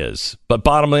ideas, but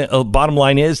bottom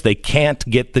line is they can't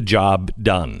get the job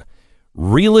done.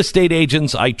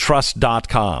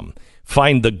 realestateagentsitrust.com.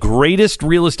 Find the greatest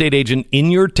real estate agent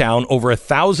in your town. Over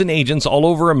 1,000 agents all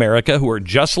over America who are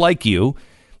just like you.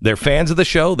 They're fans of the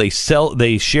show. They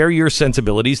share your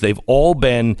sensibilities. They've all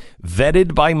been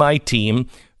vetted by my team,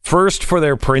 first for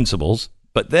their principles,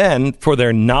 but then for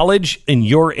their knowledge in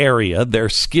your area, their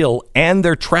skill, and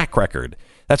their track record.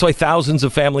 That's why thousands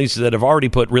of families that have already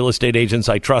put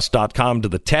realestateagentsitrust.com to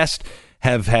the test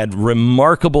have had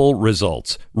remarkable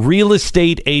results.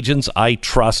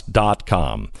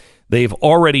 realestateagentsitrust.com. They've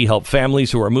already helped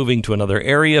families who are moving to another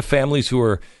area, families who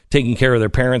are taking care of their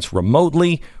parents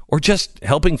remotely, or just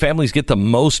helping families get the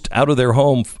most out of their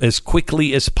home as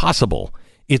quickly as possible.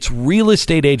 It's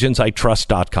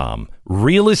realestateagentsitrust.com.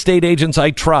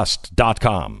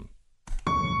 realestateagentsitrust.com.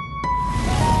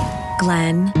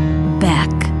 Glenn Beck,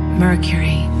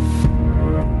 Mercury.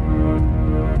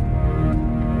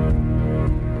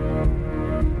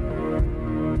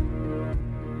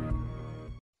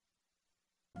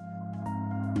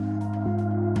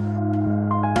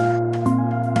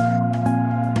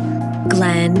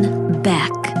 Glenn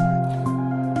Beck.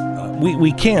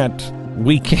 We can't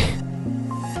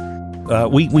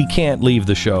leave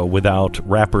the show without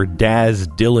rapper Daz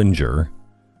Dillinger,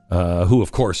 who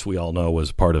of course we all know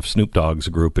was part of Snoop Dogg's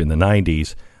group in the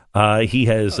 90s. He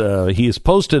has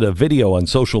posted a video on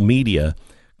social media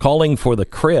calling for the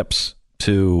Crips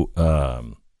to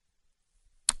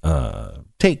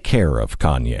take care of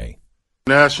Kanye.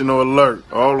 National alert.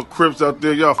 All the Crips out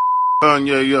there, y'all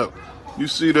Kanye up. You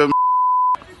see them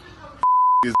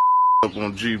is up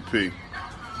on GP.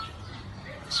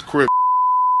 It's Crip.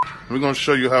 We're going to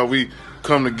show you how we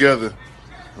come together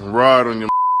and ride on your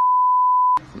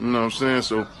you know what I'm saying?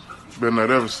 So, better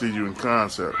not ever see you in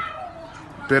concert.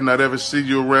 Better not ever see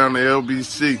you around the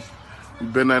LBC.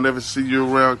 Better not ever see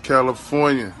you around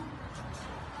California.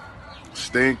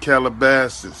 Stay in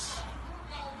Calabasas.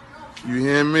 You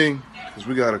hear me? Because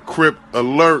we got a Crip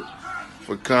alert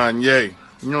for Kanye.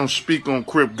 You don't speak on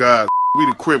Crip guys. We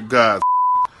the Crip guys.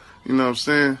 You know what I'm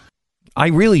saying? I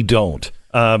really don't.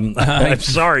 I'm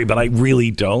sorry, but I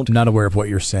really don't. Not aware of what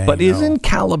you're saying. But isn't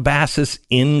Calabasas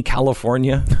in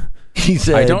California? He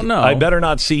said, I don't know. I better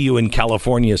not see you in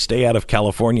California. Stay out of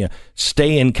California.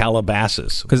 Stay in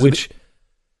Calabasas, which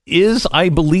is, I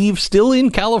believe, still in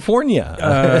California.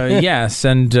 Yes,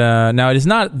 and now it is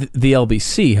not the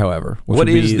LBC, however. What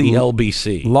is the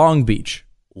LBC? Long Beach,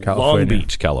 California. Long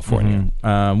Beach, California.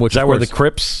 Mm-hmm. Which, is that where the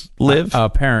Crips live?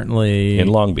 Apparently. In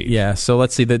Long Beach. Yeah, so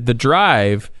let's see. The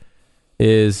drive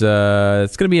is,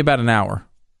 it's going to be about an hour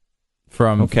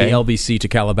from the LBC to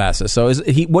Calabasas. So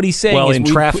what he's saying is... Well, in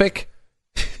traffic?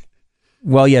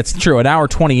 Well, yeah, it's true. An hour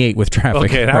 28 with traffic.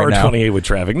 Okay, an hour 28 with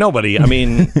traffic. Nobody. I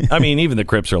mean, even the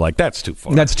Crips are like, that's too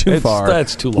far. That's too far.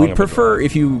 That's too long. We'd prefer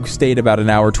if you stayed about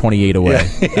an hour 28 away.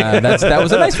 That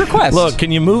was a nice request. Look,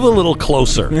 can you move a little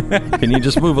closer? Can you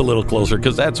just move a little closer?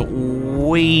 Because that's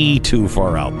way too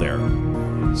far out there.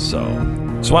 So,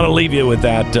 just want to leave you with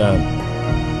that.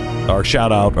 Our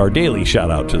shout out, our daily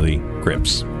shout out to the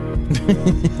Crips.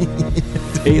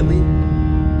 Daily.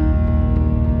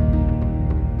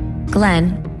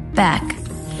 Glenn Beck,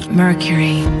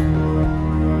 Mercury.